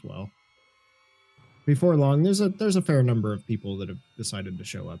over as well. Before long, there's a fair number of people that have decided to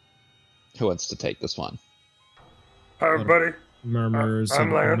show up. Who wants to take this one? Hi, everybody. Murmurs I'm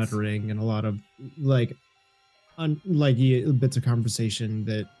and Lance. muttering and a lot of like bits of conversation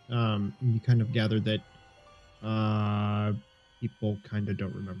that you kind of gathered that people kind of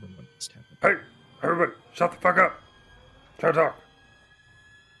don't remember what just happened. Hey, everybody, shut the fuck up. Try to talk.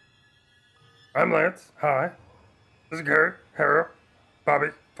 I'm Lance. Hi. This is Gary, Harrow, Bobby,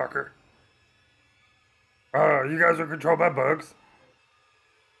 fucker. You guys are controlled by bugs.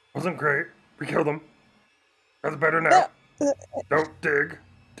 Wasn't great. We killed them. That's better now. Don't dig.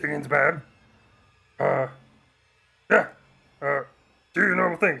 Digging's bad. Yeah. Do your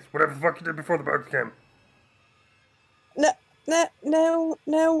normal things. Whatever the fuck you did before the bugs came. No.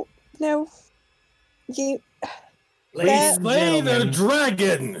 You. Ladies and Slay the gentlemen,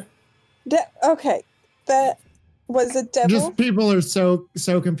 dragon! Okay. That was a devil. Just people are so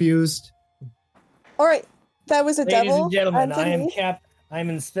confused. All right. That was a ladies devil. and gentlemen, I am Anthony. I'm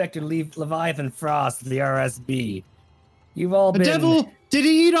Inspector Leviathan Frost of the RSB. You've all The been... devil, did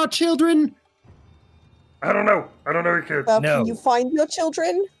he eat our children? I don't know. I don't know your kids. Well, No. Can you find your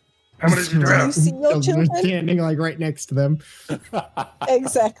children? How many did you Do you drown? see your children? Standing like right next to them.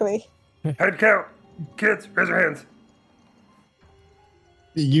 Exactly. Head count. Kids, raise your hands.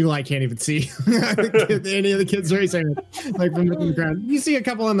 You like can't even see any of the kids raise their hand, like from the ground. You see a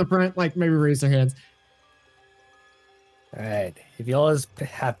couple in the front, like maybe raise their hands. All right. If you all just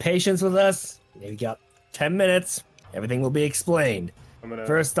have patience with us, we got 10 minutes. Everything will be explained.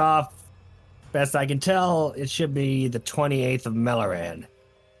 First off, best I can tell, it should be the 28th of Melaran.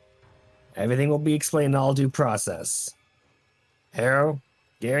 Everything will be explained in all due process. Harrow,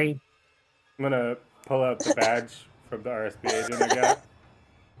 Gary, I'm gonna pull out the badge from the RSB agent I got.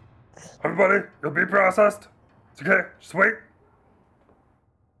 Everybody, you'll be processed. It's okay. Just wait.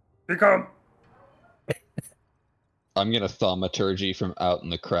 Be calm. I'm gonna thaumaturgy from out in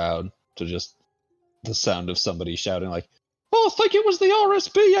the crowd to just the sound of somebody shouting like, "Oh, I think it was the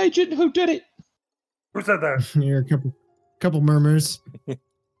RSB agent who did it." Who said that? You hear a couple murmurs.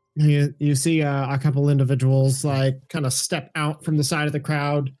 You see a couple individuals like kind of step out from the side of the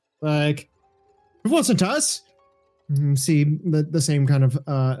crowd, like it wasn't us. You see the same kind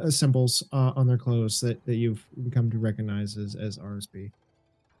of symbols on their clothes that you've come to recognize as RSB.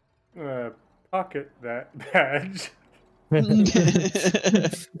 Pocket that badge.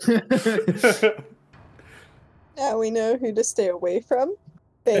 Now we know who to stay away from.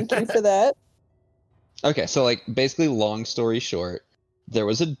 Thank you for that. Okay, so like basically, long story short, there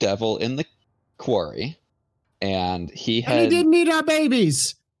was a devil in the quarry, and he didn't eat our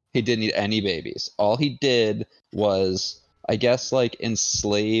babies. He didn't eat any babies. All he did was, I guess, like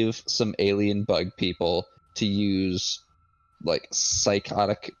enslave some alien bug people to use like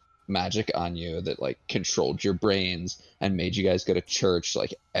psychotic magic on you that like controlled your brains and made you guys go to church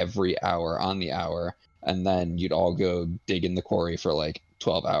like every hour on the hour, and then you'd all go dig in the quarry for like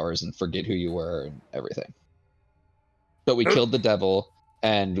 12 hours and forget who you were and everything. But we killed the devil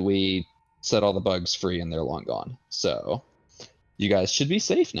and we set all the bugs free and they're long gone. So you guys should be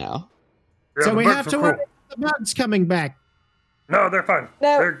safe now. Yeah, So the we bugs have are to cool. wait for the bugs coming back. No, they're fine.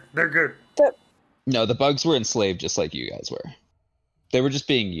 No. They're good. No, the bugs were enslaved just like you guys were. They were just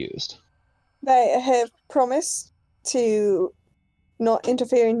being used. They have promised to not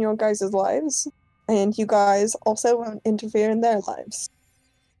interfere in your guys' lives, and you guys also won't interfere in their lives.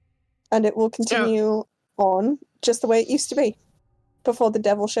 And it will continue on just the way it used to be. before the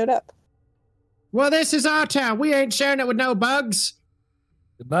devil showed up. Well, this is our town. We ain't sharing it with no bugs.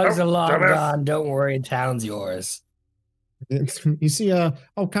 The bugs Oh, are long dumbass. gone. Don't worry, town's yours. You see a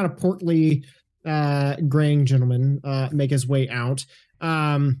kind of portly graying gentleman make his way out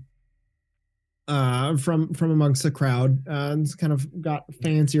from amongst the crowd. He's kind of got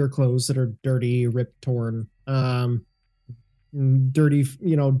fancier clothes that are dirty, ripped, torn, dirty,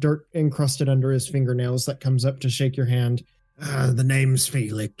 dirt encrusted under his fingernails. That comes up to shake your hand. The name's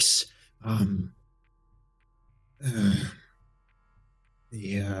Felix.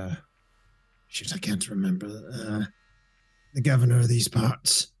 Shoot, I can't remember. The governor of these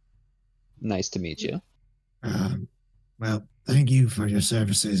parts. Nice to meet you. Well, thank you for your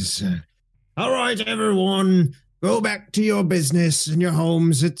services. All right, everyone, go back to your business and your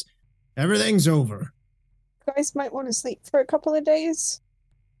homes. Everything's over. You guys might want to sleep for a couple of days.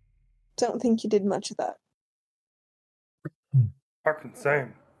 Don't think you did much of that. Fucking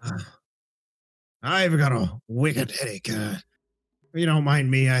same. I've got a wicked headache. If you don't mind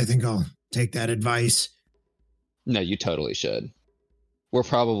me, I think I'll take that advice. No, you totally should. We're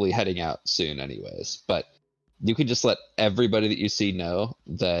probably heading out soon anyways, but you can just let everybody that you see know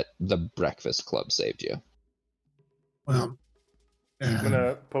that the Breakfast Club saved you. Well, I'm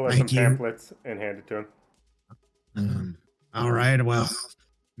gonna pull out some thank you. pamphlets and hand it to him. All right, well,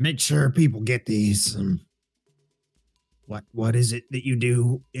 make sure people get these. What is it that you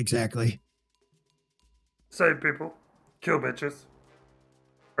do exactly? Save people. Kill bitches.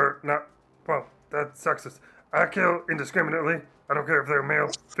 Or not. Well, that's sexist. I kill indiscriminately. I don't care if they're male,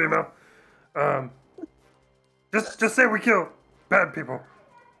 female. Just say we kill bad people.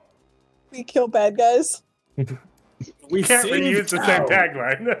 We kill bad guys. We can't reuse the same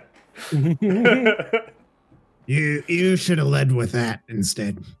tagline. You should have led with that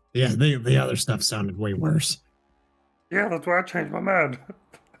instead. Yeah, the other stuff sounded way worse. Yeah, that's why I changed my mind.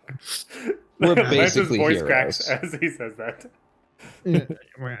 We're Lance's basically voice heroes. cracks as he says that. Yeah,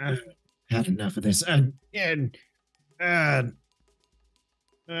 well, I've had enough of this.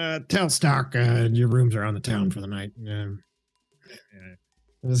 Tell Stark your rooms are on the town for the night.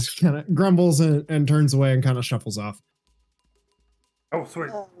 Just kind of grumbles and turns away and kind of shuffles off. Oh,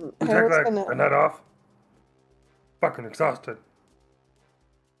 sweet. We take Harold's like gonna- a night off. Fucking exhausted.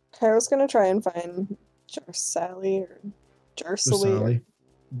 Harold's gonna try and find Jarsali or Jarsali.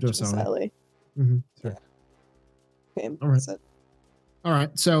 Josali. Sure. Okay, All right. that's it. All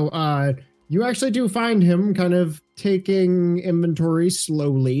right. So you actually do find him kind of taking inventory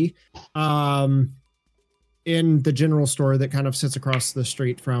slowly in the general store that kind of sits across the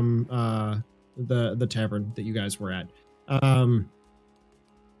street from the tavern that you guys were at.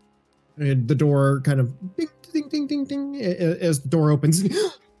 And the door kind of ding, ding, ding, ding, ding as the door opens.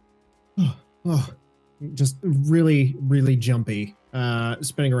 Just really, really jumpy,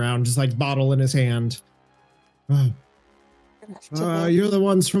 spinning around, just like bottle in his hand. You're the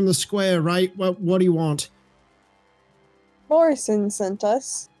ones from the square, right? What do you want? Morrison sent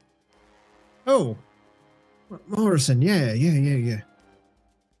us. Oh, Morrison. Yeah.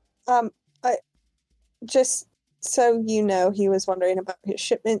 I just so you know, he was wondering about his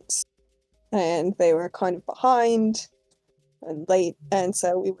shipments, and they were kind of behind and late, and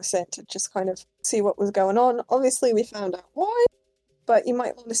so we were sent to just kind of see what was going on. Obviously, we found out why, but you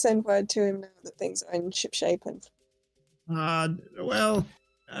might want to send word to him now that things are in shipshape and. Yeah,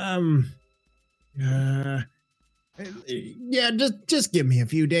 just give me a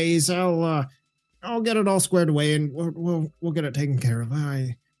few days. I'll get it all squared away and we'll get it taken care of.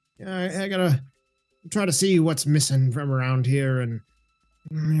 I gotta try to see what's missing from around here, and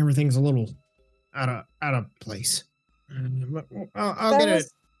everything's a little out of place. But I'll get it.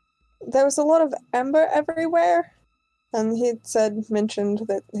 There was a lot of amber everywhere, and he mentioned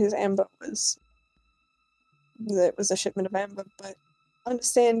that his amber was a shipment of amber, but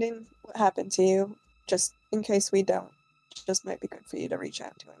understanding what happened to you, just in case we don't, just might be good for you to reach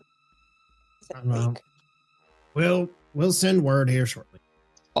out to him. We'll send word here shortly.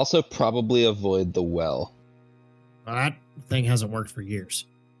 Also, probably avoid the well. Well, that thing hasn't worked for years.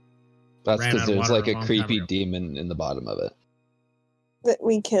 That's Ran because out of there's water like a a long time creepy ago. demon in the bottom of it. That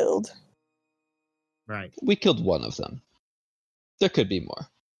we killed. Right. We killed one of them. There could be more.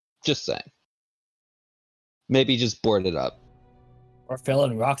 Just saying. Maybe just board it up. Or fill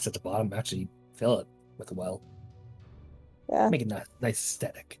in rocks at the bottom. Actually, fill it with a well. Yeah. Make it nice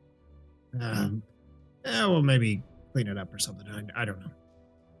aesthetic. Well, maybe clean it up or something. I don't know.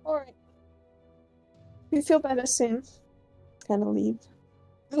 Alright. You feel better soon. Kind of leave.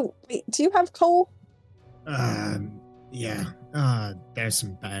 Oh, wait, do you have coal? Yeah. There's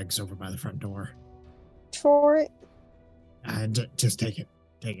some bags over by the front door. For it? Just take it.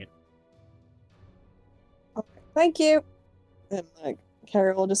 Take it. Okay, thank you. And like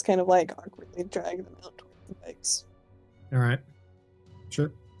Carrie will just kind of like awkwardly drag them out towards the bikes. All right.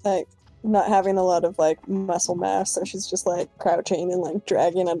 Sure. Like not having a lot of like muscle mass, so she's just like crouching and like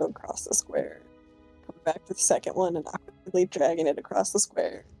dragging it across the square. Coming back to the second one and awkwardly dragging it across the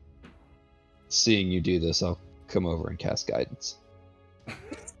square. Seeing you do this, I'll come over and cast guidance.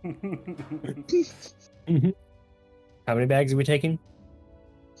 How many bags are we taking?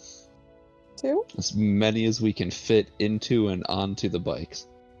 2? As many as we can fit into and onto the bikes.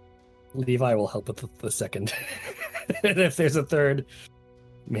 Levi will help with the second. And if there's a third,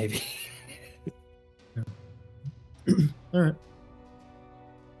 maybe. All right.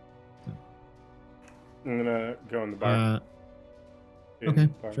 I'm gonna go in the bar. In Okay, the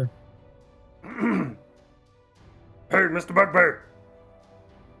bar. sure. Hey, Mr. Bugbear.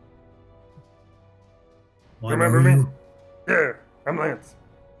 Why Remember know me? you? Yeah, I'm Lance.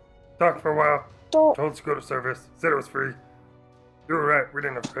 Talked for a while. Don't. Told us to go to service. Said it was free. You were right. We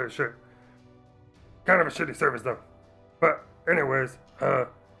didn't have to pay shit. Kind of a shitty service though. But anyways,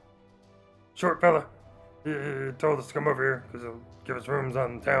 short fella. He told us to come over here because he'll give us rooms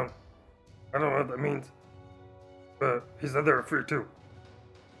on the town. I don't know what that means. But he said they were free too.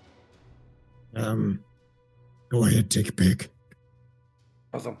 Go ahead, take a pick.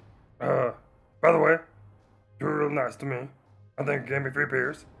 Awesome. By the way, you were real nice to me. I think you gave me free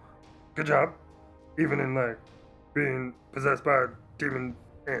beers. Good job. Even in like being possessed by demon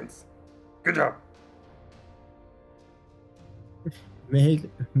ants. Good job.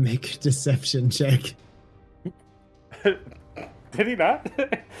 Make a deception check. Did he not?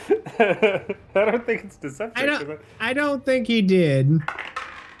 I don't think it's deception. I don't think he did.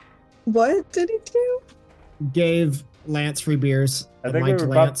 What did he do? Gave Lance free beers. I and think we liked were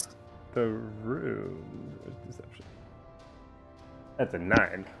Lance. about the room. Deception. That's a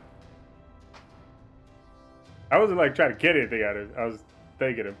 9. I wasn't like trying to get anything out of it. I was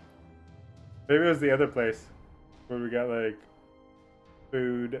thanking him. Maybe it was the other place where we got like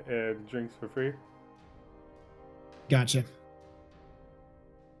food and drinks for free. Gotcha.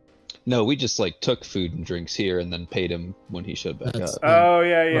 No, we just like took food and drinks here and then paid him when he showed back That's- up. Oh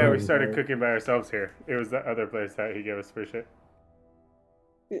yeah. We Oh, started right. cooking by ourselves here. It was the other place that he gave us free shit.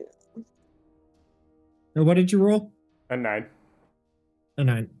 Now, what did you roll? A 9. A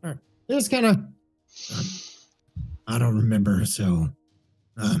 9. All right. It was kind of. I don't remember, so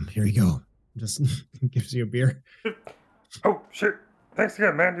here you go. Just gives you a beer. Oh shit. Thanks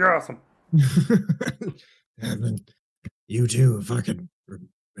again, man. You're awesome. You too, if I could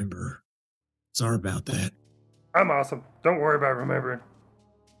remember. Sorry about that. I'm awesome. Don't worry about remembering.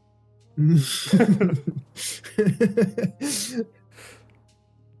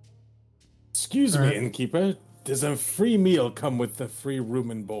 Excuse All me, right. innkeeper. Does a free meal come with the free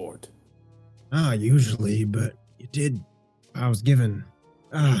room and board? Usually, but you did. I was given.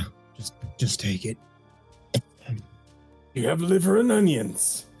 Just take it. You have liver and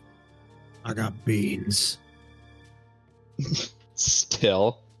onions. I got beans.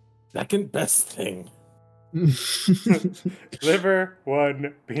 Still. Second best thing. Liver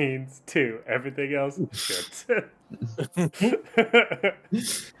 1, beans 2. Everything else shit.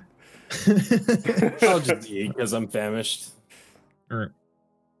 I'll just eat because I'm famished. All right.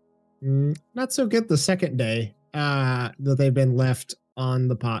 Not so good the second day that they've been left on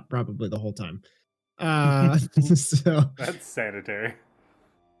the pot probably the whole time. So That's sanitary.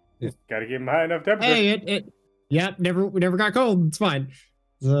 Yeah. Gotta keep them high enough temperature. hey, we never got cold. It's fine.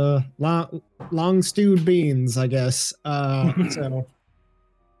 The long stewed beans, I guess. So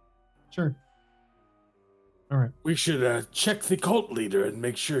sure. All right. We should check the cult leader and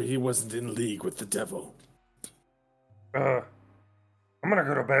make sure he wasn't in league with the devil. I'm gonna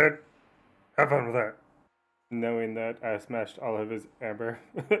go to bed. Have fun with that. Knowing that I smashed all of his amber.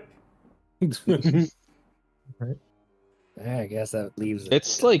 I guess that leaves it.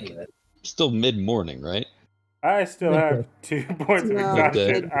 It's like still mid-morning, right? I still have 2 points of No,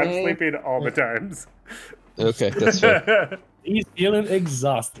 exhaustion. good I'm day. sleeping all the times. Okay, that's fair. He's feeling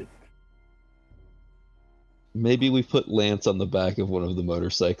exhausted. Maybe we put Lance on the back of one of the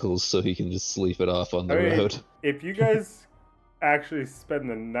motorcycles so he can just sleep it off on the I mean, road. If you guys actually spend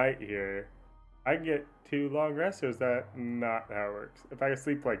the night here, I can get 2 long rests, or is that not how it works? If I can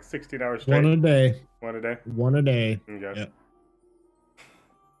sleep like 16 hours straight, One a day. one a day? One a day. Okay. Yep.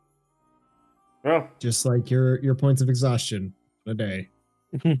 Well, Just like your points of exhaustion a day.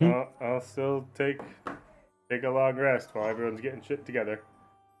 I'll still take a long rest while everyone's getting shit together.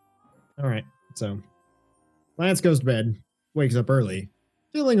 All right. So Lance goes to bed, wakes up early,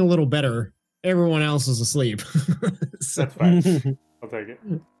 feeling a little better everyone else is asleep. So- That's fine. I'll take it.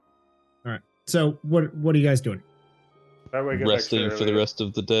 All right. So what are you guys doing? That way, Resting for the rest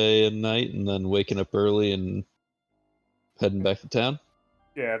of the day and night, and then waking up early and heading back to town.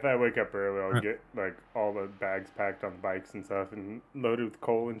 Yeah, if I wake up early, I'll Alright. get like all the bags packed on the bikes and stuff, and loaded with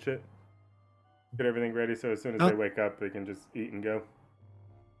coal and shit. Get everything ready so as soon as Oh. they wake up, they can just eat and go.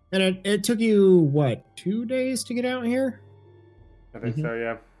 And it took you what, 2 days to get out here? I think Mhm. so,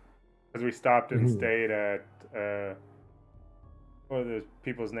 yeah. Because we stopped and Mhm. stayed at what are those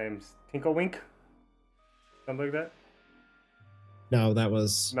people's names? Tinklewink, something like that. No, that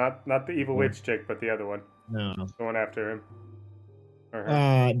was Not the evil witch chick, but the other one, no. the one after him. Or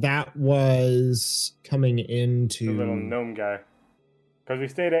her. That was coming into The little gnome guy. Because we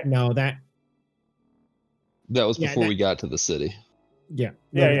stayed at No, that That was Yeah, before that- we got to the city. yeah.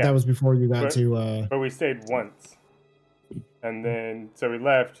 Yeah, yeah. That was before you got But- to But we stayed once. And then so we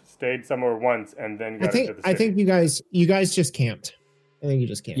left, stayed somewhere once, and then got into the city. I think you guys just camped. I think you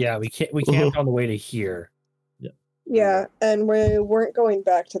just camped. Yeah, we camped on the way to here. Yeah, and we weren't going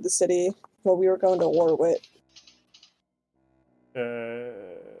back to the city. Well, we were going to Warwick.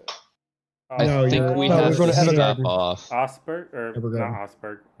 I No, think you're- we no, have we're going to to stop Evergarden. off. Osberg? Or Evergarden. not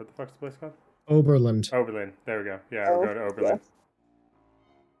Osberg. What the fuck's the place called? Oberland. Oberlin. There we go. Yeah, Oh, we're going to Oberlin.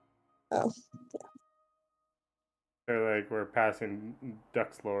 Oh, They're like, we're passing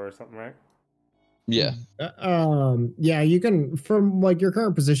Duxlore or something, right? Yeah. Yeah, you can from like your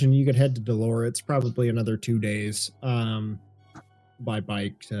current position, you could head to Delore. It's probably another 2 days by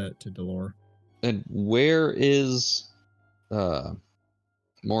bike to Delore. And where is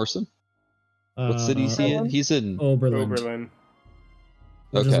Morrison? What city is he in? He's in Oberland, Oberlin.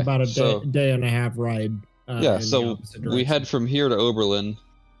 which is Okay, about a so- day and a half ride. yeah, in the so opposite we direction. head from here to Oberlin,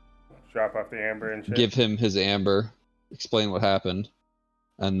 Drop off the amber and shit. give him his amber, explain what happened,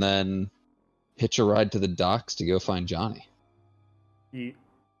 and then hitch a ride to the docks to go find Johnny. Eat.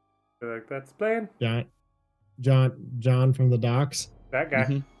 They're like, that's plan. John from the docks. That guy.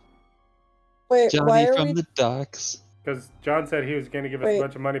 Mhm. wait, why Johnny are from we? the docks. Because John said he was going to give us Wait. a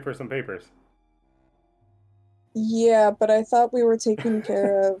bunch of money for some papers. Yeah, but I thought we were taking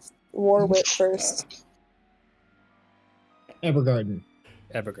care of Warwick first. Evergarden.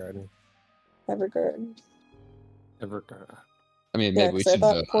 Evergarden. Evergarden. Evergarden. I mean, Yeah, maybe we 'cause I should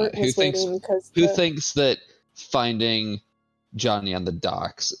thought vote on Port it. Who was thinks waiting because who thinks that finding Johnny on the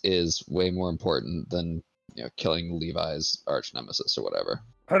docks is way more important than killing Levi's arch nemesis or whatever?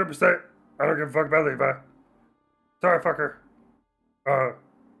 100%. I don't give a fuck about Levi. Sorry, fucker.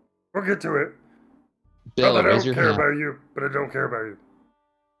 We'll get to it. Not Bill, that I raise don't your care hand. about you, but I don't care about you.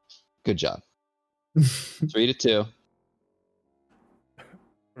 Good job. 3-2.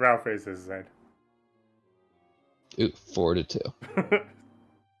 Ralph raised his hand. Ooh, 4-2.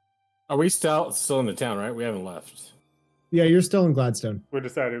 Are we still in the town, right? We haven't left. Yeah, you're still in Gladstone. We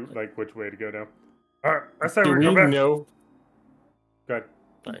decided like which way to go now. I say Do we we go back. know? Good.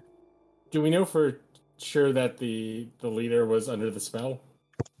 Do we know for sure that the leader was under the spell?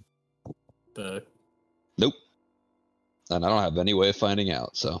 Nope. And I don't have any way of finding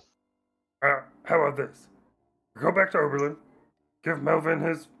out, so. How about this? We go back to Oberlin, give Melvin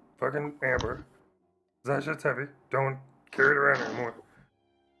his fucking amber. That shit's heavy. Don't carry it around anymore.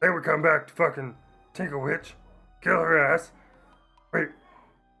 Then we come back to fucking Tinkle Witch, kill her ass. Wait,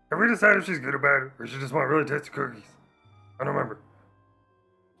 have we decided if she's good or bad, or she just want really tasty cookies? I don't remember.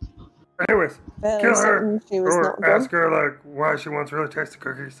 Anyways, Fairly kill her, certain she was or not good. ask her like why she wants really tasty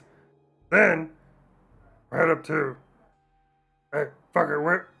cookies. Then we head up to. Hey, fucker,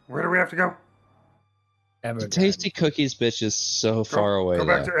 where do we have to go? The Evergarden. tasty cookies bitch is so far away. Go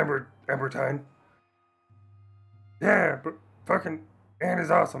back though. to Embertine. Yeah, but fucking Anne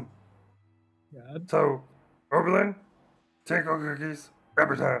is awesome. So, Oberlin, Tinkle cookies,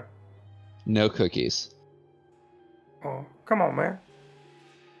 Embertine. No cookies. Oh, come on, man.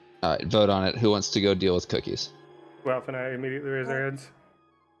 Alright, vote on it. Who wants to go deal with cookies? Ralph and I immediately raised our hands.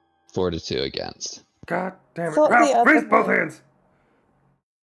 4-2 against. God damn it. Thought the Ralph, other raise both way. hands.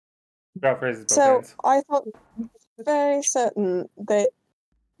 Ralph raises both So hands. I thought very certain that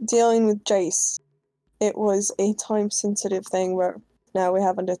dealing with Jace, it was a time-sensitive thing where now we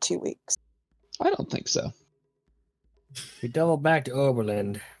have under 2 weeks. I don't think so. We double back to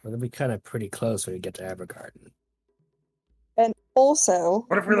Oberland. We'll be kind of pretty close when we get to Evergarden. And also,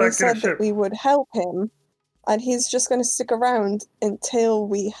 What if we, like, get a said ship? that we would help him, and he's just going to stick around until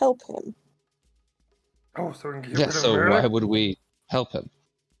we help him. Oh, so we can get Yeah, rid of so her? why would we help him?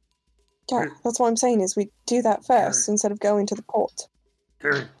 Yeah, Wait. that's what I'm saying is we do that first instead of going to the port.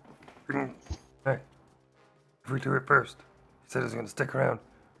 Gary, hey, if we do it first, he said he's going to stick around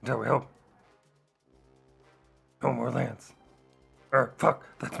until we help. No more Lance. Fuck,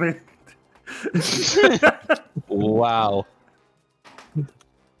 that's me. Wow.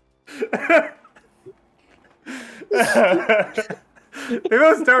 They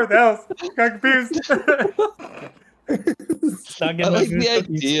both start with L's. Got confused. Not I getting like those the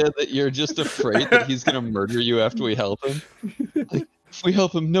cookies. idea that you're just afraid that he's gonna murder you after we help him. Like, if we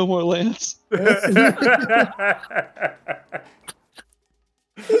help him, no more Lance.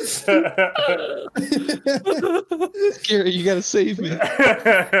 Gary, you gotta save me.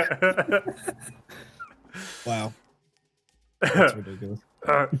 Wow. That's ridiculous.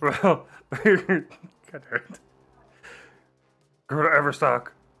 Well, God damn it. Go to Everstock.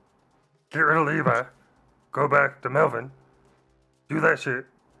 Get rid of Levi. Go back to Melvin. Do that shit.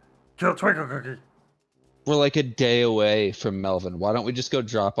 Kill Twinkle Cookie. We're like a day away from Melvin. Why don't we just go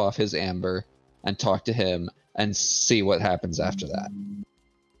drop off his amber and talk to him and see what happens after that?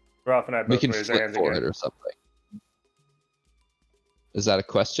 Ralph and I We both can raise our flip hands for again. it or something. Is that a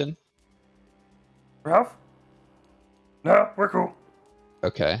question? Ralph? No, we're cool.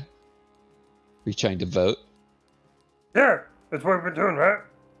 Okay. Are you trying to vote? Yeah, that's what we've been doing, right?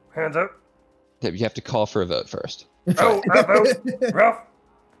 Hands up. You have to call for a vote first. Oh, I vote. Ralph?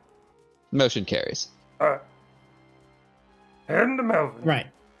 Motion carries. Alright. Heading to Melvin. Right.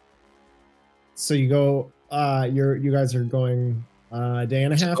 So you go. You guys are going a day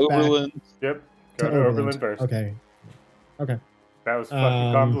and a half back Oberlin. Yep. Go to Oberlin first. Okay. Okay. That was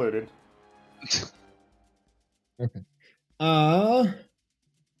fucking convoluted. Okay. What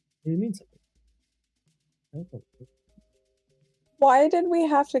do you mean? Why did we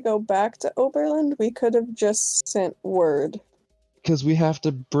have to go back to Oberland? We could have just sent word. Because we have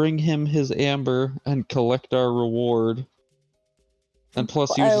to bring him his amber and collect our reward. And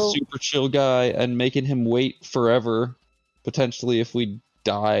plus, he was a super chill guy, and making him wait forever, potentially if we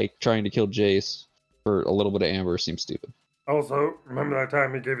die trying to kill Jace for a little bit of amber, seems stupid. Also, remember that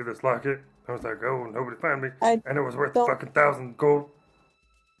time he gave you this locket? I was like, oh, nobody found me. I And it was worth don't- fucking 1,000 gold.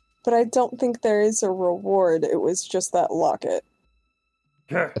 But I don't think there is a reward. It was just that locket.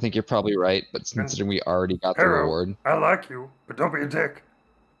 Yeah, I think you're probably right, but considering we already got the Harrow, reward. I like you, but don't be a dick.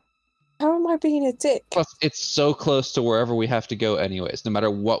 How am I being a dick? Plus, it's so close to wherever we have to go anyways. No matter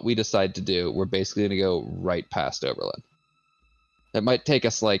what we decide to do, we're basically going to go right past Oberlin. It might take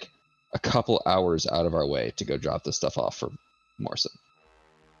us like a couple hours out of our way to go drop this stuff off for Morrison.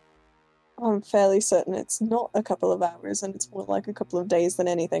 I'm fairly certain it's not a couple of hours, and it's more like a couple of days than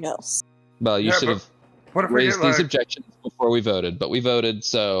anything else. Well, you Yeah, should but have What if we raised get these like... objections before we voted, but we voted,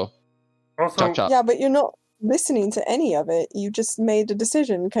 so Also, chop chop. Yeah, but you're not listening to any of it. You just made a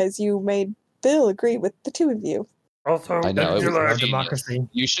decision because you made Bill agree with the two of you. also, I know, if it you was like... genius. democracy.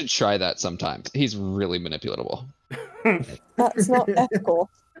 You should try that sometimes. He's really manipulatable. That's not ethical.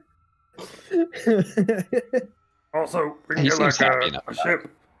 Also, we can He get seems like happy a enough about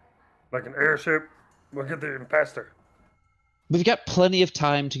ship. Like an airship. We'll get there faster. We've got plenty of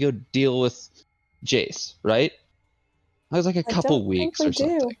time to go deal with Jace, right? That was like a I couple don't think weeks we or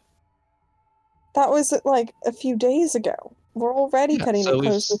something. do. That was like a few days ago. We're already Yeah, cutting so it we've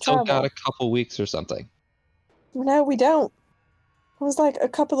close to still travel. got a couple weeks or something. No, we don't. It was like a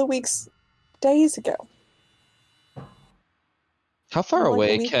couple of weeks, days ago. How far Like a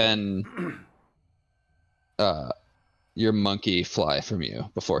away week. can your monkey fly from you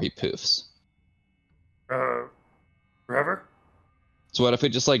before he poofs? Forever? So what if we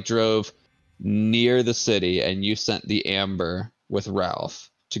just like drove near the city and you sent the amber with Ralph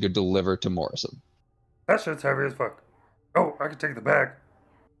to go deliver to Morrison? That shit's heavy as fuck. Oh, I can take the bag.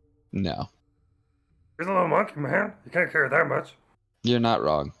 No, He's a little monkey, man. You can't carry that much. you're not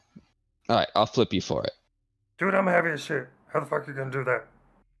wrong. All right, I'll flip you for it. Dude, I'm heavy as shit. How the fuck you gonna do that?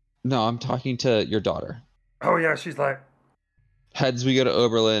 No, I'm talking to your daughter. Oh yeah, she's like... Heads, we go to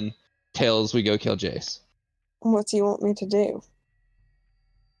Oberlin. Tails, we go kill Jace. What do you want me to do?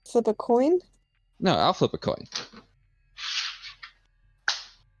 Flip a coin? No, I'll flip a coin.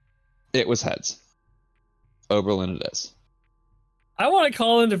 It was heads. Oberlin it is. I want to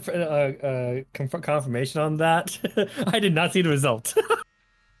call into confirmation on that. I did not see the result.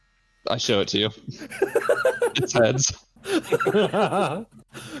 I show it to you. It's heads.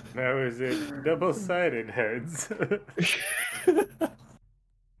 Now is it double-sided heads?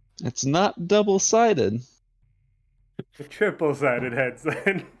 It's not double-sided. Triple-sided heads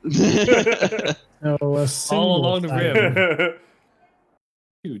then. No, All along the rim.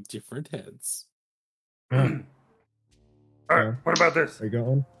 Two different heads. Alright, Yeah. what about this? Are you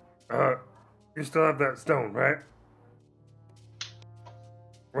going? You still have that stone, right?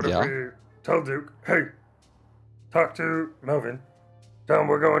 What Yeah. if we tell Duke, hey, talk to Melvin, tell him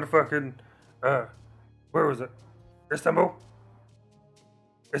we're going to fucking, where was it? Istanbul?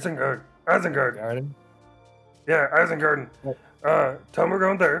 Isengard. Garden. Yeah, Isengarden. Tell him we're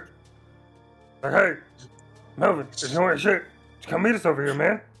going there. Like, hey, Melvin, if you want shit, just come meet us over here,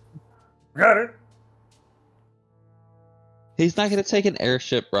 man. We got it. He's not gonna take an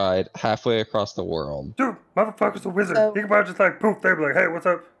airship ride halfway across the world. Dude, motherfucker's a wizard. So- He can probably just like poof, they'd be like, hey, what's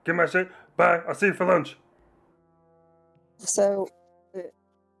up? Get my shit. Bye. I'll see you for lunch. So,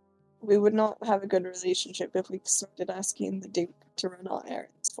 we would not have a good relationship if we started asking the Duke to run our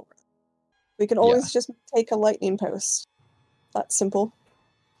errands for us. We can always just take a lightning post. That's simple.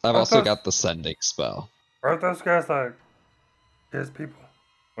 I've also got the sending spell. Aren't those guys like his people?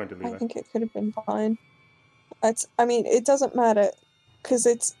 Point to I Levi. think it could have been fine. It doesn't matter because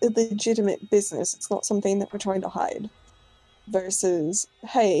it's a legitimate business. It's not something that we're trying to hide. Versus,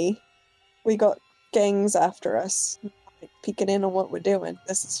 hey, we got gangs after us, peeking in on what we're doing.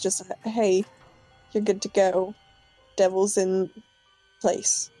 This is just, hey, you're good to go. Devil's in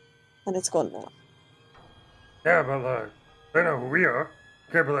place. And it's gone now. Yeah, but like, they know who we are.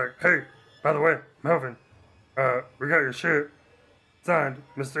 You can't be like, hey, by the way, Melvin, we got your shit. Signed,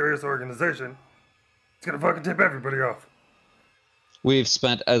 mysterious organization. It's gonna fucking tip everybody off. We've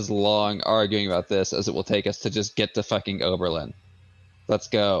spent as long arguing about this as it will take us to just get to fucking Oberlin. Let's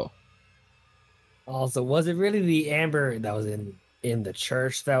go. Also, was it really the amber that was in the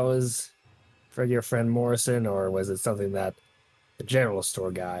church that was for your friend Morrison, or was it something that the general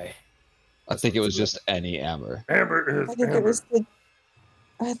store guy? I think it was just any amber. Amber is I think Amber.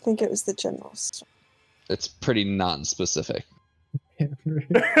 I think it was the general store. It's pretty non-specific. Thank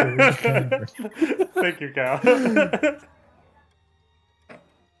you, Cal.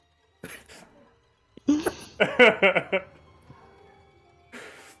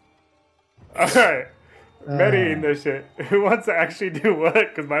 Alright. Meddying this shit. Who wants to actually do what?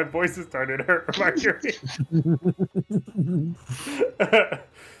 Because my voice is starting to hurt from my hearing.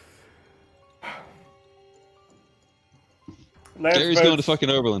 Lance Gary's votes- going to fucking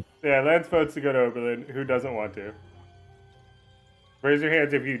Oberlin. Yeah, Lance votes to go to Oberlin. Who doesn't want to? Raise your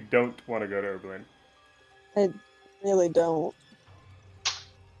hands if you don't want to go to Oberlin. I really don't.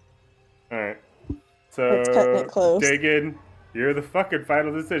 Alright. So, It's cutting it close. Dagan, you're the fucking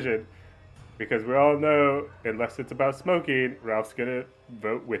final decision. Because we all know, unless it's about smoking, Ralph's gonna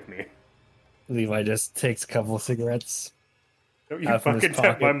vote with me. Levi just takes a couple of cigarettes. Don't you out from his fucking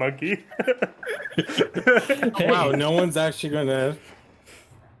tap my pocket. monkey. Wow, no one's actually gonna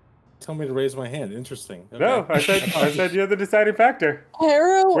tell me to raise my hand. Interesting. No, I said you're the deciding factor.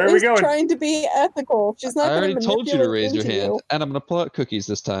 Harrow Where are we is going? trying to be ethical. She's not I going already told you to raise your hand, and I'm gonna pull out cookies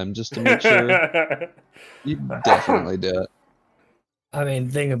this time just to make sure. You definitely do it. I mean,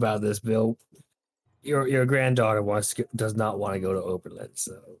 think about this, Bill. Your granddaughter does not want to go to Oberlin,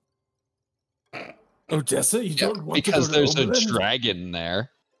 so Odessa, you don't want Because to go there's to a Oberlin? dragon there.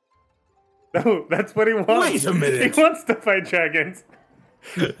 No, that's what he wants. Wait a minute. He wants to fight dragons.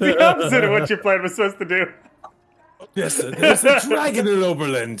 The opposite of what your plan was supposed to do. Odessa, there's a dragon in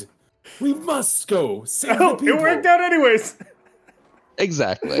Oberlin. We must go. Save the Oh, people. it worked out anyways.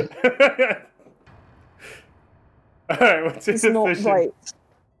 Exactly. Alright, what's your It's not decision? right.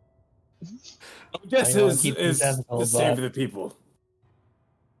 Odessa I wanna is keep is these ethical the save above. the people.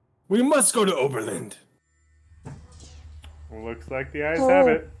 We must go to Oberlin. Looks like the eyes have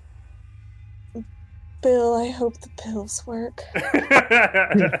it. Bill, I hope the pills work.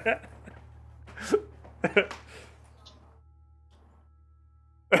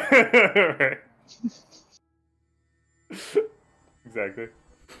 Right. Exactly.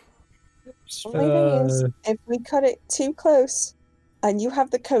 Only thing is, if we cut it too close, and you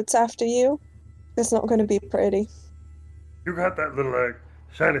have the coats after you, it's not going to be pretty. You got that little like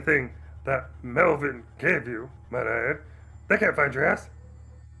shiny thing that Melvin gave you, might I add. They can't find your ass.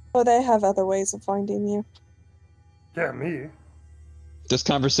 Or they have other ways of finding you. Yeah, me. This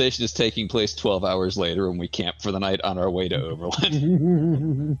conversation is taking place 12 hours later when we camp for the night on our way to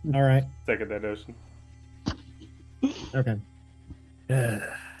Oberlin. All right. Second that notion. Okay.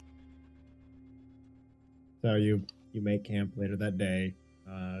 So you make camp later that day.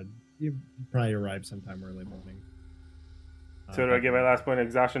 You probably arrive sometime early morning. So do I get my last point of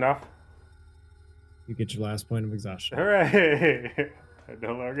exhaustion off? You get your last point of exhaustion. Hooray! I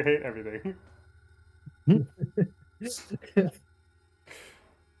no longer hate everything.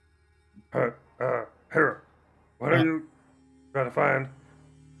 Hera, why don't you try to find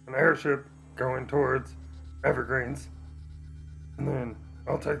an airship going towards Evergreens, and then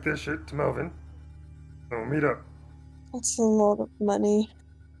I'll take this shit to Melvin, and we'll meet up. That's a lot of money.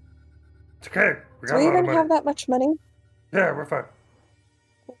 It's okay. We Do got we a lot of even money. have that much money? Yeah, we're fine.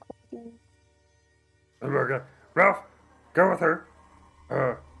 Ralph, go with her.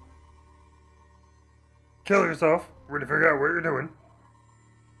 Kill yourself. We're gonna figure out what you're doing.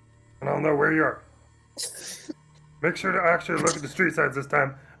 And I'll know where you are. Make sure to actually look at the street signs this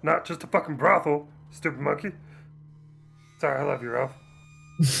time, not just a fucking brothel, stupid monkey. Sorry, I love you, Ralph.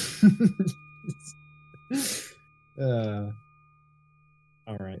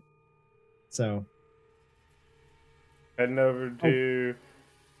 All right. So heading over to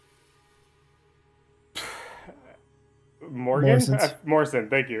Morrison.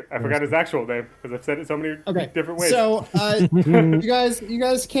 Thank you. I forgot his actual name because I've said it so many different ways. So you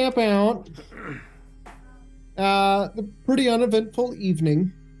guys camp out. Pretty uneventful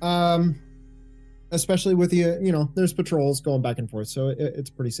evening. Especially with there's patrols going back and forth, so it's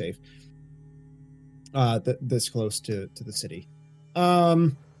pretty safe. This close to the city.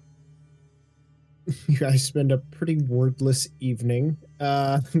 You guys spend a pretty wordless evening,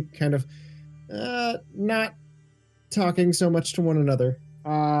 kind of not talking so much to one another.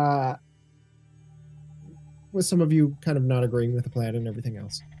 With some of you kind of not agreeing with the plan and everything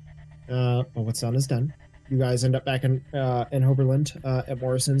else. But what's done is done. You guys end up back in Hoberland at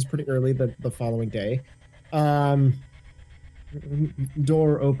Morrison's pretty early the following day.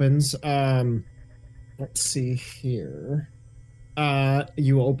 Door opens. Let's see here.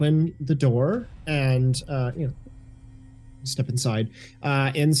 You open the door and step inside.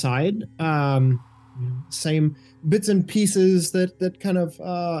 Inside, same bits and pieces that kind of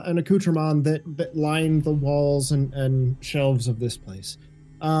an accoutrement that line the walls and shelves of this place.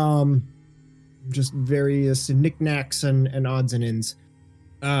 Just various knickknacks and odds and ends.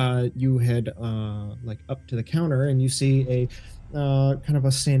 You head up to the counter and you see a kind of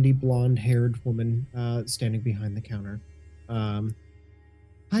a sandy blonde-haired woman standing behind the counter.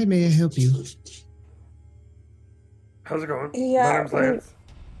 Hi, may I help you? How's it going? Yeah, My name's Lance.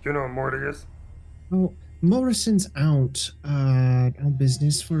 Do you know where Morty is? Oh, Morrison's out on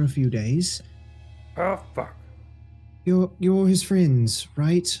business for a few days. Oh, fuck. You're his friends,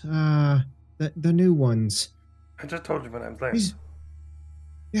 right? The new ones. I just told you my name's Lance.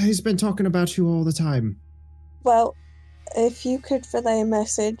 He's been talking about you all the time. Well, if you could relay a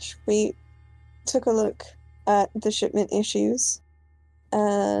message, we took a look at the shipment issues,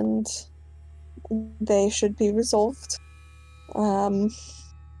 and they should be resolved.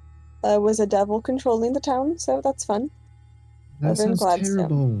 There was a devil controlling the town, so that's fun. That sounds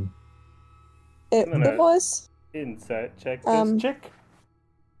terrible. It was. Insight check this chick.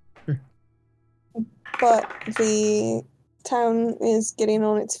 But the town is getting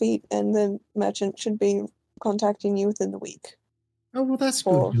on its feet, and the merchant should be contacting you within the week. Oh, well, that's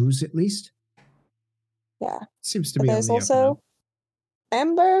good news, at least. Yeah. Seems to be on There's the also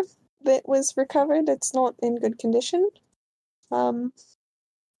amber that was recovered. It's not in good condition. Well,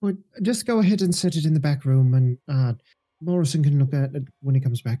 just go ahead and set it in the back room, and Morrison can look at it when he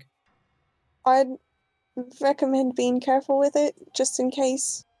comes back. I'd recommend being careful with it, just in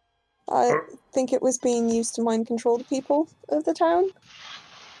case. I think it was being used to mind control the people of the town.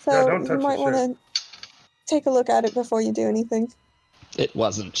 So you might want to take a look at it before you do anything. It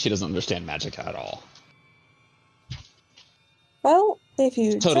wasn't. She doesn't understand magic at all. Well, if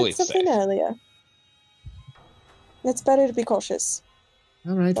you Totally said something safe. earlier, it's better to be cautious.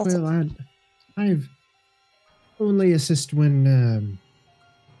 All right, That's well, I've only assist when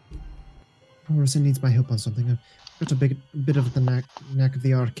Morrison needs my help on something. I've got a bit of the knack of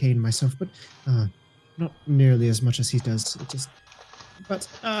the arcane myself, but not nearly as much as he does. Do you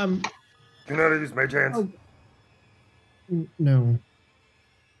know how to use mage hands? No.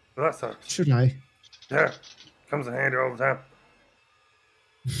 Well, that sucks. Should I? Yeah, comes in handy all the time.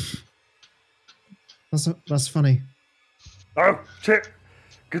 That's funny. Oh, shit.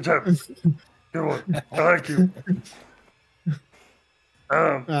 Good job. Good one. I like you.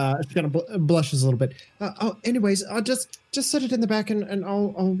 She kind of blushes a little bit. Anyways, I'll just set it in the back and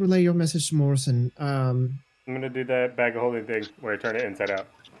I'll relay your message to Morrison. I'm gonna do that bag of holding thing where I turn it inside out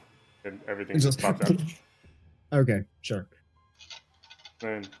and everything just pops out. Okay, sure.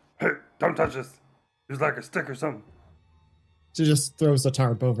 And hey, don't touch this. There's like a stick or something. She just throws the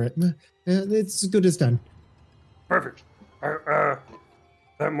tarp over it. It's as good as done. Perfect.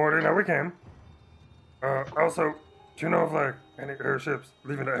 That morning, now we can. Also, do you know of like any airships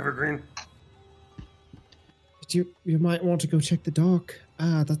leaving the Evergreen? But you might want to go check the dock.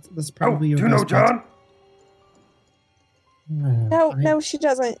 That's probably your do you know best bet. John? No, she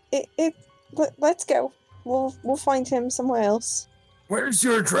doesn't. Let's go. We'll find him somewhere else. Where's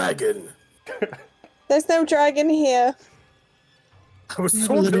your dragon? There's no dragon here. I was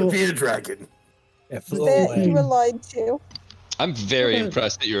told there'd be a dragon. You were lied to. I'm very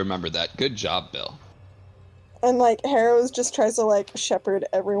impressed that you remembered that. Good job, Bill. And like Harrow just tries to like shepherd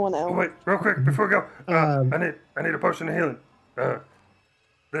everyone out. Oh, wait, real quick before we go. Um, I need a potion of healing.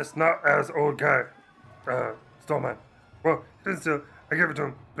 This not as old guy stole mine. Well, he didn't steal. I gave it to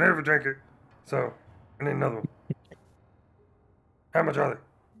him, but I never drank it. So I need another one. How much are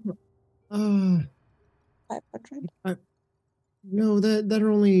they? 500. No, that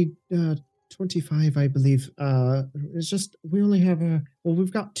are only 25, I believe. It's just we only have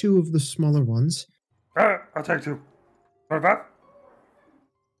we've got 2 of the smaller ones. I'll take 2. 25?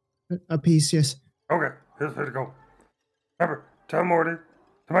 A piece, yes. Okay, here's where to go. Remember, tell Morty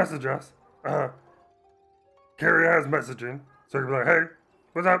to message us. Carrie has messaging, so he can be like, hey,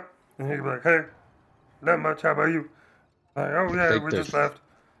 what's up? And he can be like, hey, not much, how about you? Like, oh yeah, we just left.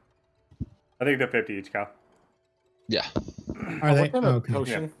 I think they're 50 each, Cal. Yeah. Are they? What kind of Okay.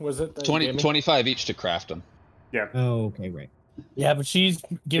 potion was it? that you 20, gave me? 25 each to craft them. Yeah. Oh, okay, right. Yeah, but she's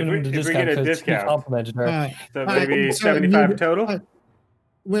giving him the if we discount get a because he discount. complimented her. So maybe so 75 you- total?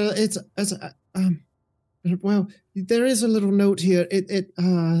 Well, it's well, there is a little note here. It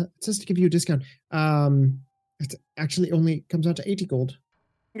says to give you a discount. It actually only comes out to 80 gold.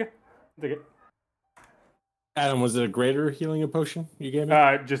 Yeah, take it. Adam, was it a greater healing potion you gave me?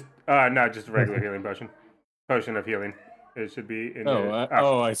 Just a regular healing potion. Potion of healing. It should be in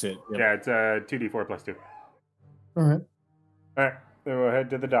I see it. Yep. Yeah, it's 2d4 plus 2. All right. Alright, then we'll head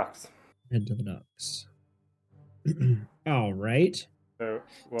to the docks. Head to the docks. All right. So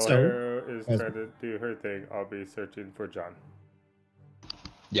while So, Harrow is as- trying to do her thing, I'll be searching for John.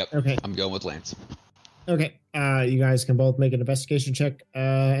 Yep. Okay. I'm going with Lance. Okay. You guys can both make an investigation check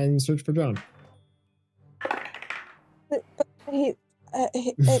and search for John.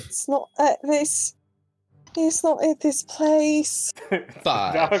 It's not at this. It's not at this place. 5.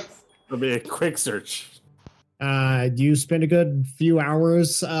 Docks. It'll be a quick search. You spend a good few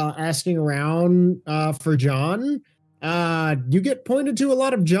hours asking around for John. You get pointed to a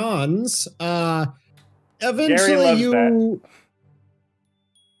lot of Johns. Eventually, loves that.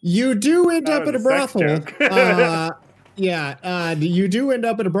 you do end That up at a was a sex brothel. joke. You do end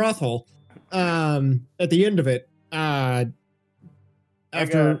up at a brothel. At the end of it, after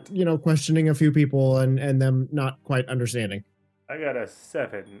questioning a few people and them not quite understanding. I got a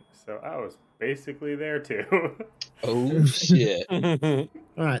 7, so I was basically there too. Oh, shit. All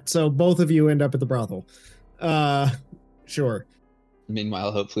right, so both of you end up at the brothel. Sure.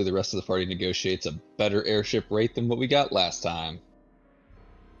 Meanwhile, hopefully the rest of the party negotiates a better airship rate than what we got last time.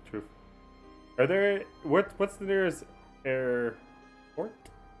 True. Are there what's the nearest airport?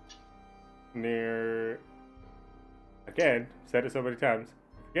 Near again, said it so many times.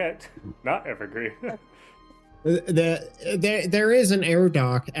 Forget, not Evergreen. There is an air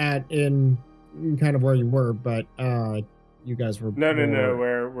dock in kind of where you were, but you guys were No. more-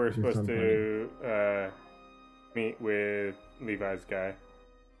 Where we're supposed sometime. to meet with Levi's guy.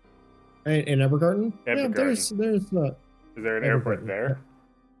 in Evergarden. Yeah, Evergarden. there's Is there an airport Evergarden, there?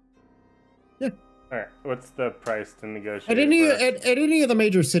 Yeah. All right. What's the price to negotiate? at any for- at any of the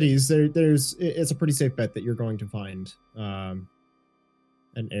major cities. It's a pretty safe bet that you're going to find an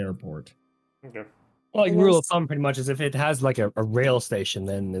airport. Okay. Well, like rule of thumb, pretty much, is if it has like a rail station,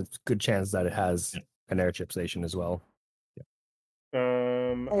 then it's good chance that it has an airship station as well.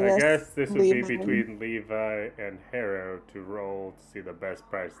 I guess this would be Levi. between Levi and Harrow to roll to see the best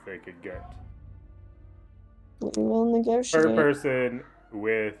price they could get We will per negotiate. person,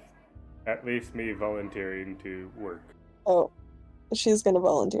 with at least me volunteering to work. Oh, she's gonna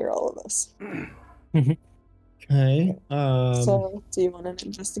volunteer all of us. Okay. So, do you want an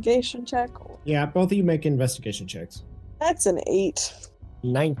investigation check? Yeah, both of you make investigation checks. That's an 8.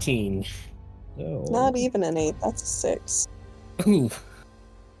 19. So, Not even an 8. That's a 6. Ooh.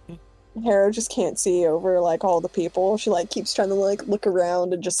 Harrow just can't see over like all the people. She like keeps trying to like look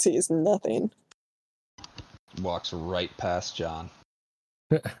around and just sees nothing. Walks right past John.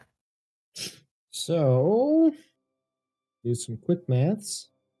 So, do some quick maths.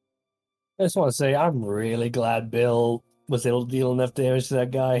 I just want to say I'm really glad Bill was able to deal enough damage to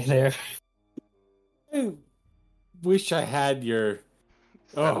that guy there. I wish I had your.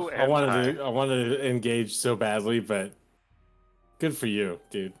 Oh, I wanted to engage so badly, but good for you,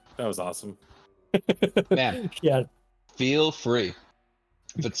 dude. That was awesome. Man, Yeah. feel free.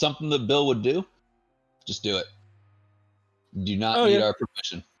 If it's something that Bill would do, just do it. Do not need our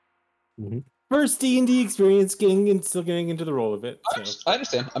permission. First D&D experience, still getting into the role of it. So. I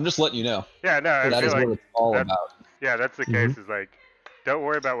understand. I'm just letting you know. Yeah, no, I That feel is like what it's all that's- about. Yeah, that's the case. Is like, don't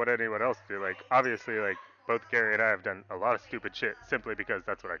worry about what anyone else do. Like, obviously, like both Gary and I have done a lot of stupid shit simply because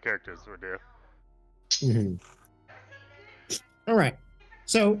that's what our characters would do. All right.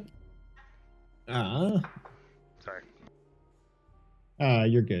 So,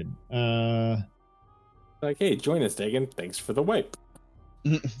 You're good. Like, hey, join us, Dagon. Thanks for the wipe.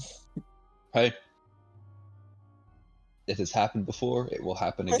 Hey. It has happened before, it will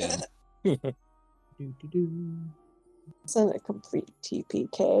happen again. It's not a complete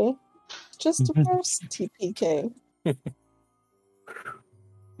TPK. Just a reverse TPK.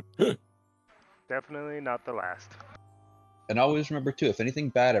 Definitely not the last. And always remember, too, if anything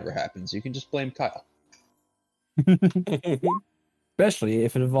bad ever happens, you can just blame Kyle. Especially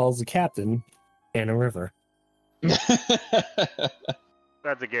if it involves a captain and a river. That's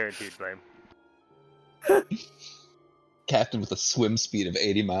a guaranteed blame. Captain with a swim speed of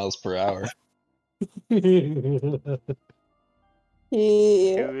 80 miles per hour. He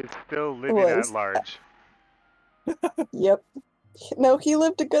Who is still living was- at large. Yep. No, he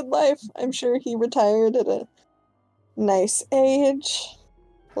lived a good life. I'm sure he retired at a nice age.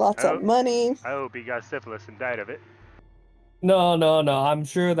 Lots Oh. of money. I hope he got syphilis and died of it. No. I'm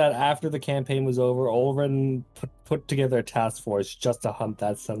sure that after the campaign was over, Olren put together a task force just to hunt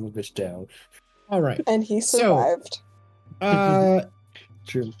that son of a bitch down. All right. And he So- survived.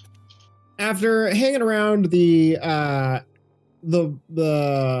 True. After hanging around the can't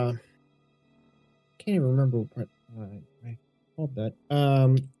even remember what I called that.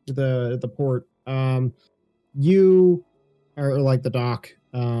 The port. You are like the dock,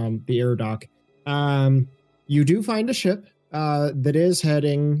 the air dock. You do find a ship that is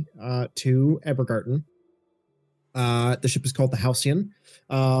heading to Ebergarten. The ship is called the Halcyon.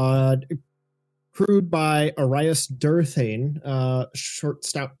 Crewed by Arias Durthane, short,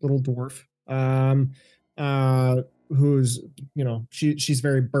 stout little dwarf, who's, she's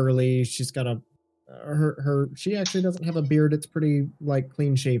very burly. She's got she actually doesn't have a beard. It's pretty like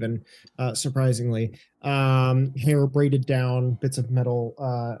clean shaven, surprisingly. Hair braided down, bits of metal,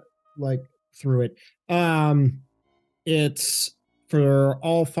 like through it. It's for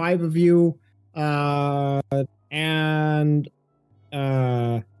all 5 of you, and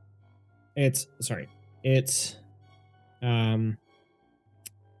it's I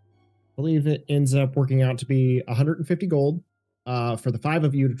believe it ends up working out to be 150 gold for the 5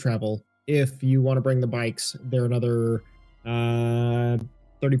 of you to travel. If you want to bring the bikes, they're another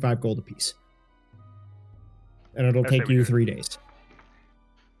 35 gold apiece. And it'll I say take we you do. 3 days.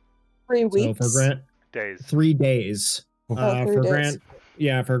 3 So weeks. for Grant, Days. 3 days. Oh, 3 for days. Grant,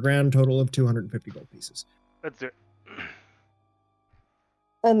 for a grand total of 250 gold pieces. Let's do it.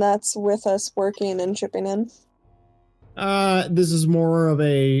 And that's with us working and chipping in. This is more of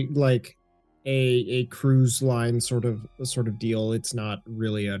a cruise line sort of deal. It's not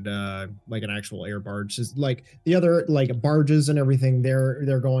really like an actual air barge. It's like the other barges and everything.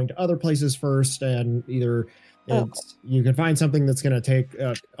 They're going to other places first, and either you can find something that's going to take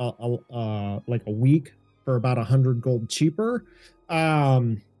like a week for about 100 gold cheaper,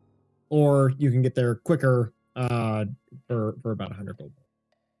 or you can get there quicker for about 100 gold.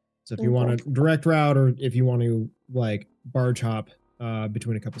 So if you want a direct route, or if you want to like barge hop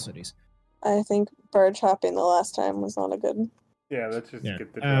between a couple cities. I think barge hopping the last time was not a good. Yeah, let's just Yeah.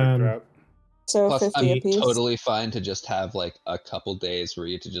 get the direct route. So Plus, 50 I'm apiece. totally fine to just have like a couple days where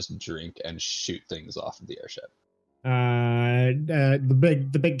you get to just drink and shoot things off of the airship.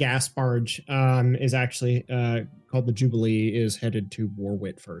 The big gas barge is actually called the Jubilee, is headed to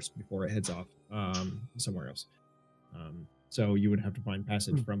Warwit first before it heads off somewhere else. So you would have to find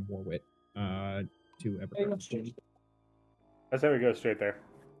passage from Warwit to Evergreen. I say we go straight there.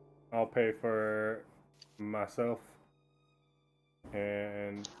 I'll pay for myself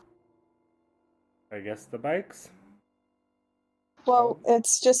and I guess the bikes. Well,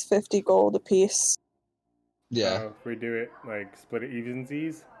 it's just 50 gold apiece. Yeah. So if we do it like split it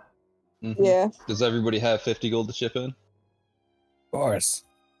evensies. Mhm. Yeah. Does everybody have 50 gold to chip in? Of course.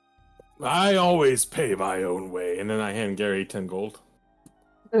 I always pay my own way, and then I hand Gary 10 gold.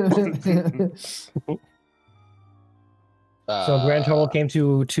 So grand total came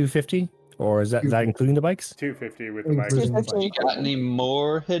to 250, or is that including the bikes? 250 with the bikes. Including the 250. You got any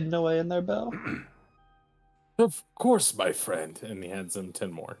more hidden away in there, Bell? Of course, my friend. And he hands him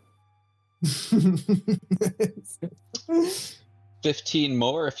 10 more. 15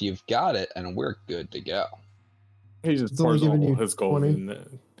 more if you've got it, and we're good to go. He just It's only pours all giving you his gold 20. in there.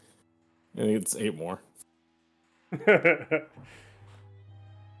 And he gets 8 more.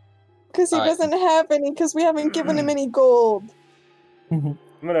 Because he Alright. doesn't have any, because we haven't given him any gold. I'm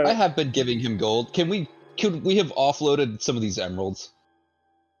gonna, I have been giving him gold. Could we have offloaded some of these emeralds?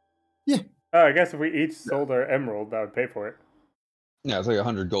 I guess if we each sold our emerald, that would pay for it. Yeah, it's like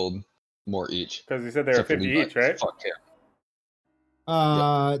 100 gold more each. Because you said they were Except for 50 Levi. each, right? Fuck him.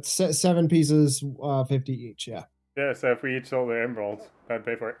 It's 7 pieces, 50 each. Yeah. Yeah, so if we each sold the emeralds, that'd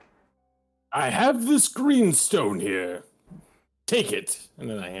pay for it. I have this green stone here. Take it. And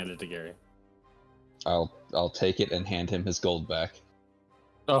then I hand it to Gary. I'll take it and hand him his gold back.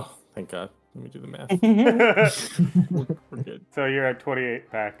 Oh, thank God. Let me do the math. We're good. So you're at 28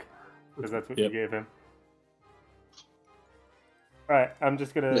 pack, because that's what you gave him. Alright, I'm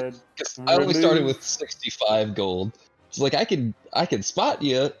just gonna... I only started with 65 gold. It's like, I can spot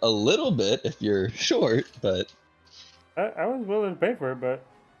you a little bit if you're short, but... I was willing to pay for it, but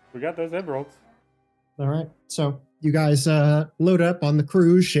we got those emeralds. All right. So you guys load up on the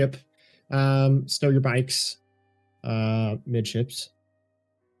cruise ship, stow your bikes midships,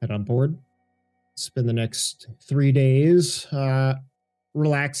 head on board, spend the next 3 days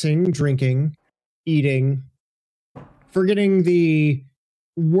relaxing, drinking, eating, forgetting the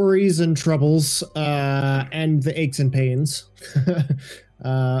worries and troubles and the aches and pains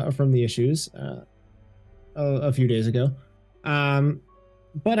from the issues a few days ago.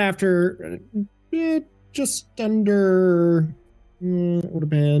 But after just under, it would have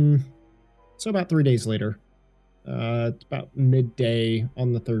been, so about 3 days later, it's about midday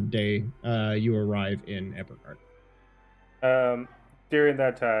on the third day, you arrive in Ebergard. During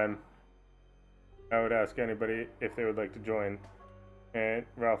that time, I would ask anybody if they would like to join, and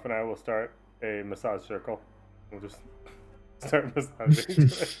Ralph and I will start a massage circle. We'll just start massaging.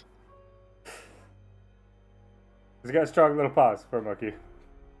 He's got strong little paws for a monkey.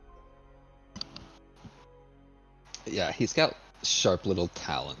 Yeah, he's got sharp little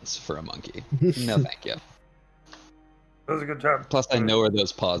talons for a monkey. No, thank you. That was a good job. Plus, I know where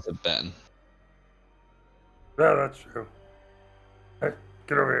those paws have been. Yeah, that's true. Hey,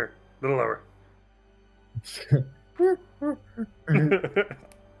 get over here. A little lower.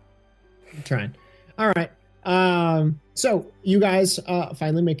 I'm trying. All right. So you guys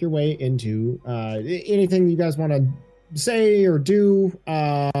finally make your way into anything you guys want to say or do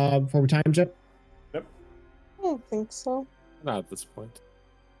before we time jump? Yep. I don't think so. Not at this point.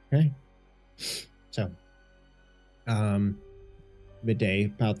 Okay. So, midday,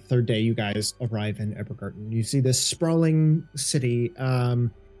 about the third day, you guys arrive in Ebergarten. You see this sprawling city.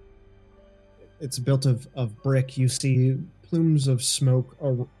 It's built of brick. You see plumes of smoke,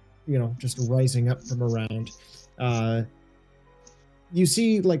 just rising up from around. You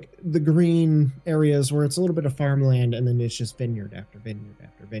see like the green areas where it's a little bit of farmland, and then it's just vineyard after vineyard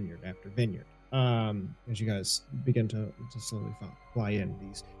after vineyard after vineyard. As you guys begin to slowly fly in,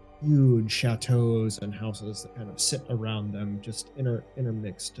 these huge chateaus and houses that kind of sit around them, just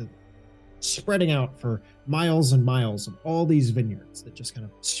intermixed, spreading out for miles and miles of all these vineyards that just kind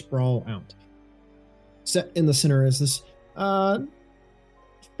of sprawl out. Set in the center is this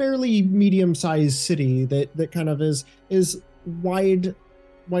fairly medium-sized city that kind of is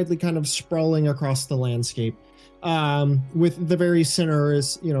widely kind of sprawling across the landscape. With the very center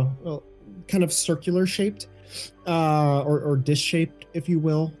is, kind of circular shaped, or dish shaped, if you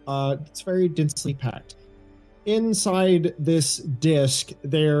will. It's very densely packed. Inside this disc,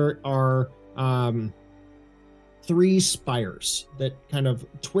 there are 3 spires that kind of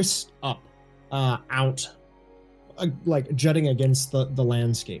twist up out, like jutting against the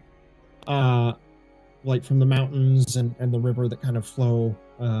landscape, like from the mountains and the river that kind of flow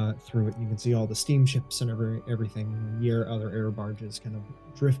through it. You can see all the steamships and everything, other air barges kind of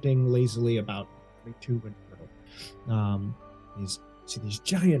drifting lazily about to and fro. These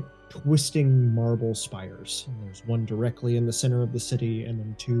giant twisting marble spires. And there's one directly in the center of the city, and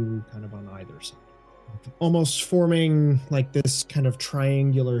then 2 kind of on either side, almost forming like this kind of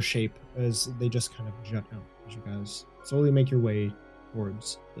triangular shape as they just kind of jut out as you guys slowly make your way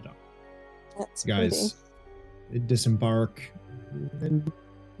towards the dock. That's You guys disembark in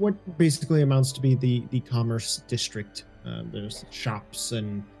what basically amounts to be the commerce district. There's shops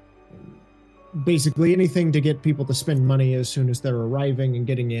and basically anything to get people to spend money as soon as they're arriving and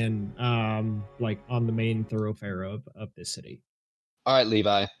getting in, like on the main thoroughfare of this city. All right,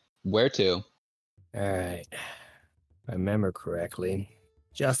 Levi, where to? All right. If I remember correctly,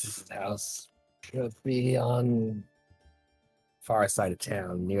 Justice's house should be on far side of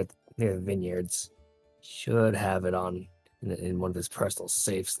town, near the vineyards. Should have it on in one of his personal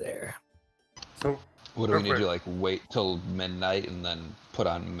safes there. So, What do we need to do, like wait till midnight and then put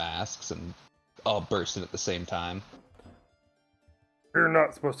on masks and all burst in at the same time? you're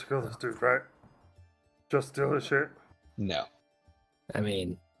not supposed to kill this dude, right? Just steal his shit? No. I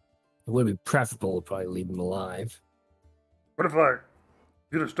mean, it would be preferable to probably leave him alive. What if, like,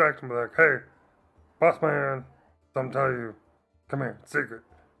 you distract him with, like, hey, boss man, something tell you, come here, secret.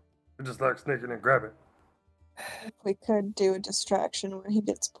 You just, like, sneak in and grab it. We could do a distraction where he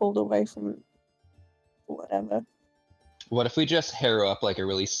gets pulled away from whatever. What if we just harrow up like a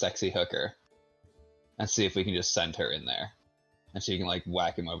really sexy hooker and see if we can just send her in there? And she can like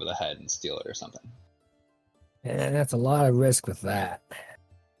whack him over the head and steal it or something. And that's a lot of risk with that.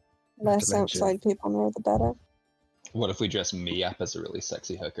 Less to mention. outside people know, the better. What if we dress me up as a really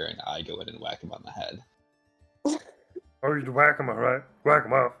sexy hooker and I go in and whack him on the head? Oh, you'd whack him, alright? Whack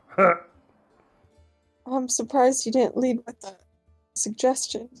him off. Huh. I'm surprised you didn't lead with that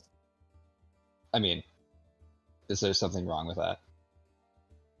suggestion. I mean, is there something wrong with that?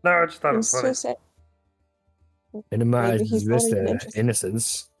 No, I just thought it It's was funny. just Minimize he's not risk even to interested.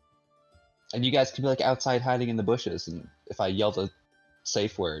 innocence. And you guys could be like outside hiding in the bushes, and if I yell the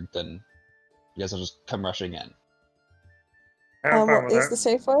safe word, then you guys will just come rushing in. I'm fine What with is that. the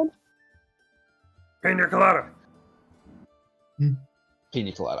safe word? Pina colada.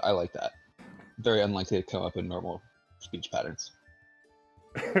 Pina colada, I like that. Very unlikely to come up in normal speech patterns.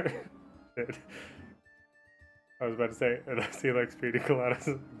 I was about to say, and I see like pina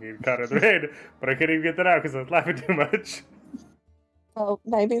coladas being caught in the rain, but I couldn't even get that out because I was laughing too much. Well,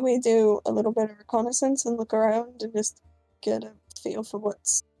 maybe we do a little bit of reconnaissance and look around and just get a feel for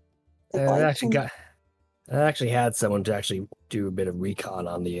what's it I like. actually had someone to actually do a bit of recon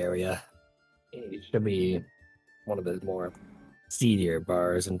on the area. It should be one of the more seedier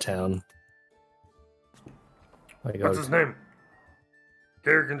bars in town. What's his name?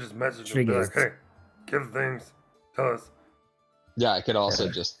 Gary can just message him, be like, hey, give things, tell us. Yeah, I could also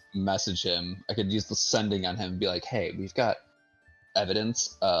just message him. I could use the sending on him and be like, hey, we've got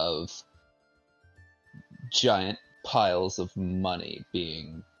evidence of giant piles of money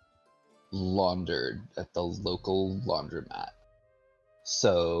being laundered at the local laundromat.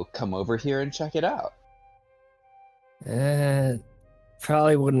 So come over here and check it out.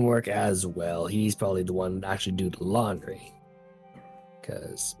 Probably wouldn't work as well. He's probably the one to actually do the laundry.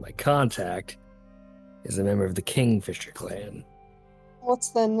 Because my contact is a member of the Kingfisher clan. What's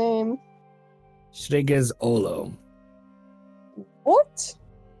their name? Shrigas Olo. What?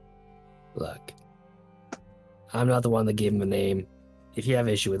 Look, I'm not the one that gave him a name. If you have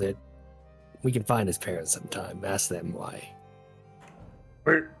issue with it, we can find his parents sometime. Ask them why.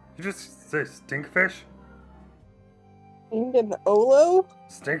 Wait, you just say stinkfish? Named him Olo?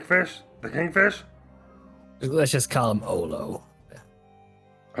 Stinkfish? The kingfish? Let's just call him Olo.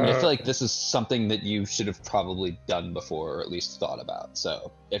 I mean, I feel like this is something that you should have probably done before, or at least thought about.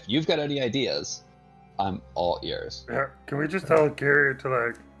 So, if you've got any ideas, I'm all ears. Yeah, can we just tell Gary to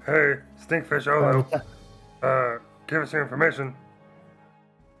like, hey, stinkfish Olo, give us your information.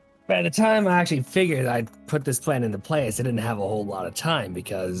 By the time I actually figured I'd put this plan into place, I didn't have a whole lot of time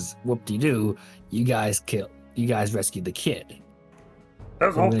because whoop-de-doo, you guys rescued the kid. That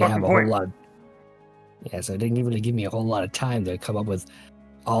was the whole Didn't really fucking have a whole point. lot. Yeah, so it didn't really give me a whole lot of time to come up with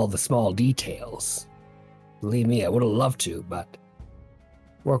all the small details. Believe me, I would have loved to, but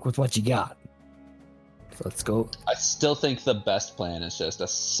work with what you got. So let's go. I still think the best plan is just a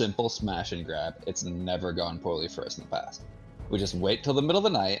simple smash and grab. It's never gone poorly for us in the past. We just wait till the middle of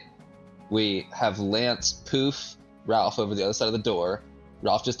the night. We have Lance poof Ralph over the other side of the door.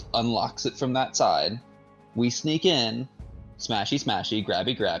 Ralph just unlocks it from that side. We sneak in, smashy,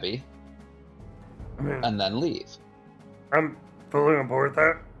 grabby, I mean, and then leave. I'm fully on board with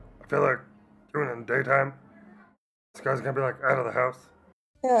that. I feel like doing it in the daytime, this guy's gonna be like out of the house.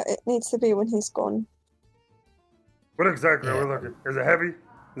 Yeah, it needs to be when he's gone. What exactly are we looking? Is it heavy?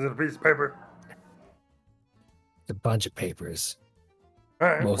 Is it a piece of paper? A bunch of papers.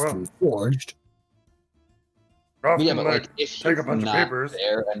 Alright, Most of well, them forged. Ralph Yeah, can but like like if take a he's bunch of not papers.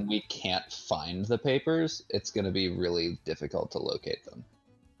 there and we can't find the papers, it's gonna be really difficult to locate them.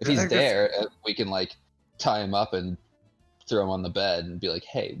 If I he's think that's- there, we can like tie him up and throw him on the bed and be like,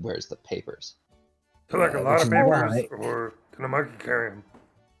 "Hey, where's the papers?" To like a Yeah, lot which of is papers, why- or can a monkey carry him?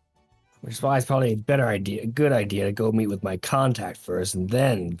 Which is why it's probably a good idea to go meet with my contact first and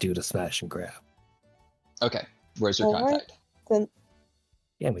then do the smash and grab. Okay, where's your All right. contact? Then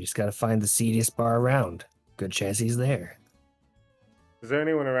Yeah, we just gotta find the seediest bar around. Good chance he's there. Is there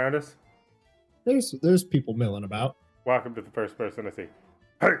anyone around us? There's people milling about. Welcome to the first person I see.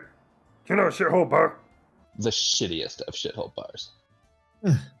 Hey, you know a shithole bar? The shittiest of shithole bars.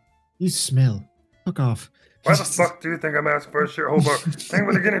 You smell. Fuck off. Why the fuck do you think I'm asking for a shithole bar? Think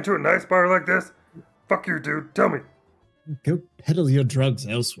when you get into a nice bar like this? Fuck you, dude. Tell me. Go peddle your drugs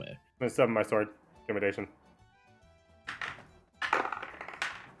elsewhere. I'm gonna summon my sword. Intimidation.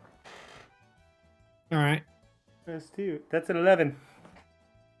 All right. That's 2. That's an 11.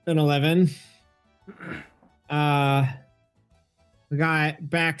 An 11. The guy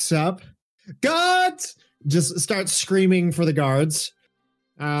backs up. Guards! Just starts screaming for the guards.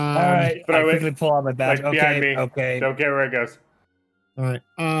 All right, But I I went- quickly pull out my badge. like behind Okay, me. okay. Don't care where it goes. All right.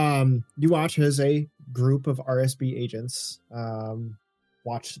 You watch as a group of RSB agents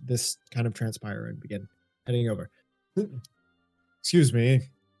watch this kind of transpire and begin heading over. Excuse me.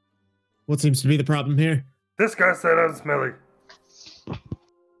 What seems to be the problem here? This guy said I'm smelly.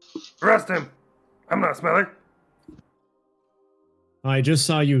 Arrest him. I'm not smelly. I just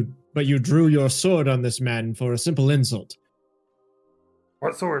saw you, but you drew your sword on this man for a simple insult.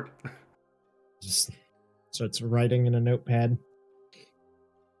 What sword? Just starts writing in a notepad.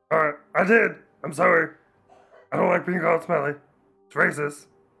 Alright, I did. I'm sorry. I don't like being called smelly. It's racist.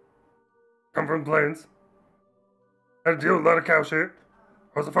 Come from Plains. Had to deal with a lot of cow shit.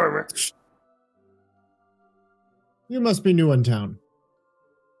 I was a farmer. You must be new in town.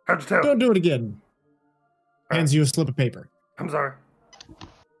 How'd you tell? Don't do it again. Hands you a slip of paper. I'm sorry.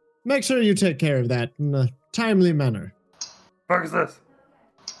 Make sure you take care of that in a timely manner. Fuck is this?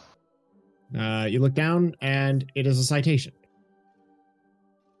 You look down, and it is a citation.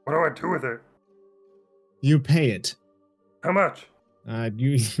 What do I do with it? You pay it. How much?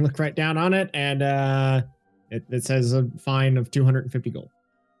 You look right down on it, and it says a fine of 250 gold.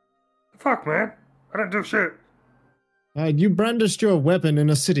 Fuck, man. I didn't do shit. You brandished your weapon in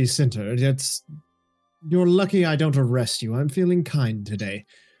a city center. You're lucky I don't arrest you. I'm feeling kind today.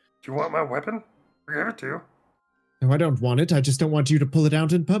 Do you want my weapon? I gave it to you. No, I don't want it. I just don't want you to pull it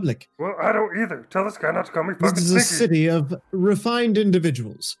out in public. Well, I don't either. Tell this guy not to call me fucking This is a sneaky. city of refined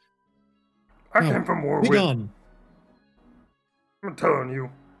individuals. I No, came from war Be with. gone. I'm telling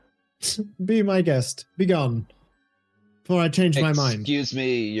you. Be my guest. Be gone. Before I change my mind. Excuse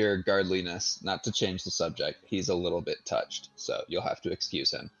me, your guardliness. Not to change the subject. He's a little bit touched, so you'll have to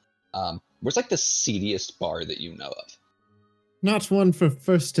excuse him. Where's like the seediest bar that you know of? Not one for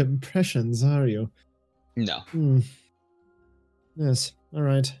first impressions, are you? No. Yes. All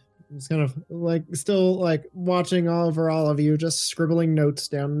right. He's kind of like still like watching over all of you, just scribbling notes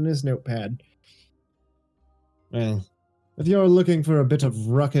down in his notepad. Well, if you're looking for a bit of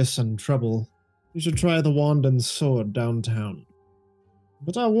ruckus and trouble, you should try the Wand and Sword downtown.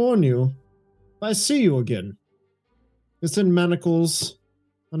 But I warn you, if I see you again, it's in manacles,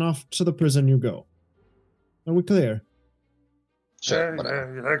 and off to the prison you go. Are we clear? Sure, Yeah,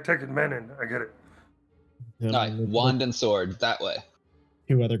 whatever. you like taking men in. I get it. Yeah, Alright, wand and sword, that way.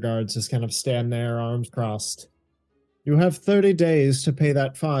 Two other guards just kind of stand there, arms crossed. You have 30 days to pay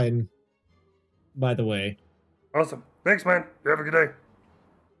that fine, by the way. Awesome. Thanks, man. You have a good day.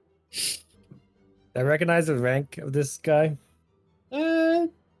 I recognize the rank of this guy.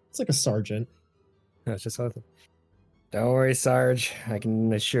 It's like a sergeant. That's just something. Don't worry, Sarge. I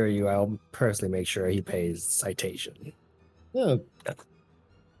can assure you I'll personally make sure he pays citation. Yeah.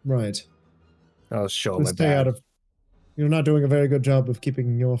 Right. I'll show him Just my stay badge. out of. You're not doing a very good job of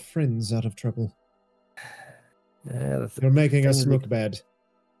keeping your friends out of trouble. You're making us things we- look bad.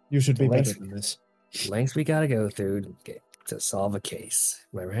 You should be The better lengths- than this. lengths we gotta go through to solve a case.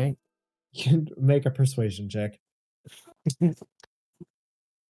 Am I right? You can make a persuasion check.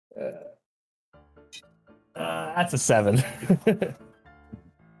 That's a 7.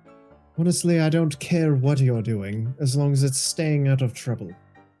 Honestly, I don't care what you're doing, as long as it's staying out of trouble.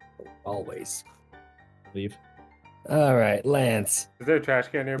 Always. Leave. All right, Lance. Is there a trash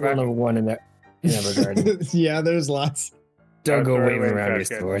can nearby? Rule number 1 in that garden. Yeah, there's lots. Don't go throw it waving away in around your trash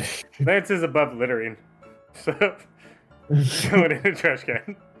can. sword. Lance is above littering. So, throw it in a trash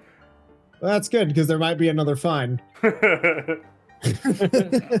can. Well, that's good, because there might be another fine.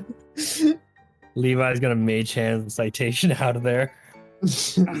 Levi's gonna mage hand citation out of there.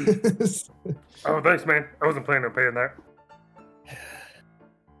 Oh, thanks, man. I wasn't planning on paying that.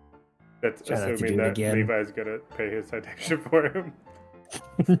 That's Try not to assuming do it that again. Levi's gonna pay his citation for him.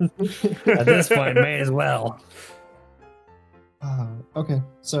 At this point, may as well. Okay,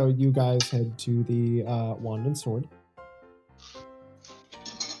 so you guys head to the Wand and Sword.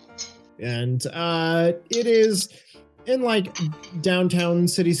 And it is in like downtown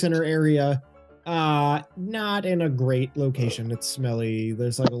city center area. Not in a great location. It's smelly.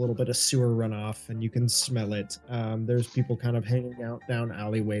 There's like a little bit of sewer runoff and you can smell it. There's people kind of hanging out down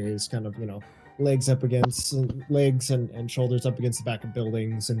alleyways, kind of, legs up against legs and shoulders up against the back of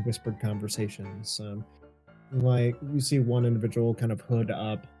buildings and whispered conversations. Like you see one individual kind of hood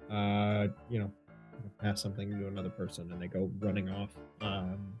up, pass something to another person and they go running off,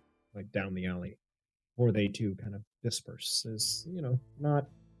 like down the alley, or they too kind of disperse. Is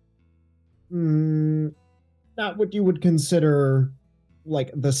not what you would consider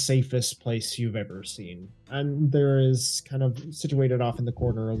like the safest place you've ever seen. And there is kind of situated off in the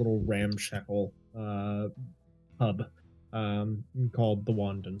corner a little ramshackle pub called the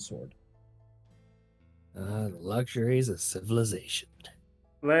Wand and Sword. The luxuries of civilization.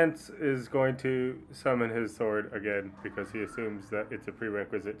 Lance is going to summon his sword again because he assumes that it's a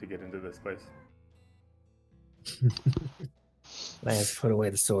prerequisite to get into this place. Lance, put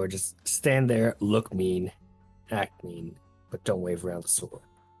away the sword. Just stand there, look mean, act mean, but don't wave around the sword.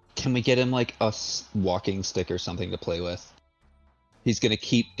 Can we get him like a walking stick or something to play with? He's gonna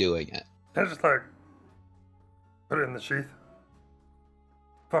keep doing it. Can I just like put it in the sheath?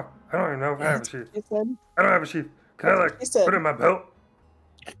 Fuck, I don't even know if I have a sheath. You said? I don't have a sheath. Can I like You said. put it in my belt?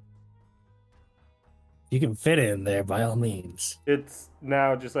 You can fit it in there by all means. It's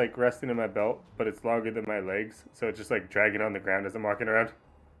now just like resting in my belt, but it's longer than my legs, so it's just like dragging on the ground as I'm walking around.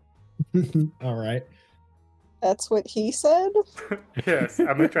 All right. That's what he said? Yes,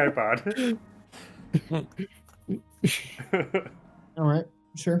 I'm a tripod. All right.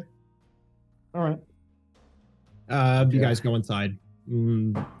 Sure. All right. You guys go inside.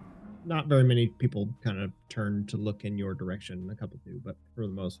 Not very many people kind of turn to look in your direction. A couple do, but for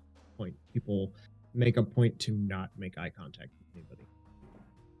the most point, people make a point to not make eye contact with anybody.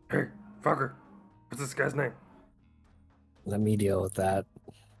 Hey, fucker. What's this guy's name? Let me deal with that.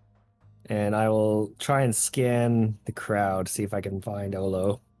 And I will try and scan the crowd, see if I can find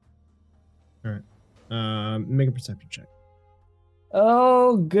Olo. All right. Make a perception check.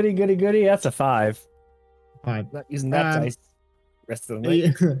 Oh, goody, goody, goody. That's a 5. 5. Not using that dice. Rest of the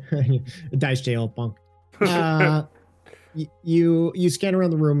night. Dice jail, punk. You scan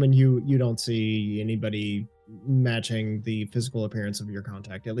around the room and you don't see anybody matching the physical appearance of your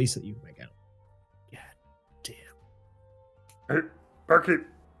contact, at least that you can make out. God damn. Hey, barkeep.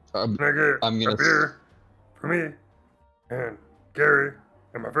 Can I get I'm gonna a beer for me and Gary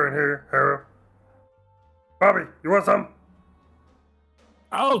and my friend here, Harrow? Bobby, you want some?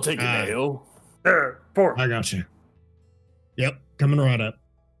 I'll take an ale. Yeah, 4. I got you. Yep, coming right up.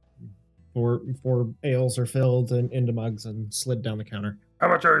 Four ales are filled into mugs and slid down the counter. How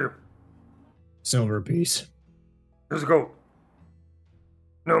much are you? Silver apiece. Here's a gold.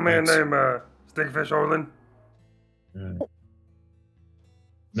 No man Thanks. named Stinkfish Orland?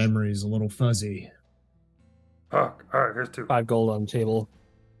 Memory's a little fuzzy. Fuck. Alright, here's 2. 5 gold on the table.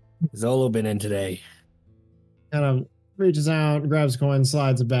 Zolo been in today. Kind of reaches out, grabs a coin,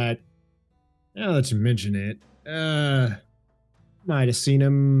 slides it back. Now that you mention it, might have seen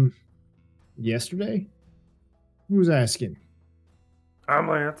him yesterday. Who's asking? I'm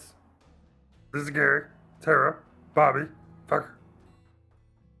Lance. This is Gary, Tara, Bobby, fucker.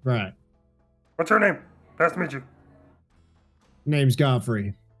 Right. What's your name? Nice to meet you. Name's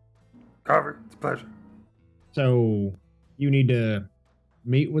Godfrey. Carver, it's a pleasure. So, you need to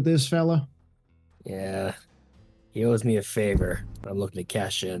meet with this fella? Yeah. He owes me a favor. I'm looking to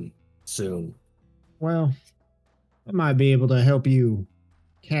cash in soon. Well, I might be able to help you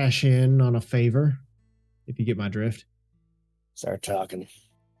cash in on a favor, if you get my drift. Start talking.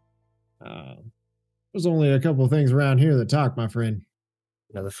 There's only a couple of things around here that talk, my friend.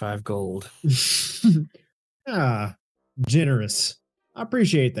 Another 5 gold. Generous. I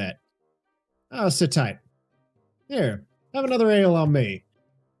appreciate that. Sit tight. Here, have another ale on me.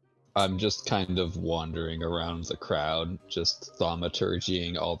 I'm just kind of wandering around the crowd, just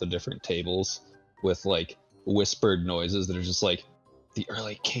thaumaturgying all the different tables with like whispered noises that are just like, the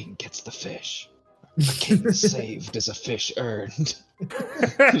early king gets the fish. A king saved is a fish earned.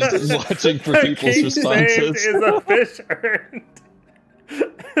 Just watching for The people's king responses. saved is a fish earned.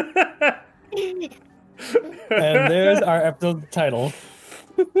 And there's our episode title.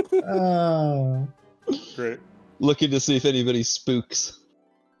 Great. Looking to see if anybody spooks.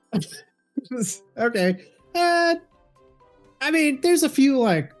 Okay. I mean, there's a few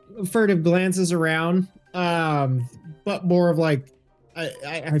like furtive glances around, but more of like,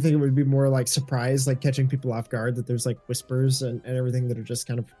 I think it would be more like surprise, like catching people off guard that there's like whispers and everything that are just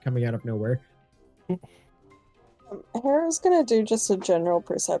kind of coming out of nowhere. Harrow's gonna do just a general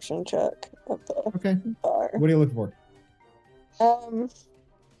perception check of the Okay. bar. What are you looking for?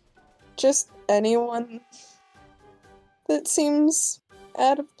 Just anyone that seems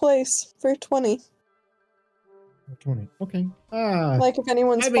out of place for 20. 20. Okay. Like if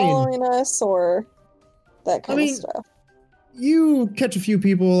anyone's I mean- following us or that kind I mean, of stuff. You catch a few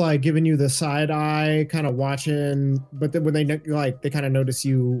people like giving you the side eye, kind of watching, but then when they like they kind of notice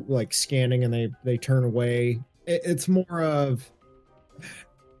you like scanning and they turn away. It's more of,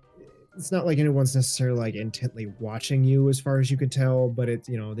 it's not like anyone's necessarily like intently watching you as far as you can tell, but it's,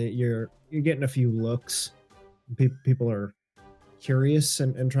 you know, that you're getting a few looks. People are curious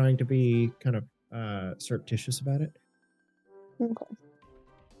and trying to be kind of surreptitious about it. Okay.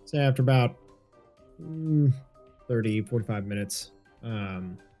 So after about 30, 45 minutes,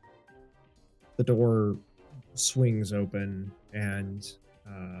 the door swings open and,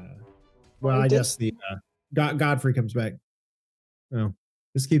 well, I guess the Godfrey comes back. Oh,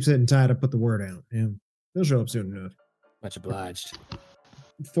 just keep sitting tight. I put the word out. Yeah, they'll show up soon enough. Much obliged.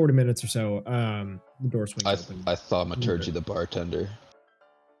 40 minutes or so, the door swings open. I thaumaturgy the bartender.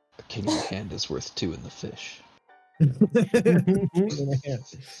 A king in the hand is worth 2 in the fish.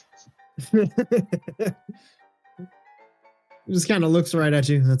 He just kind of looks right at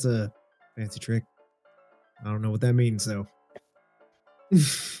you. That's a fancy trick. I don't know what that means, though.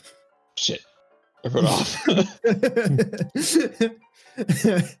 Shit. I run off.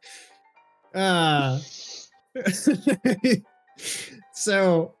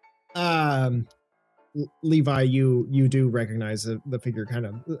 So, Levi, you do recognize the figure kind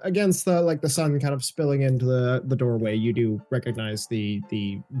of against the sun kind of spilling into the doorway. You do recognize the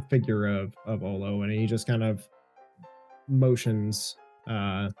figure of Olo, and he just kind of motions,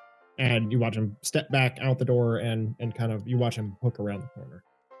 and you watch him step back out the door and kind of you watch him hook around the corner.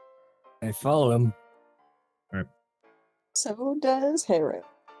 I follow him. All right. So does Harrow.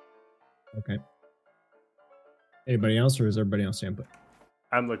 Okay. Anybody else, or is everybody else standpoint?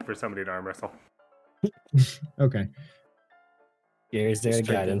 I'm looking for somebody to arm wrestle. Okay. Here's their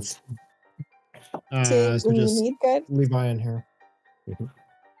guidance. So So when you just need guide, Levi and Harrow.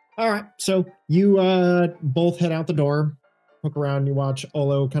 All right. So you both head out the door, hook around. You watch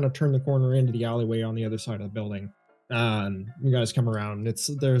Olo kind of turn the corner into the alleyway on the other side of the building. You guys come around.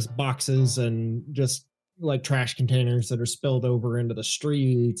 There's boxes and just like trash containers that are spilled over into the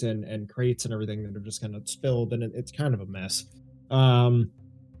street and crates and everything that are just kind of spilled, and it's kind of a mess.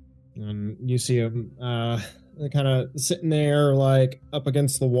 And you see him kind of sitting there like up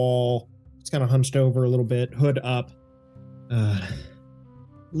against the wall. It's kind of hunched over a little bit, hood up.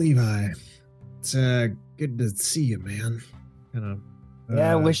 Levi, it's good to see you, man. Kind of.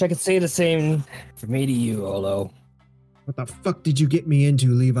 Yeah, I wish I could say the same for me to you, Olo. What the fuck did you get me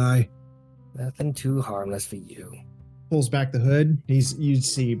into, Levi? Nothing too harmless for you. Pulls back the hood. You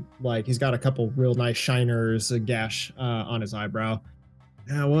see like he's got a couple real nice shiners, a gash on his eyebrow.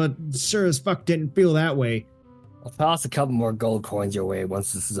 Yeah, well, sure as fuck didn't feel that way. I'll toss a couple more gold coins your way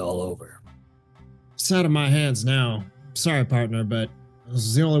once this is all over. It's out of my hands now. Sorry, partner, but this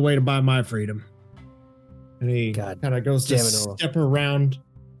is the only way to buy my freedom. And he God kind of goes to damn it, Olo. step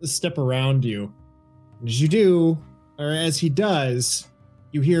around you. And as you do, or as he does,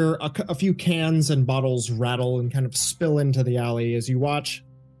 you hear a few cans and bottles rattle and kind of spill into the alley as you watch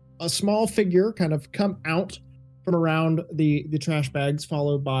a small figure kind of come out from around the trash bags,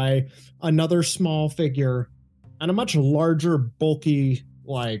 followed by another small figure and a much larger, bulky,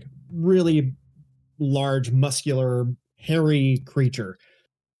 like really large, muscular, hairy creature.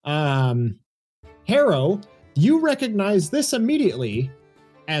 Harrow, you recognize this immediately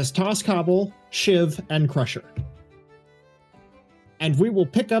as Toss Cobble, Shiv, and Crusher. And we will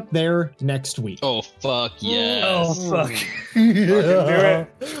pick up there next week. Oh, fuck yes. Oh, fuck. Fucking do it.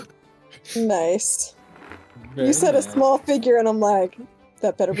 nice. You said a small figure, and I'm like,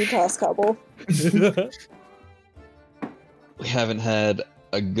 that better be Toss Cobble. We haven't had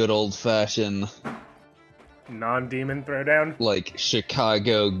a good old-fashioned, Non-demon throwdown. like,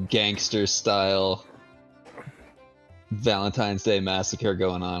 Chicago gangster style Valentine's Day massacre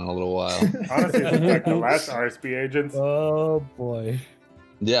going on in a little while. Honestly, it's like the last RSB agents. Oh, boy.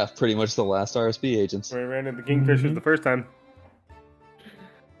 Yeah, pretty much the last RSB agents. We ran into Kingfishers the first time.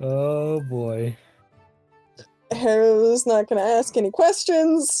 Oh, boy. Harrow's not going to ask any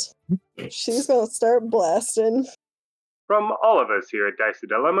questions. She's going to start blasting. From all of us here at Dicey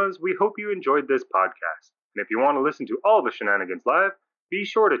Dilemmas, we hope you enjoyed this podcast. And if you want to listen to all the shenanigans live, be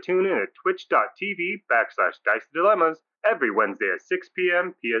sure to tune in at twitch.tv/Dicey Dilemmas every Wednesday at 6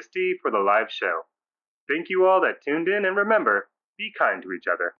 p.m. PST for the live show. Thank you all that tuned in, and remember, be kind to each other.